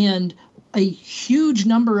 And a huge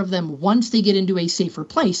number of them, once they get into a safer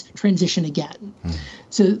place, transition again.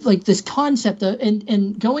 So like this concept of,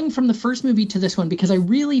 and going from the first movie to this one, because I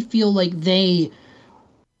really feel like they,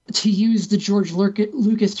 to use the George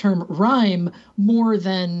Lucas term, rhyme more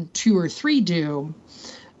than 2 or 3 do.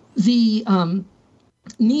 The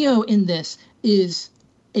Neo in this is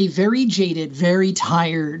a very jaded, very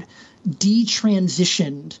tired,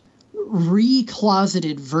 detransitioned,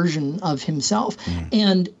 recloseted version of himself.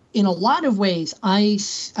 And in a lot of ways, I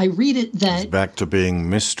read it that he's back to being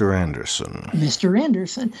Mr. Anderson. Mr.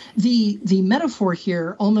 Anderson. The metaphor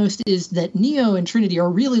here almost is that Neo and Trinity are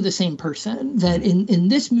really the same person. That in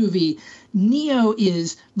this movie, Neo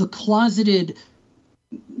is the closeted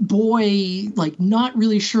boy, like not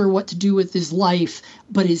really sure what to do with his life,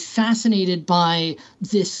 but is fascinated by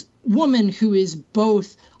this woman who is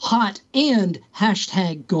both hot and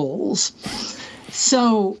 #goals.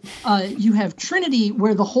 So you have Trinity,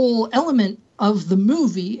 where the whole element of the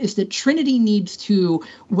movie is that Trinity needs to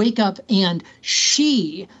wake up, and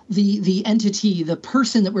she, the entity, the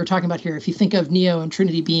person that we're talking about here, if you think of Neo and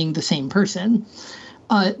Trinity being the same person,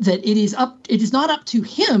 that it is not up to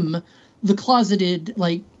him, the closeted,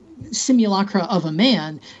 like, simulacra of a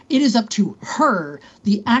man. It is up to her,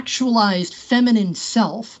 the actualized feminine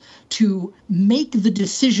self, to make the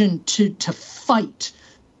decision to fight,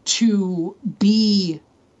 to be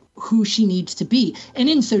who she needs to be, and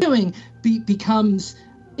in so doing becomes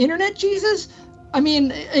Internet Jesus. I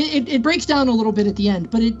mean, it breaks down a little bit at the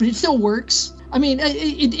end, but it still works. I mean,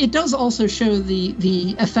 it does also show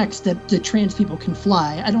the effects that the trans people can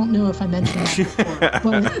fly. I don't know if I mentioned that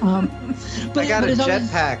before, but I got a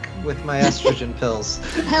jetpack with my estrogen pills.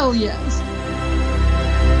 Hell yes.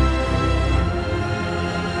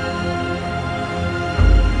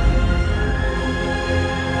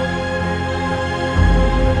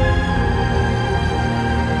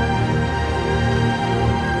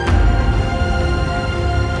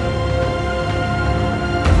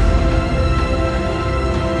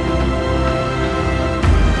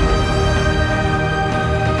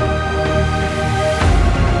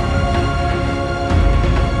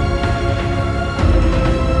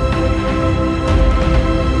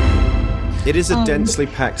 It is a densely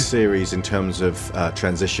packed series in terms of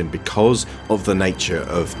transition because of the nature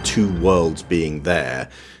of two worlds being there.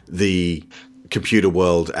 The computer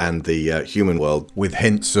world and the human world, with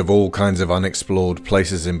hints of all kinds of unexplored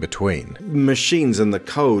places in between. Machines and the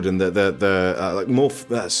code and the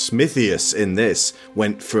Smithius in this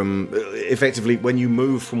went from effectively when you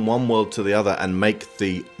move from one world to the other and make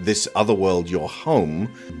this other world your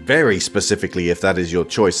home, very specifically if that is your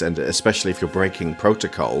choice, and especially if you're breaking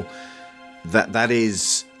protocol. That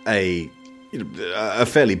is a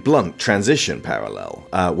fairly blunt transition parallel,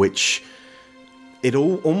 which it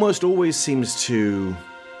almost always seems to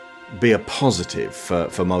be a positive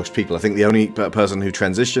for most people. I think the only person who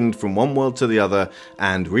transitioned from one world to the other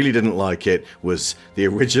and really didn't like it was the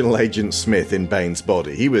original Agent Smith in Bane's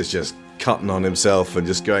body. He was just cutting on himself and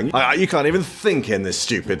just going, you can't even think in this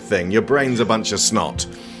stupid thing. Your brain's a bunch of snot.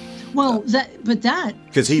 Well,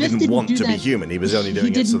 because he didn't want to be human. He was only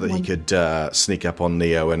doing it so that he could sneak up on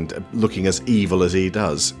Neo and, looking as evil as he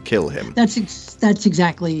does, kill him. That's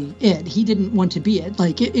exactly it. He didn't want to be it.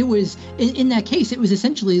 Like it was in that case, it was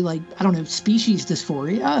essentially like, I don't know, species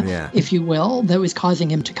dysphoria, if you will, that was causing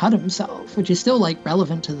him to cut himself, which is still like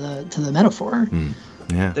relevant to the metaphor.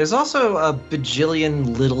 Yeah. There's also a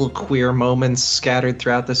bajillion little queer moments scattered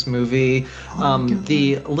throughout this movie.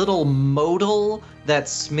 The little modal that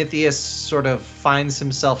Smithius sort of finds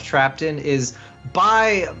himself trapped in is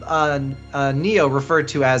by Neo referred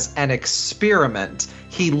to as an experiment.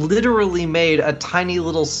 He literally made a tiny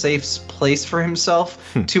little safe place for himself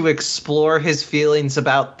to explore his feelings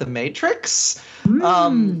about the Matrix.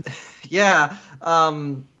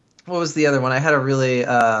 What was the other one? I had a really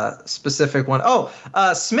specific one.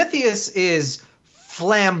 Smithius is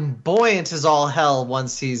flamboyant as all hell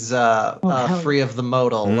once he's free of the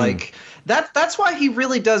modal. Like that's why he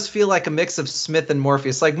really does feel like a mix of Smith and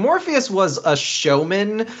Morpheus. Like Morpheus was a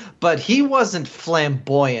showman, but he wasn't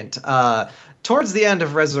flamboyant. Towards the end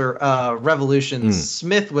of Revolution,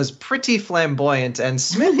 Smith was pretty flamboyant, and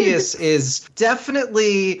Smithius is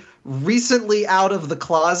definitely recently out of the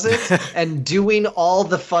closet and doing all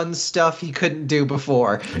the fun stuff he couldn't do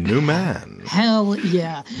before. A new man. Hell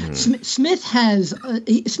yeah. Smith is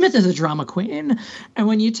a drama queen, and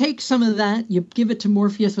when you take some of that, you give it to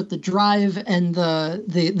Morpheus with the drive and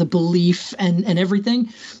the belief and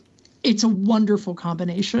everything. It's a wonderful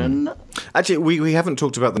combination. Actually, we haven't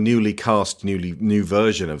talked about the newly cast, new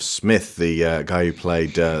version of Smith, the guy who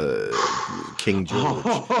played King George.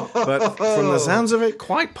 But from the sounds of it,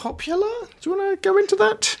 quite popular. Do you want to go into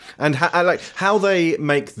that? And how they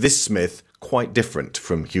make this Smith quite different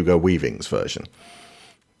from Hugo Weaving's version.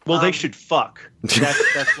 Well, they should fuck.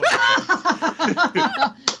 That's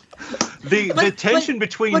what the tension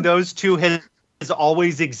between those two has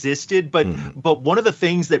always existed, but one of the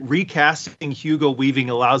things that recasting Hugo Weaving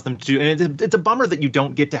allows them to do, and it's a bummer that you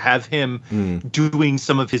don't get to have him doing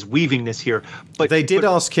some of his weavingness here. But they did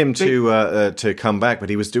ask him to come back, but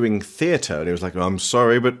he was doing theatre, and he was like, "I'm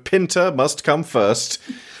sorry, but Pinter must come first."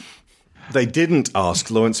 They didn't ask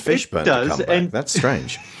Lawrence Fishburne to come back. That's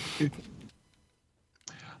strange.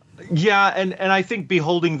 Yeah, and I think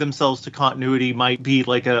beholding themselves to continuity might be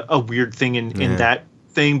like a weird thing in that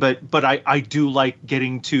thing, but I do like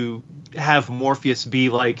getting to have Morpheus be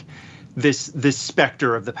like this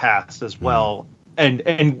specter of the past as well.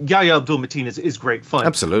 And Yahya Abdul-Mateen is great fun.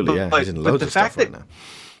 Absolutely, he's in loads of stuff right now.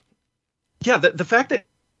 Yeah, the fact that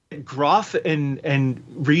Groff and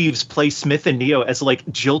Reeves play Smith and Neo as like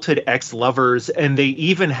jilted ex-lovers, and they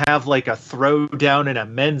even have like a throwdown in a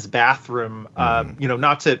men's bathroom.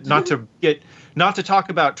 Not to talk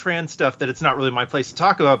about trans stuff that it's not really my place to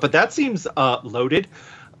talk about, but that seems loaded.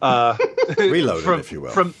 Reloaded, if you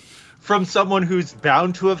will. From someone who's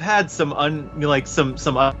bound to have had some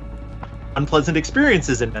unpleasant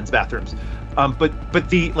experiences in men's bathrooms. But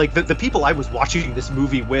the people I was watching this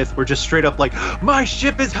movie with were just straight up like, my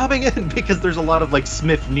ship is coming in, because there's a lot of like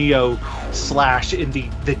Smith Neo slash in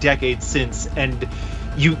the decades since, and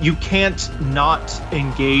you can't not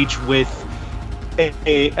engage with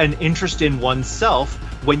an interest in oneself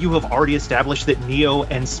when you have already established that Neo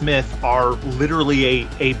and Smith are literally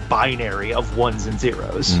a binary of ones and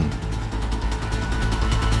zeros.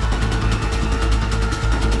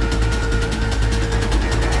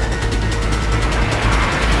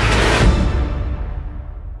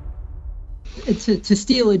 To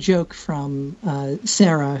steal a joke from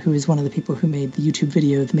Sarah, who is one of the people who made the YouTube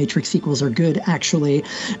video, The Matrix sequels are good, actually.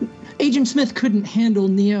 Agent Smith couldn't handle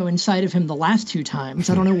Neo inside of him the last 2 times.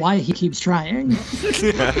 I don't know why he keeps trying.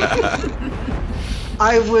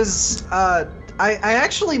 I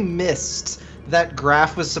actually missed that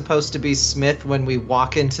Graff was supposed to be Smith when we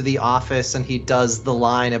walk into the office and he does the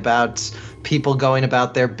line about people going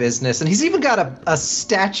about their business, and he's even got a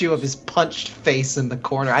statue of his punched face in the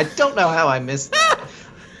corner. I don't know how I missed that.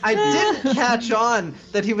 I didn't catch on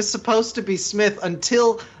that he was supposed to be Smith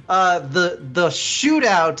until the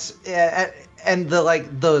shootout and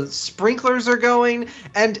the sprinklers are going,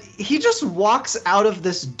 and he just walks out of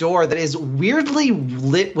this door that is weirdly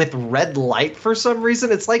lit with red light for some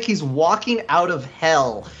reason. It's like he's walking out of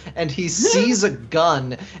hell, and he sees a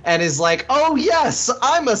gun and is like, oh yes,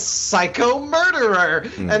 I'm a psycho murderer,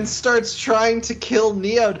 and starts trying to kill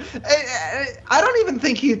Neo. I don't even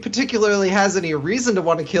think he particularly has any reason to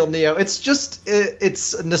want to kill Neo. It's just,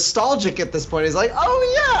 it's nostalgic at this point. He's like,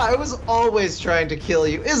 oh yeah, I was always trying to kill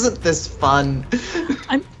you. Isn't this fun?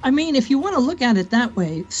 I mean, if you want to look at it that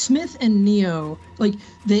way, Smith and Neo, like,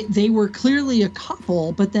 they were clearly a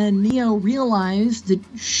couple, but then Neo realized that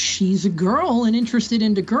she's a girl and interested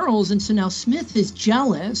into girls, and so now Smith is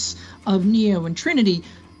jealous of Neo and Trinity,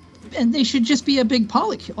 and they should just be a big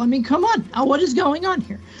polycule. I mean, come on, what is going on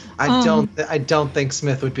here? I don't think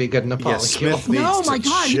Smith would be good in a polycule. Yeah, Smith needs to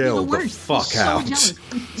chill the fuck out.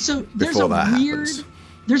 So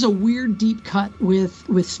there's a weird deep cut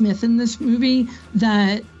with Smith in this movie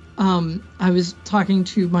that I was talking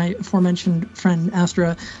to my aforementioned friend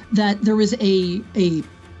Astra, that there was a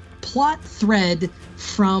plot thread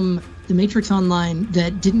from The Matrix Online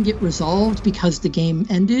that didn't get resolved because the game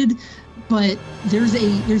ended. But there's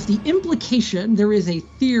the implication, there is a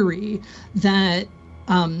theory that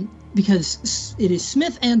because it is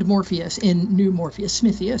Smith and Morpheus in New Morpheus,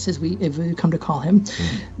 Smithius as we come to call him,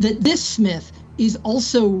 that this Smith is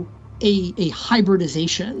also a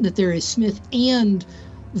hybridization, that there is Smith and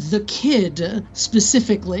the kid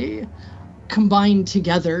specifically combined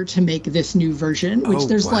together to make this new version, which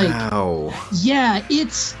it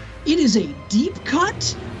is a deep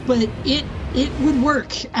cut, but it would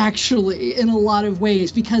work actually in a lot of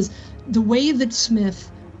ways, because the way that Smith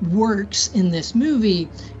works in this movie,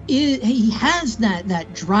 he has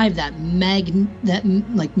that drive, that magnetic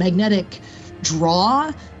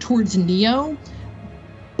draw towards Neo,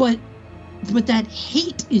 but that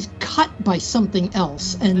hate is cut by something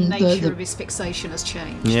else, and the nature of his fixation has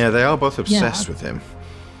changed. Yeah, they are both obsessed with him.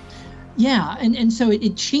 Yeah, and so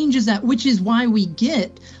it changes that, which is why we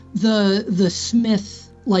get the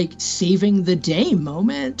Smith like saving the day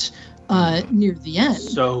moment near the end.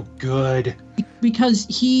 So good. Because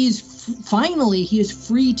he is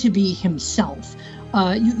free to be himself.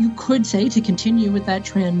 You could say, to continue with that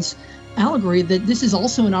trans allegory, that this is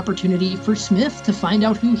also an opportunity for Smith to find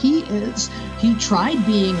out who he is. He tried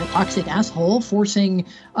being a toxic asshole, forcing,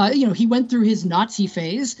 he went through his Nazi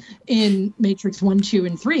phase in Matrix 1, 2,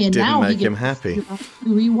 and 3, and didn't now make he him happy.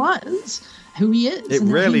 Who he was, who he is. It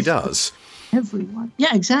rarely does. Everyone.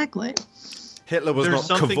 Yeah, exactly. Hitler was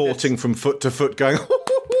not cavorting from foot to foot going,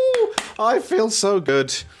 oh, I feel so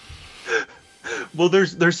good. Well,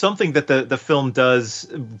 there's something that the film does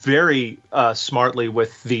very smartly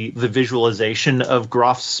with the visualization of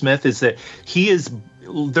Groff Smith, is that he is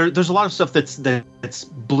there's a lot of stuff that's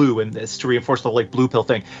blue in this to reinforce the like blue pill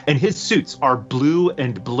thing, and his suits are blue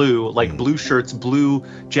and blue, like blue shirts, blue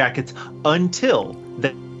jackets, until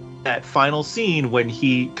that final scene when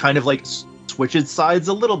he kind of like switches sides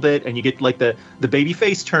a little bit, and you get like the baby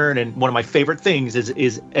face turn. And one of my favorite things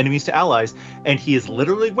is Enemies to Allies, and he is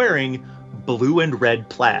literally wearing blue and red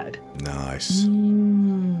plaid. Nice.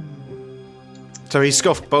 So he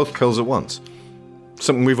scoffed both pills at once.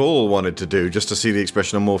 Something we've all wanted to do just to see the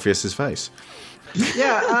expression on Morpheus's face.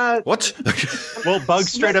 Yeah. What? Well, Bug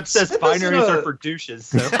straight up says Smith binaries isn't are for douches.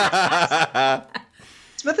 So.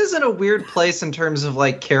 Smith is in a weird place in terms of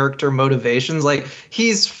like character motivations. Like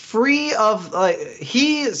he's free of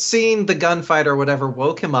he seen the gunfight or whatever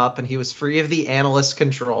woke him up, and he was free of the analyst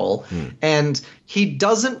control. And he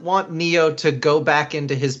doesn't want Neo to go back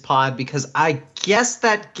into his pod because I guess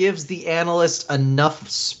that gives the analyst enough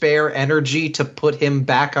spare energy to put him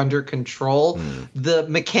back under control. The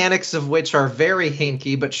mechanics of which are very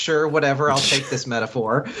hinky, but sure, whatever. I'll take this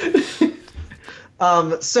metaphor.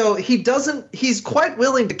 So he's quite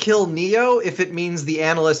willing to kill Neo if it means the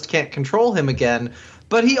analyst can't control him again,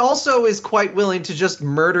 but he also is quite willing to just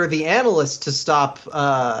murder the analyst to stop,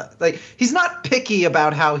 he's not picky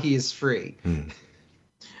about how he is free.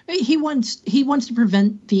 He wants to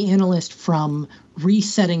prevent the analyst from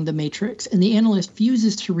resetting the Matrix, and the analyst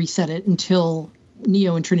fuses to reset it until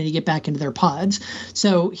Neo and Trinity get back into their pods.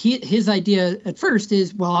 So his idea at first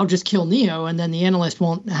is, well, I'll just kill Neo and then the analyst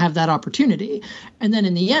won't have that opportunity. And then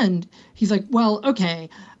in the end, he's like, well, okay,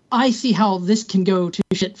 I see how this can go to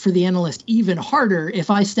shit for the analyst even harder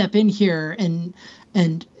if I step in here and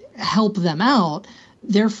help them out.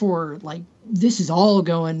 Therefore, like, this is all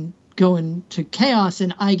going to chaos,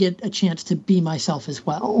 and I get a chance to be myself as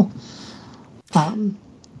well.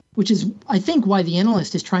 Which is, I think, why the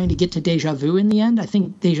analyst is trying to get to Deja Vu in the end. I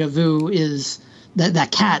think Deja Vu is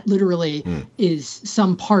that cat literally is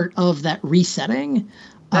some part of that resetting.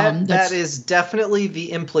 That is definitely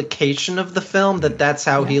the implication of the film, that's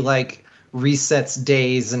how he like resets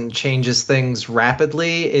days and changes things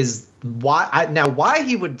rapidly, is why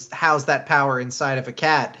he would house that power inside of a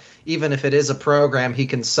cat, even if it is a program he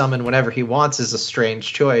can summon whenever he wants, is a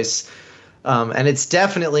strange choice. And it's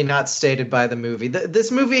definitely not stated by the movie.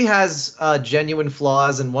 This movie has genuine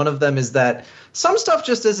flaws, and one of them is that some stuff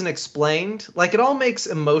just isn't explained. Like, it all makes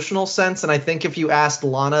emotional sense, and I think if you asked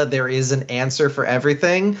Lana, there is an answer for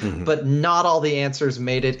everything, but not all the answers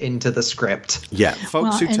made it into the script. Yeah,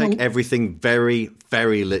 folks who take everything very,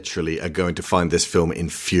 very literally are going to find this film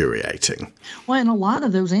infuriating. Well, and a lot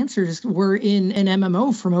of those answers were in an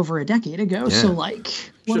MMO from over a decade ago, so, like,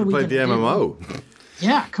 what should have played the MMO.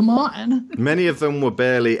 Yeah, come on. Many of them were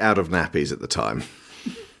barely out of nappies at the time.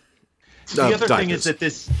 The other thing is that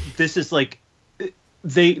this is like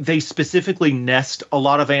they specifically nest a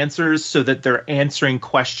lot of answers so that they're answering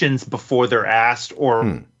questions before they're asked,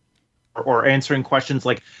 or answering questions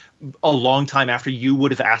like a long time after you would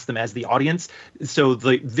have asked them as the audience. So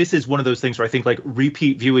this is one of those things where I think like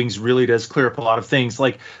repeat viewings really does clear up a lot of things.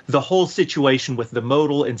 Like the whole situation with the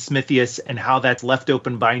modal and Smithius and how that's left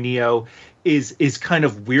open by Neo is kind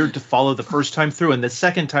of weird to follow the first time through, and the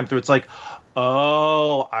second time through it's like,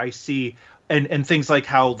 oh, I see. And things like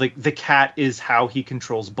how the cat is how he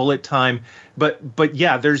controls bullet time, but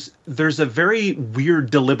yeah, there's a very weird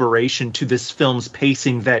deliberation to this film's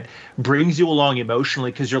pacing that brings you along emotionally,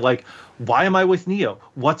 because you're like, why am I with Neo?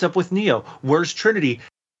 What's up with Neo? Where's Trinity?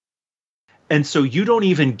 And so you don't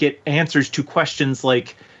even get answers to questions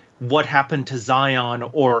like what happened to Zion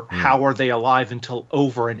or how are they alive until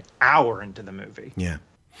over an hour into the movie. Yeah.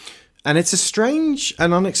 And it's a strange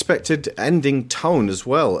and unexpected ending tone as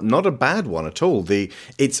well. Not a bad one at all.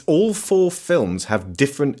 It's all four films have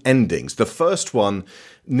different endings. The first one,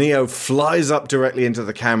 Neo flies up directly into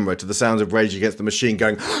the camera to the sounds of Rage Against the Machine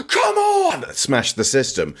going, "Come on!" Smash the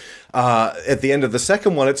system. At the end of the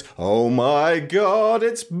second one, it's, oh my god,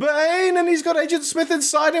 it's Bane, and he's got Agent Smith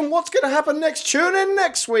inside him. What's going to happen next? Tune in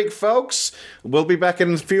next week, folks. We'll be back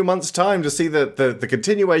in a few months' time to see the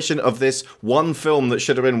continuation of this one film that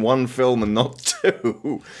should have been one film and not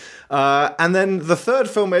two. And then the third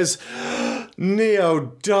film is,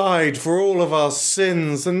 Neo died for all of our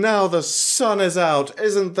sins, and now the sun is out.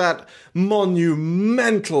 Isn't that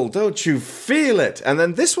monumental? Don't you feel it? And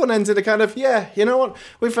then this one ends in a kind of, yeah, you know what?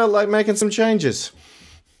 We felt like making some changes.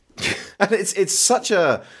 And it's such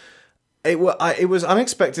a... It was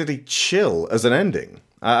unexpectedly chill as an ending.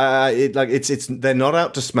 They're not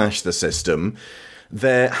out to smash the system.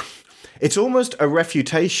 It's almost a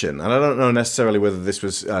refutation, and I don't know necessarily whether this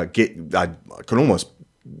was... I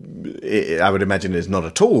would imagine it's not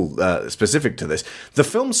at all specific to this. The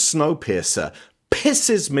film Snowpiercer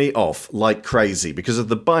pisses me off like crazy because of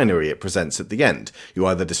the binary it presents at the end. You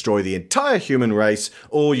either destroy the entire human race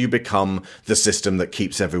or you become the system that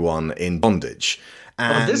keeps everyone in bondage.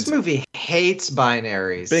 And this movie hates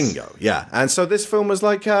binaries. Bingo, yeah. And so this film was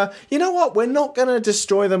like, you know what? We're not going to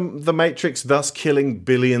destroy the Matrix, thus killing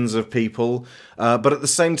billions of people. But at the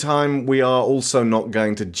same time, we are also not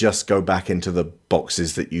going to just go back into the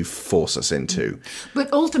boxes that you force us into.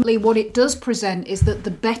 But ultimately, what it does present is that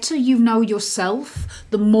the better you know yourself,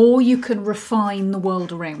 the more you can refine the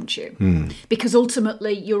world around you. Because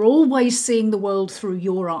ultimately, you're always seeing the world through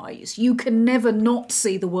your eyes. You can never not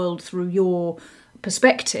see the world through your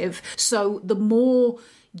perspective. So the more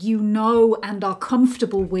you know and are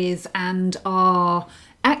comfortable with and are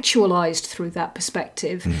actualized through that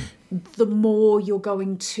perspective, the more you're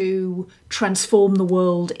going to transform the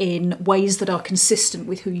world in ways that are consistent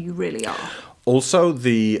with who you really are. Also,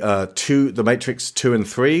 the Matrix 2 and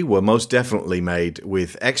 3 were most definitely made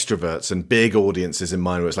with extroverts and big audiences in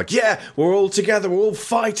mind, where it's like, yeah, we're all together, we're all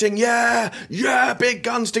fighting, yeah, big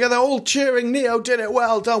guns together, all cheering, Neo did it,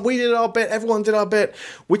 well done, we did our bit, everyone did our bit,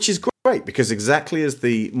 which is great, because exactly as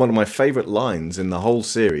one of my favourite lines in the whole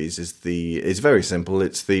series is very simple.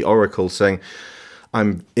 It's the Oracle saying,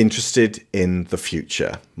 I'm interested in the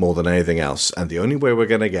future more than anything else, and the only way we're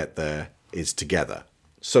going to get there is together.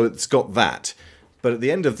 So it's got that. But at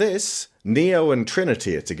the end of this, Neo and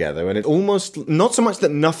Trinity are together, and it almost, not so much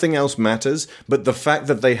that nothing else matters, but the fact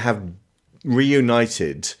that they have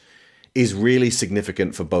reunited is really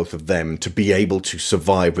significant for both of them to be able to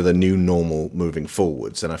survive with a new normal moving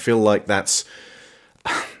forwards. And I feel like that's...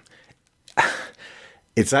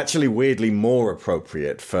 it's actually weirdly more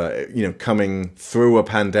appropriate for, coming through a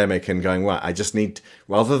pandemic and going, right, I just need,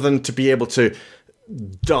 rather than to be able to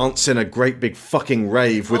dance in a great big fucking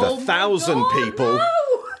rave with 1,000 people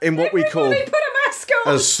in what we call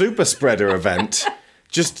a super spreader event,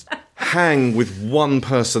 just hang with one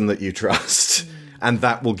person that you trust, and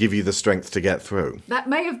that will give you the strength to get through. That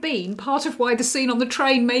may have been part of why the scene on the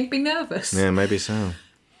train made me nervous. Yeah, maybe so.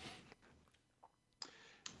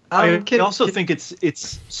 I also think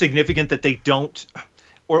it's significant that they don't,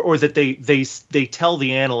 or that they tell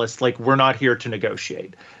the analysts, like, we're not here to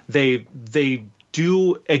negotiate. They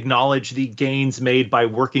do acknowledge the gains made by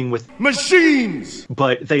working with machines,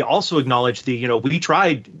 but they also acknowledge we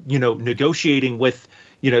tried negotiating with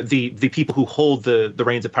the people who hold the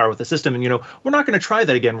reins of power with the system, and we're not going to try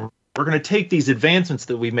that again. We're going to take these advancements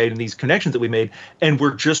that we made and these connections that we made, and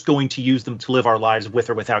we're just going to use them to live our lives with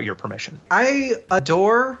or without your permission. I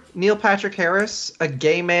adore Neil Patrick Harris, a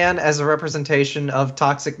gay man as a representation of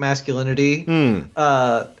toxic masculinity,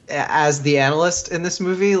 as the analyst in this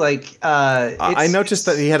movie. I noticed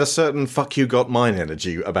that he had a certain "fuck you, got mine"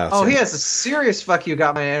 energy about him. Oh, he has a serious "fuck you,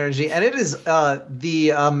 got mine" energy, and it is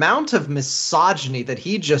the amount of misogyny that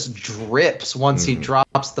he just drips once he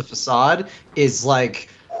drops the facade is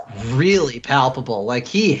really palpable.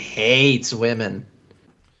 He hates women.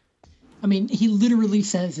 I mean, he literally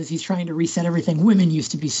says, as he's trying to reset everything, women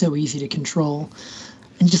used to be so easy to control,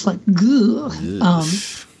 and just ugh.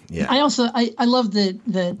 Yeah. I love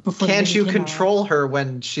that before. Can't you control her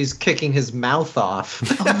when she's kicking his mouth off?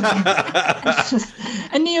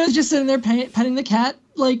 And Neo's just sitting there petting the cat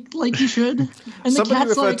like he should. And the Somebody cat's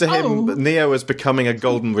referred to him, oh. Neo, as becoming a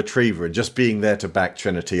golden retriever and just being there to back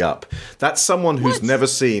Trinity up. That's someone who's never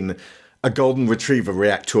seen a golden retriever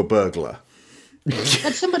react to a burglar.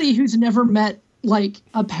 That's somebody who's never met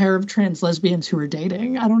a pair of trans lesbians who are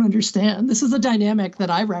dating. I don't understand. This is a dynamic that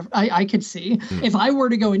I could see. If I were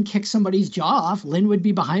to go and kick somebody's jaw off, Lynn would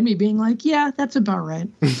be behind me being like, yeah, that's about right.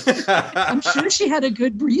 I'm sure she had a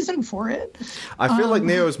good reason for it. I feel like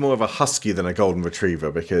Neo is more of a husky than a golden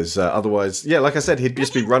retriever, because otherwise, like I said, he'd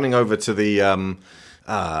just be running over to the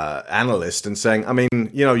analyst and saying, I mean,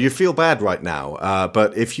 you feel bad right now,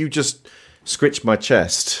 but if you just scritch my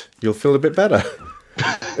chest, you'll feel a bit better.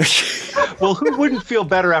 Well, who wouldn't feel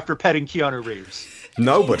better after petting Keanu Reeves?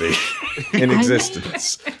 Nobody in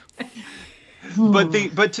existence.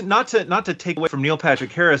 But not to take away from Neil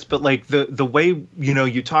Patrick Harris, but the way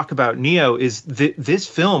you talk about Neo is this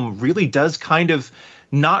film really does kind of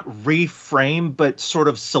not reframe but sort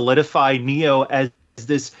of solidify Neo as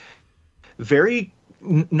this very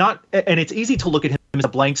not, and it's easy to look at him as a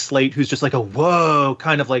blank slate who's just like a whoa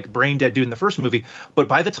kind of brain dead dude in the first movie, but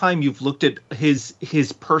by the time you've looked at his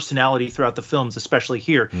personality throughout the films, especially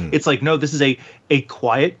here, it's no, this is a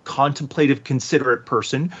quiet, contemplative, considerate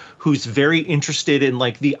person who's very interested in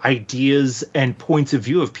the ideas and points of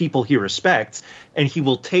view of people he respects, and he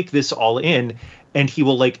will take this all in, and he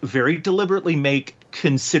will very deliberately make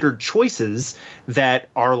considered choices that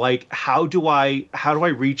are how do I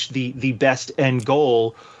reach the best end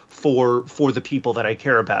goal for the people that I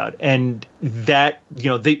care about. And that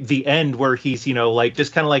the end where he's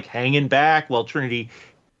just kind of hanging back while Trinity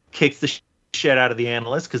kicks the shit out of the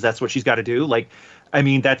analyst because that's what she's got to do. Like, I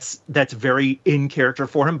mean, that's very in character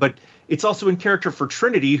for him, but it's also in character for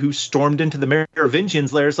Trinity, who stormed into the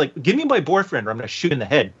Merovingians' lair. It's like, give me my boyfriend or I'm going to shoot in the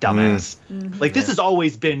head, dumbass. Like, this has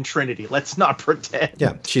always been Trinity. Let's not pretend.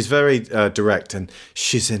 Yeah, she's very direct, and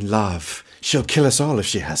she's in love. She'll kill us all if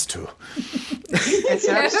she has to.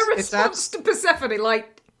 Her response to Persephone,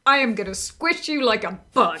 like, I am going to squish you like a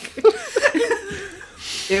bug.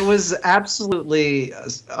 It was absolutely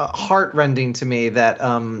heartrending to me that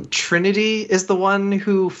Trinity is the one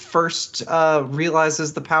who first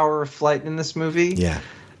realizes the power of flight in this movie. Yeah.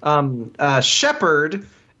 Shepard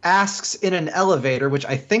asks in an elevator, which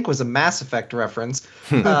I think was a Mass Effect reference.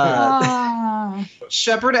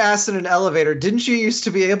 Shepard asks in an elevator, "Didn't you used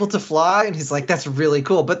to be able to fly?" And he's like, "That's really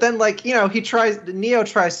cool." But then, like, you know, Neo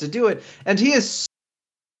tries to do it, and he is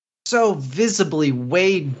so visibly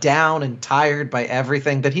weighed down and tired by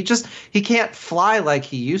everything that he can't fly like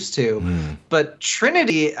he used to. But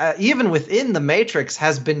Trinity, even within the Matrix,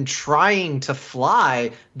 has been trying to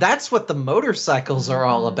fly. That's what the motorcycles are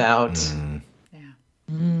all about.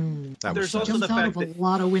 There's also the Jumped out fact of that a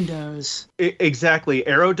lot of windows. Exactly.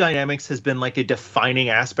 Aerodynamics has been like a defining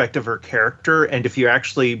aspect of her character. And if you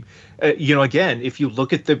actually, again, if you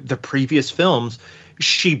look at the previous films,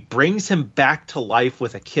 she brings him back to life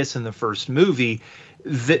with a kiss in the first movie.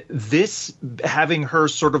 This having her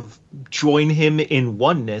sort of join him in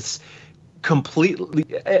oneness completely.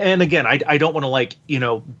 And again, I don't want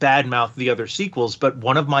to badmouth the other sequels, but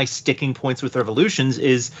one of my sticking points with Revolutions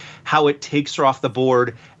is how it takes her off the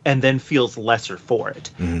board and then feels lesser for it.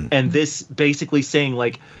 And this basically saying,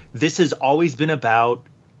 like, this has always been about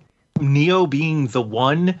Neo being the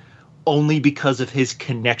one only because of his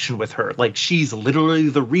connection with her. Like, she's literally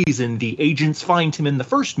the reason the agents find him in the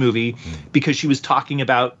first movie, because she was talking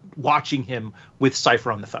about watching him with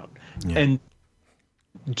Cypher on the phone. And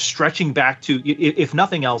stretching back to, if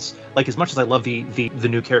nothing else, like, as much as I love the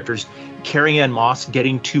new characters, Carrie-Anne Moss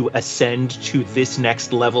getting to ascend to this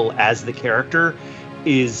next level as the character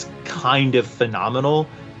is kind of phenomenal.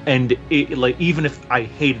 And even if I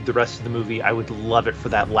hated the rest of the movie, I would love it for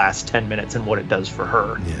that last 10 minutes and what it does for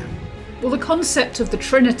her. Well, the concept of the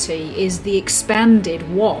Trinity is the expanded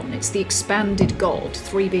one. It's the expanded God,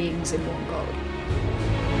 three beings in one God.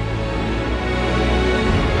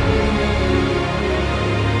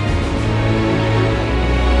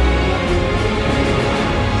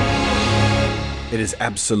 It is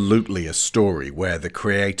absolutely a story where the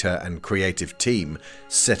creator and creative team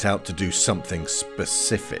set out to do something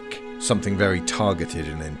specific, something very targeted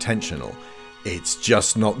and intentional. It's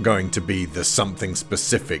just not going to be the something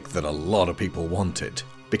specific that a lot of people wanted,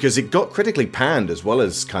 because it got critically panned as well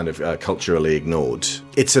as kind of culturally ignored.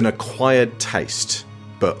 It's an acquired taste,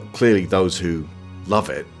 but clearly those who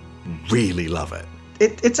love it really love it.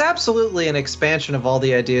 It's absolutely an expansion of all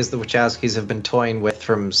the ideas the Wachowskis have been toying with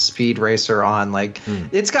from Speed Racer on. Like,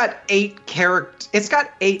 it's got 8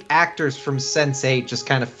 actors from Sense8 just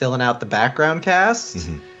kind of filling out the background cast.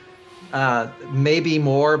 Maybe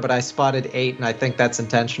more, but I spotted 8, and I think that's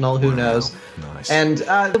intentional. Who knows? Nice. And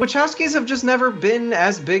the Wachowskis have just never been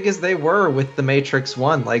as big as they were with The Matrix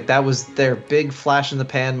 1. Like, that was their big flash in the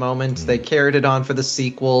pan moment. They carried it on for the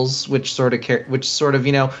sequels, which sort of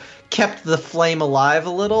kept the flame alive a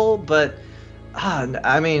little. But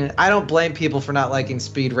I mean, I don't blame people for not liking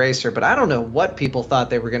Speed Racer, but I don't know what people thought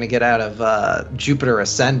they were going to get out of Jupiter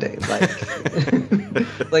Ascending.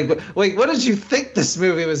 Like, wait, what did you think this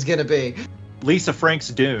movie was going to be? Lisa Frank's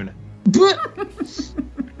Dune.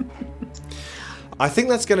 I think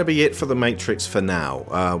that's going to be it for The Matrix for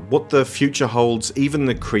now. What the future holds, even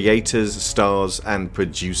the creators, stars, and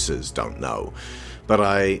producers don't know. But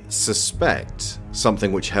I suspect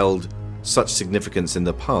something which held such significance in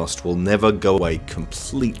the past will never go away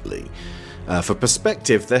completely. For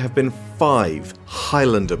perspective, there have been 5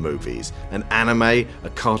 Highlander movies, an anime, a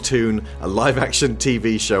cartoon, a live-action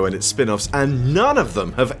TV show and its spin-offs, and none of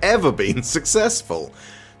them have ever been successful.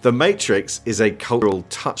 The Matrix is a cultural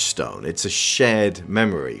touchstone. It's a shared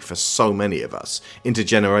memory for so many of us,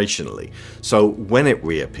 intergenerationally. So when it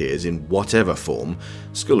reappears in whatever form,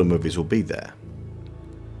 School of Movies will be there.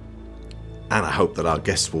 And I hope that our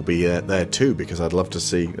guests will be there too, because I'd love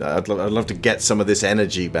to get some of this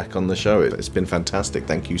energy back on the show. It's been fantastic.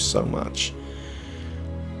 Thank you so much.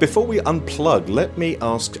 Before we unplug, let me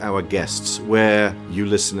ask our guests where you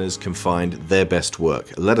listeners can find their best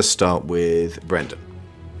work. Let us start with Brendan.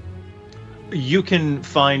 You can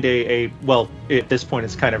find well, at this point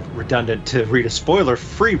it's kind of redundant to read a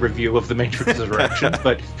spoiler-free review of The Matrix Resurrections,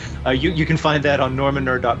 but you can find that on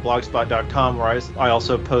normannerd.blogspot.com, where I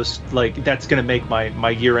also post, like, that's going to make my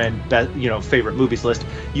year-end favorite movies list.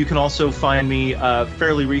 You can also find me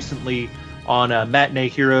fairly recently on Matinee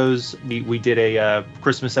Heroes. We did a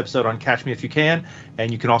Christmas episode on Catch Me If You Can,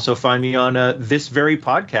 and you can also find me on this very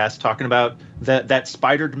podcast talking about that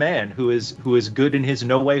spidered man who is good in his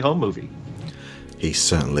No Way Home movie. He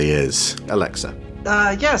certainly is. Alexa.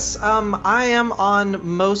 Yes, I am on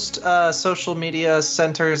most social media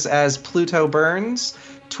centers as Pluto Burns,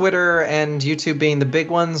 Twitter and YouTube being the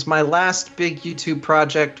big ones. My last big YouTube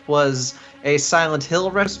project was a Silent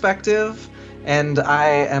Hill retrospective, and I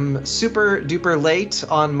am super duper late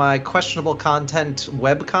on my questionable content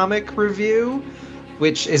webcomic review,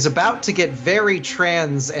 which is about to get very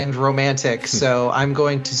trans and romantic, so I'm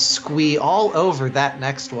going to squee all over that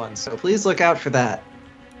next one, so please look out for that.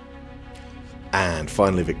 And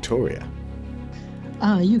finally, Victoria.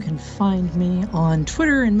 You can find me on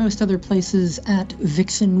Twitter and most other places at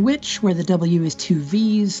Vixen Witch, where the W is 2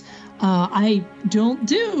 V's. I don't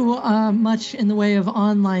do much in the way of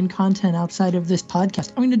online content outside of this podcast.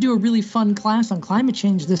 I'm going to do a really fun class on climate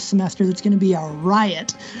change this semester that's going to be a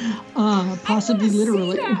riot, possibly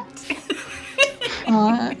literally.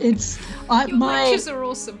 It's my lectures are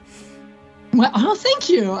awesome. Well, oh, thank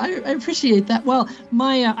you. I appreciate that. Well,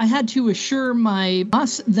 I had to assure my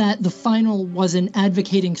boss that the final wasn't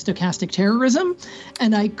advocating stochastic terrorism,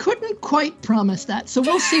 and I couldn't quite promise that. So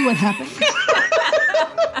we'll see what happens.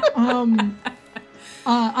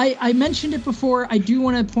 I mentioned it before. I do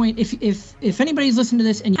want to point, if anybody's listening to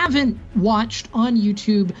this and you haven't watched on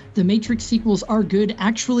YouTube, the Matrix sequels are good,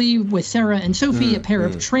 actually, with Sarah and Sophie, a pair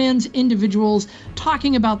of trans individuals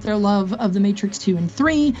talking about their love of the Matrix 2 and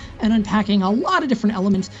 3 and unpacking a lot of different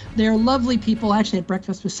elements. They're lovely people. I actually had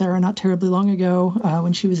breakfast with Sarah not terribly long ago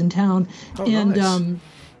when she was in town. Oh, and nice.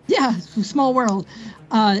 Yeah, small world.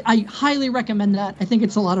 I highly recommend that. I think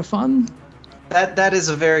it's a lot of fun. That is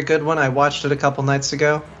a very good one. I watched it a couple nights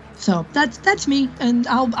ago. So that's me, and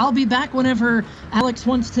I'll be back whenever Alex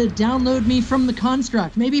wants to download me from the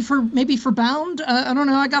Construct. Maybe for Bound. I don't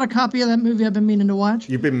know. I got a copy of that movie I've been meaning to watch.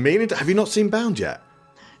 You've been meaning to? Have you not seen Bound yet?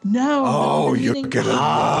 No. Oh, you're gonna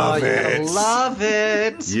love it. You're gonna love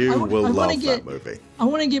it. You will love that movie. I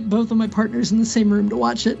want to get both of my partners in the same room to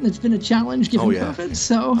watch it, and it's been a challenge given COVID.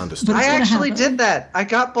 So, understood. I actually did that. I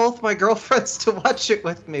got both my girlfriends to watch it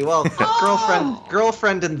with me. Well,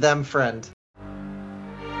 girlfriend and them friend.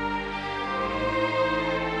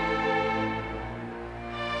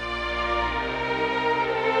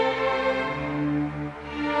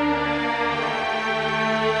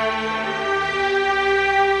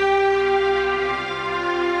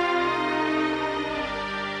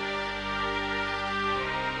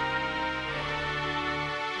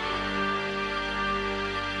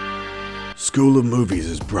 School of Movies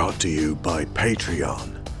is brought to you by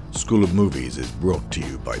Patreon. School of Movies is brought to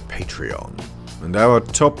you by Patreon. And our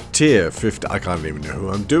top tier 50... I can't even know who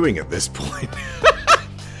I'm doing at this point.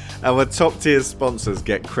 Our top tier sponsors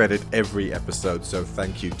get credit every episode, so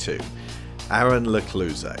thank you to Aaron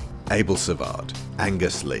Lecluse, Abel Savard,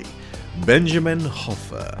 Angus Lee, Benjamin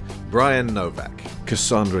Hoffer, Brian Novak,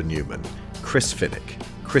 Cassandra Newman, Chris Finnick,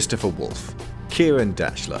 Christopher Wolfe, Kieran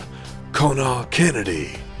Dashler, Connor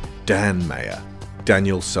Kennedy, Dan Mayer,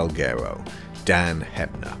 Daniel Salguero, Dan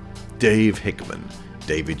Hebner, Dave Hickman,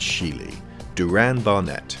 David Shealy, Duran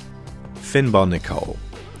Barnett, Finbar Nicole,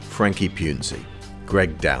 Frankie Punzi,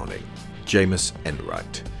 Greg Downing, Jameis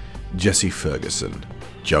Enright, Jesse Ferguson,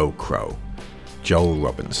 Joe Crow, Joel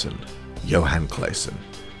Robinson, Johan Clayson,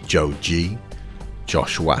 Joe G,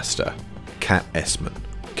 Josh Waster, Kat Essman,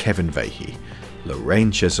 Kevin Vahey,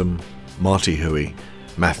 Lorraine Chisholm, Marty Huey,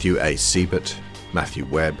 Matthew A. Siebert, Matthew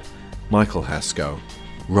Webb, Michael Haskell,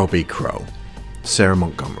 Robbie Crow, Sarah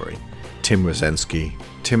Montgomery, Tim Rosensky,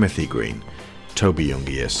 Timothy Green, Toby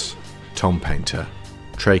Jungius, Tom Painter,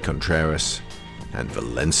 Trey Contreras, and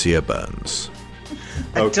Valencia Burns.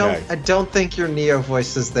 Okay. I don't think your Neo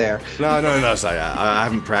voice is there. No. So I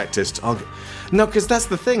haven't practiced. No, because that's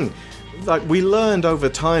the thing. Like, we learned over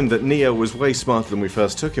time that Neo was way smarter than we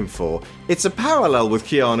first took him for. It's a parallel with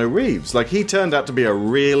Keanu Reeves. Like, he turned out to be a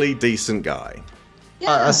really decent guy.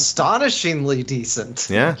 Yeah. Astonishingly decent.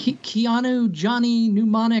 Yeah. Keanu, Johnny,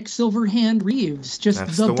 Mnemonic, Silverhand Reeves, just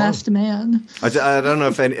that's the best man. I don't know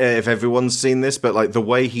if everyone's seen this, but like the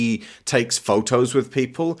way he takes photos with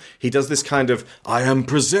people, he does this kind of, I am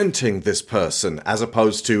presenting this person, as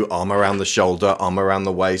opposed to arm around the shoulder, arm around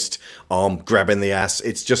the waist, arm grabbing the ass.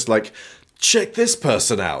 It's just like check this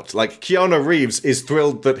person out. Like, Keanu Reeves is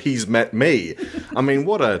thrilled that he's met me. I mean,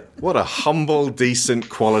 what a humble, decent,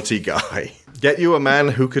 quality guy. Get you a man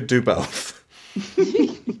who could do both.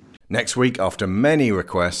 Next week, after many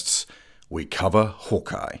requests, we cover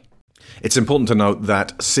Hawkeye. It's important to note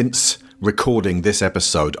that since recording this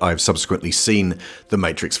episode, I've subsequently seen The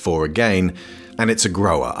Matrix 4 again, and it's a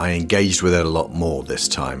grower. I engaged with it a lot more this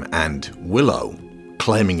time, and Willow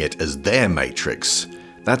claiming it as their Matrix,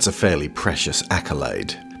 that's a fairly precious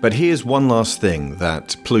accolade. But here's one last thing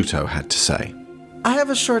that Pluto had to say. I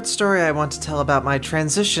have a short story I want to tell about my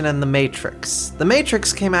transition and The Matrix. The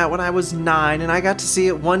Matrix came out when I was 9, and I got to see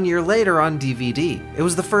it 1 year later on DVD. It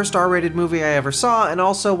was the first R-rated movie I ever saw, and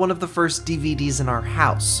also one of the first DVDs in our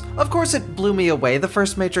house. Of course, it blew me away. The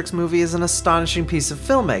first Matrix movie is an astonishing piece of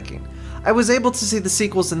filmmaking. I was able to see the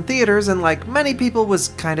sequels in theaters, and like many people was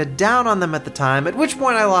kinda down on them at the time, at which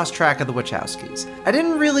point I lost track of the Wachowskis. I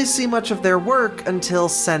didn't really see much of their work until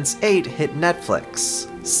Sense8 hit Netflix.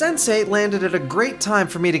 Sense8 landed at a great time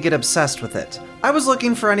for me to get obsessed with it. I was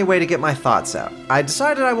looking for any way to get my thoughts out. I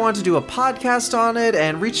decided I wanted to do a podcast on it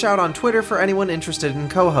and reached out on Twitter for anyone interested in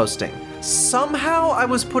co-hosting. Somehow I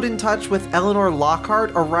was put in touch with Eleanor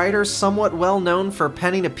Lockhart, a writer somewhat well known for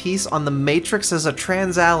penning a piece on The Matrix as a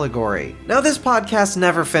trans allegory. Now, this podcast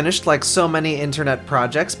never finished like so many internet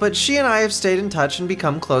projects, but she and I have stayed in touch and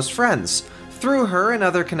become close friends. Through her and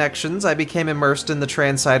other connections, I became immersed in the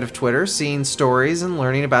trans side of Twitter, seeing stories and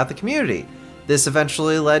learning about the community. This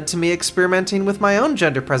eventually led to me experimenting with my own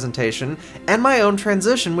gender presentation and my own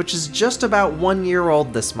transition, which is just about 1 year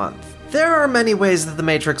old this month. There are many ways that The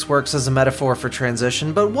Matrix works as a metaphor for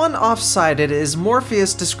transition, but one off-sided is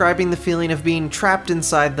Morpheus describing the feeling of being trapped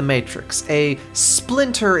inside the Matrix, a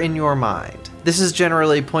splinter in your mind. This is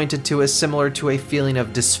generally pointed to as similar to a feeling of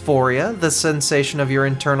dysphoria, the sensation of your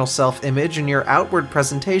internal self-image and your outward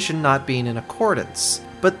presentation not being in accordance.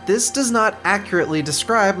 But this does not accurately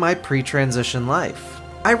describe my pre-transition life.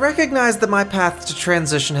 I recognize that my path to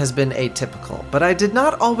transition has been atypical, but I did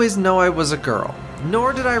not always know I was a girl,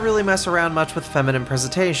 nor did I really mess around much with feminine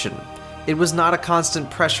presentation. It was not a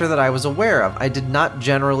constant pressure that I was aware of. I did not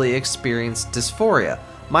generally experience dysphoria.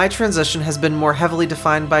 My transition has been more heavily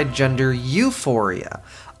defined by gender euphoria.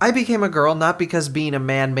 I became a girl not because being a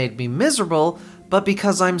man made me miserable, but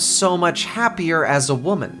because I'm so much happier as a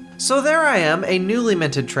woman. So there I am, a newly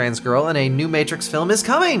minted trans girl, and a new Matrix film is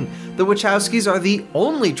coming! The Wachowskis are the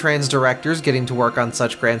only trans directors getting to work on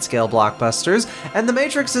such grand-scale blockbusters, and The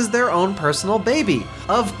Matrix is their own personal baby.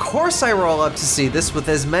 Of course I roll up to see this with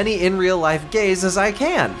as many in-real-life gays as I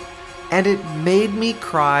can. And it made me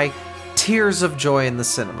cry tears of joy in the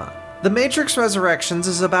cinema. The Matrix Resurrections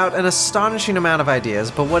is about an astonishing amount of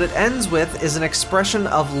ideas, but what it ends with is an expression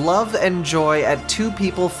of love and joy at two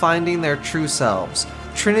people finding their true selves.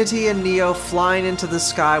 Trinity and Neo flying into the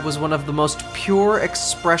sky was one of the most pure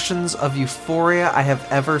expressions of euphoria I have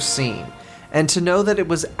ever seen. And to know that it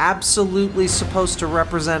was absolutely supposed to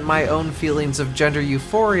represent my own feelings of gender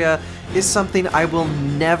euphoria is something I will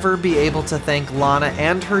never be able to thank Lana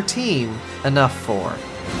and her team enough for.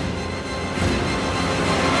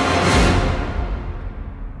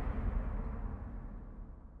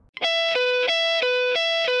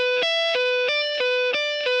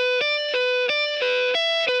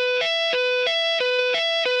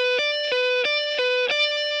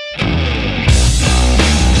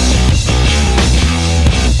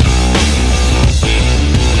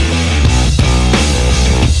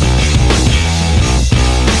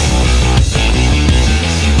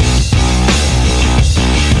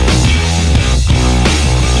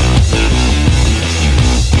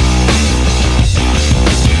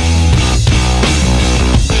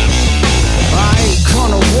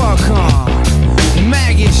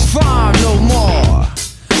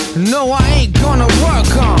 No, I ain't gonna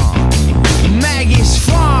work on Maggie's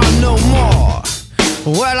farm no more.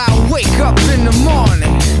 Well, I wake up in the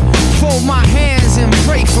morning, fold my hands and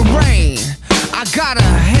pray for rain. I got a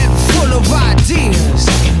head full of ideas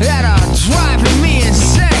that are driving me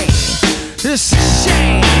insane. It's a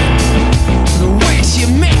shame the way she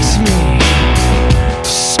makes me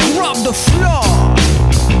scrub the floor.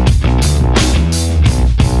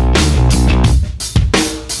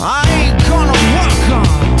 I ain't gonna work on,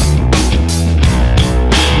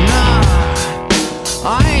 I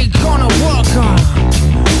ain't gonna work on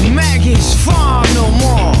Maggie's farm no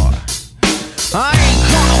more. I ain't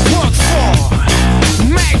gonna work for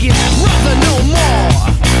Maggie's brother no more.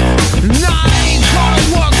 Nah, I ain't gonna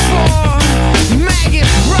work for Maggie's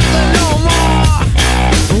brother.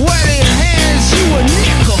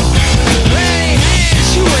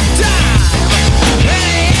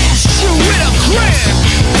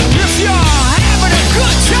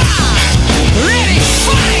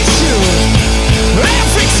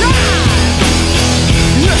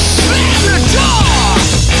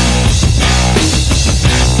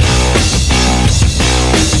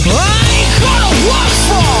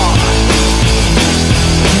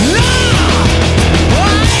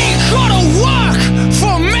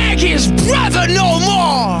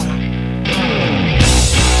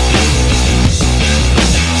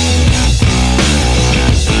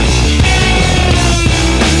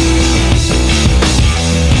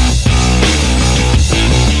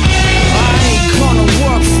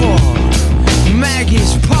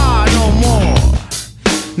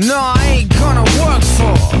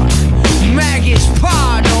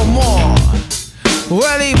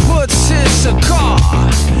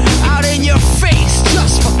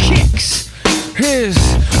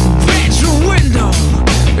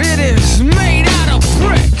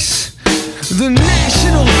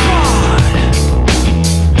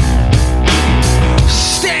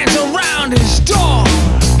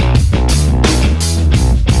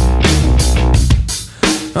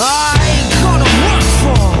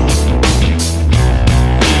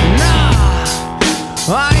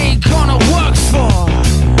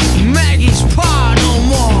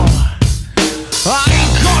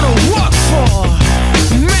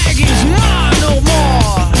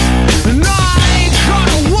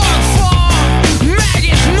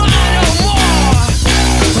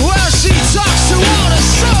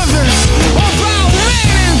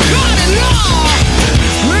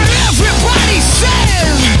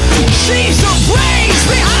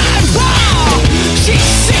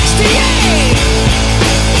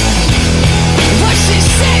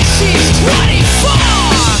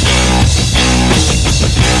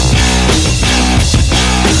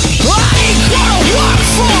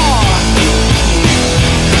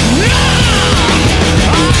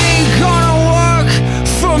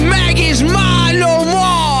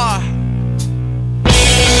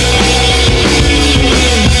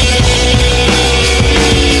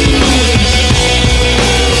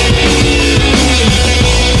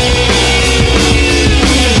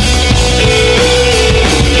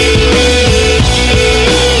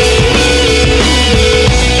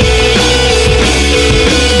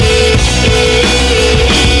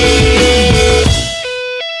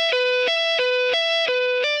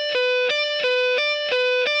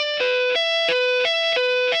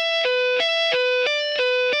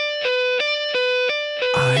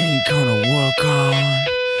 ain't gonna work on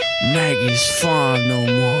Maggie's farm no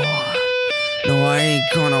more. No, I ain't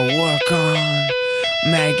gonna work on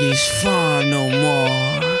Maggie's farm no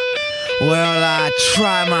more. Well, I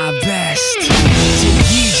try my best to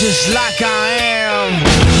be just like I am,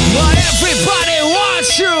 but everybody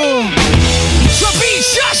wants you to be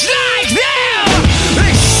just like them.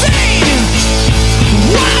 They say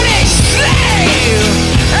what they say,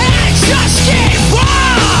 and I just get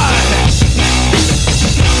bored.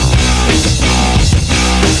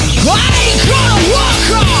 I ain't gonna work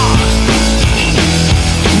on.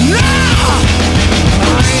 No,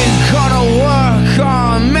 I ain't gonna work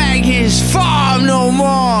on Maggie's farm no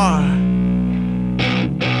more.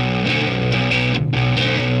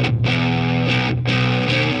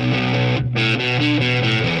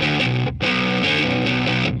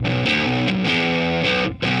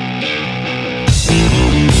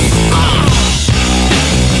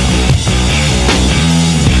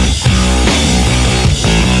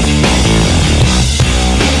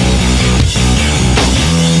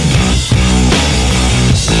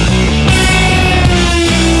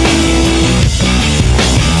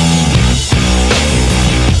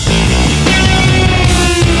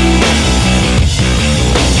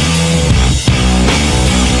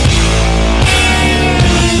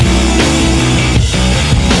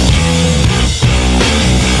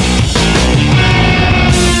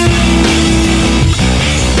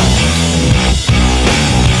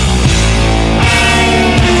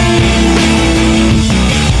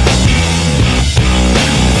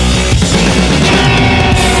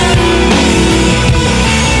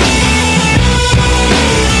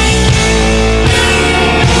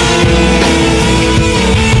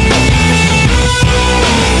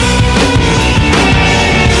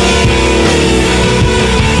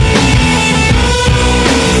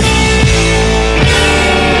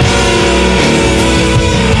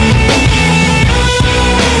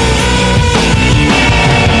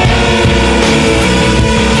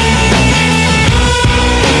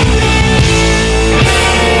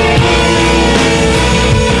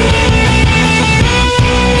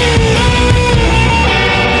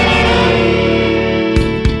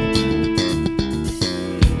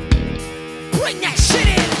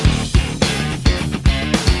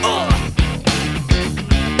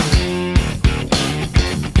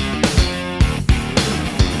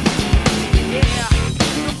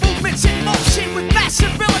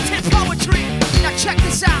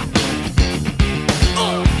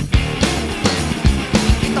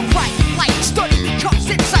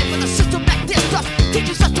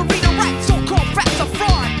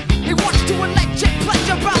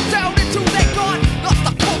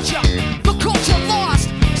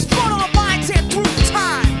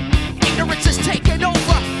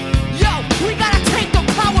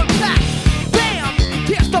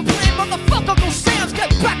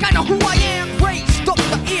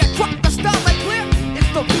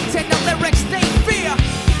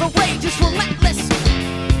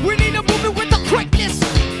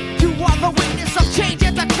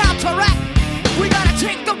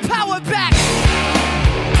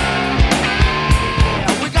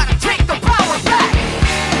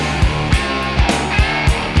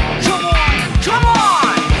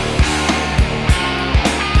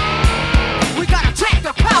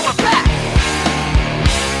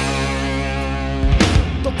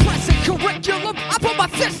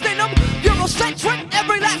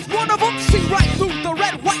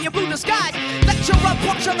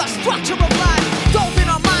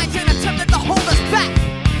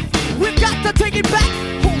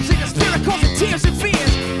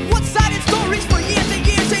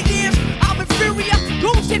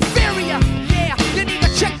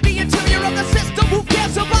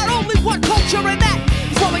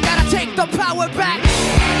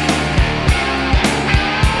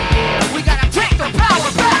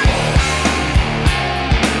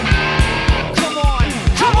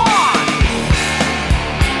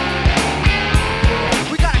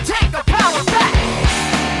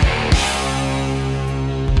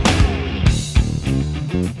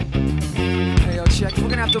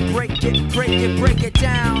 Break it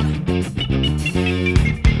down.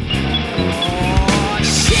 Oh,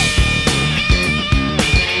 shit.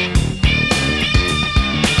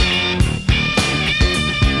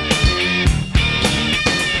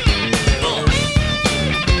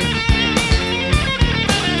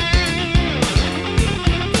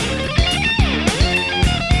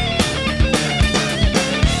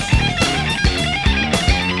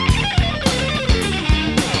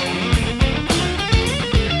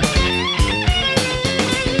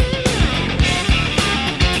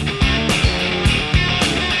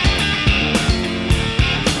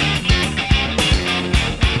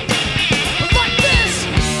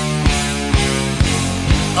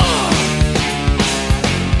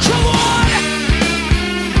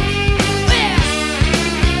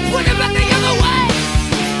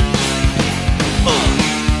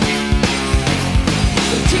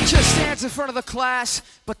 class,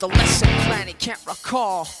 but the lesson plan he can't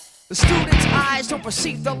recall. The students' eyes don't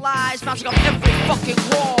perceive the lies bouncing off every fucking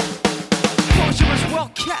wall. Closure is well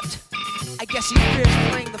kept. I guess he fears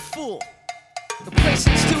playing the fool. The place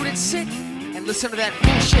that students sit and listen to that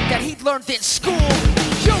bullshit that he'd learned in school.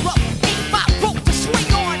 Europe ain't my boat to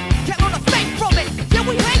swing on. Can't learn a thing from it. Yeah,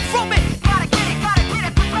 we hang from it. Gotta get it,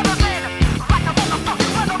 weatherman. Like a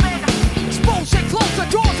motherfucking weatherman. Expose and close the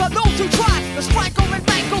doors on those who try to strangle and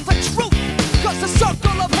mangle the truth. Cause the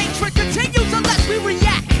circle of hatred continues unless we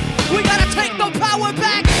react. We gotta take the power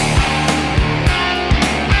back.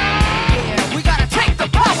 Yeah, we gotta take the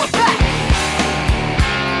power back.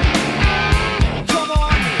 Come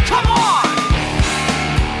on, come on.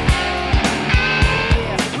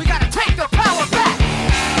 Yeah, we gotta take the power back.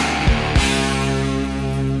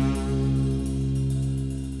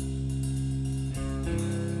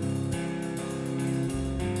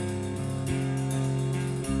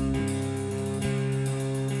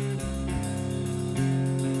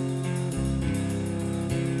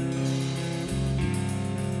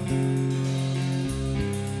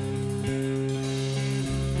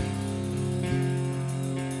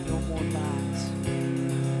 No more lies.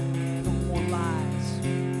 No more lies.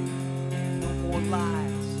 No more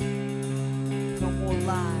lies. No more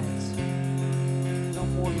lies. No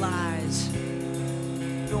more lies.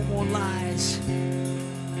 No more lies.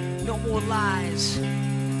 No more lies.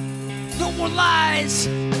 No more lies.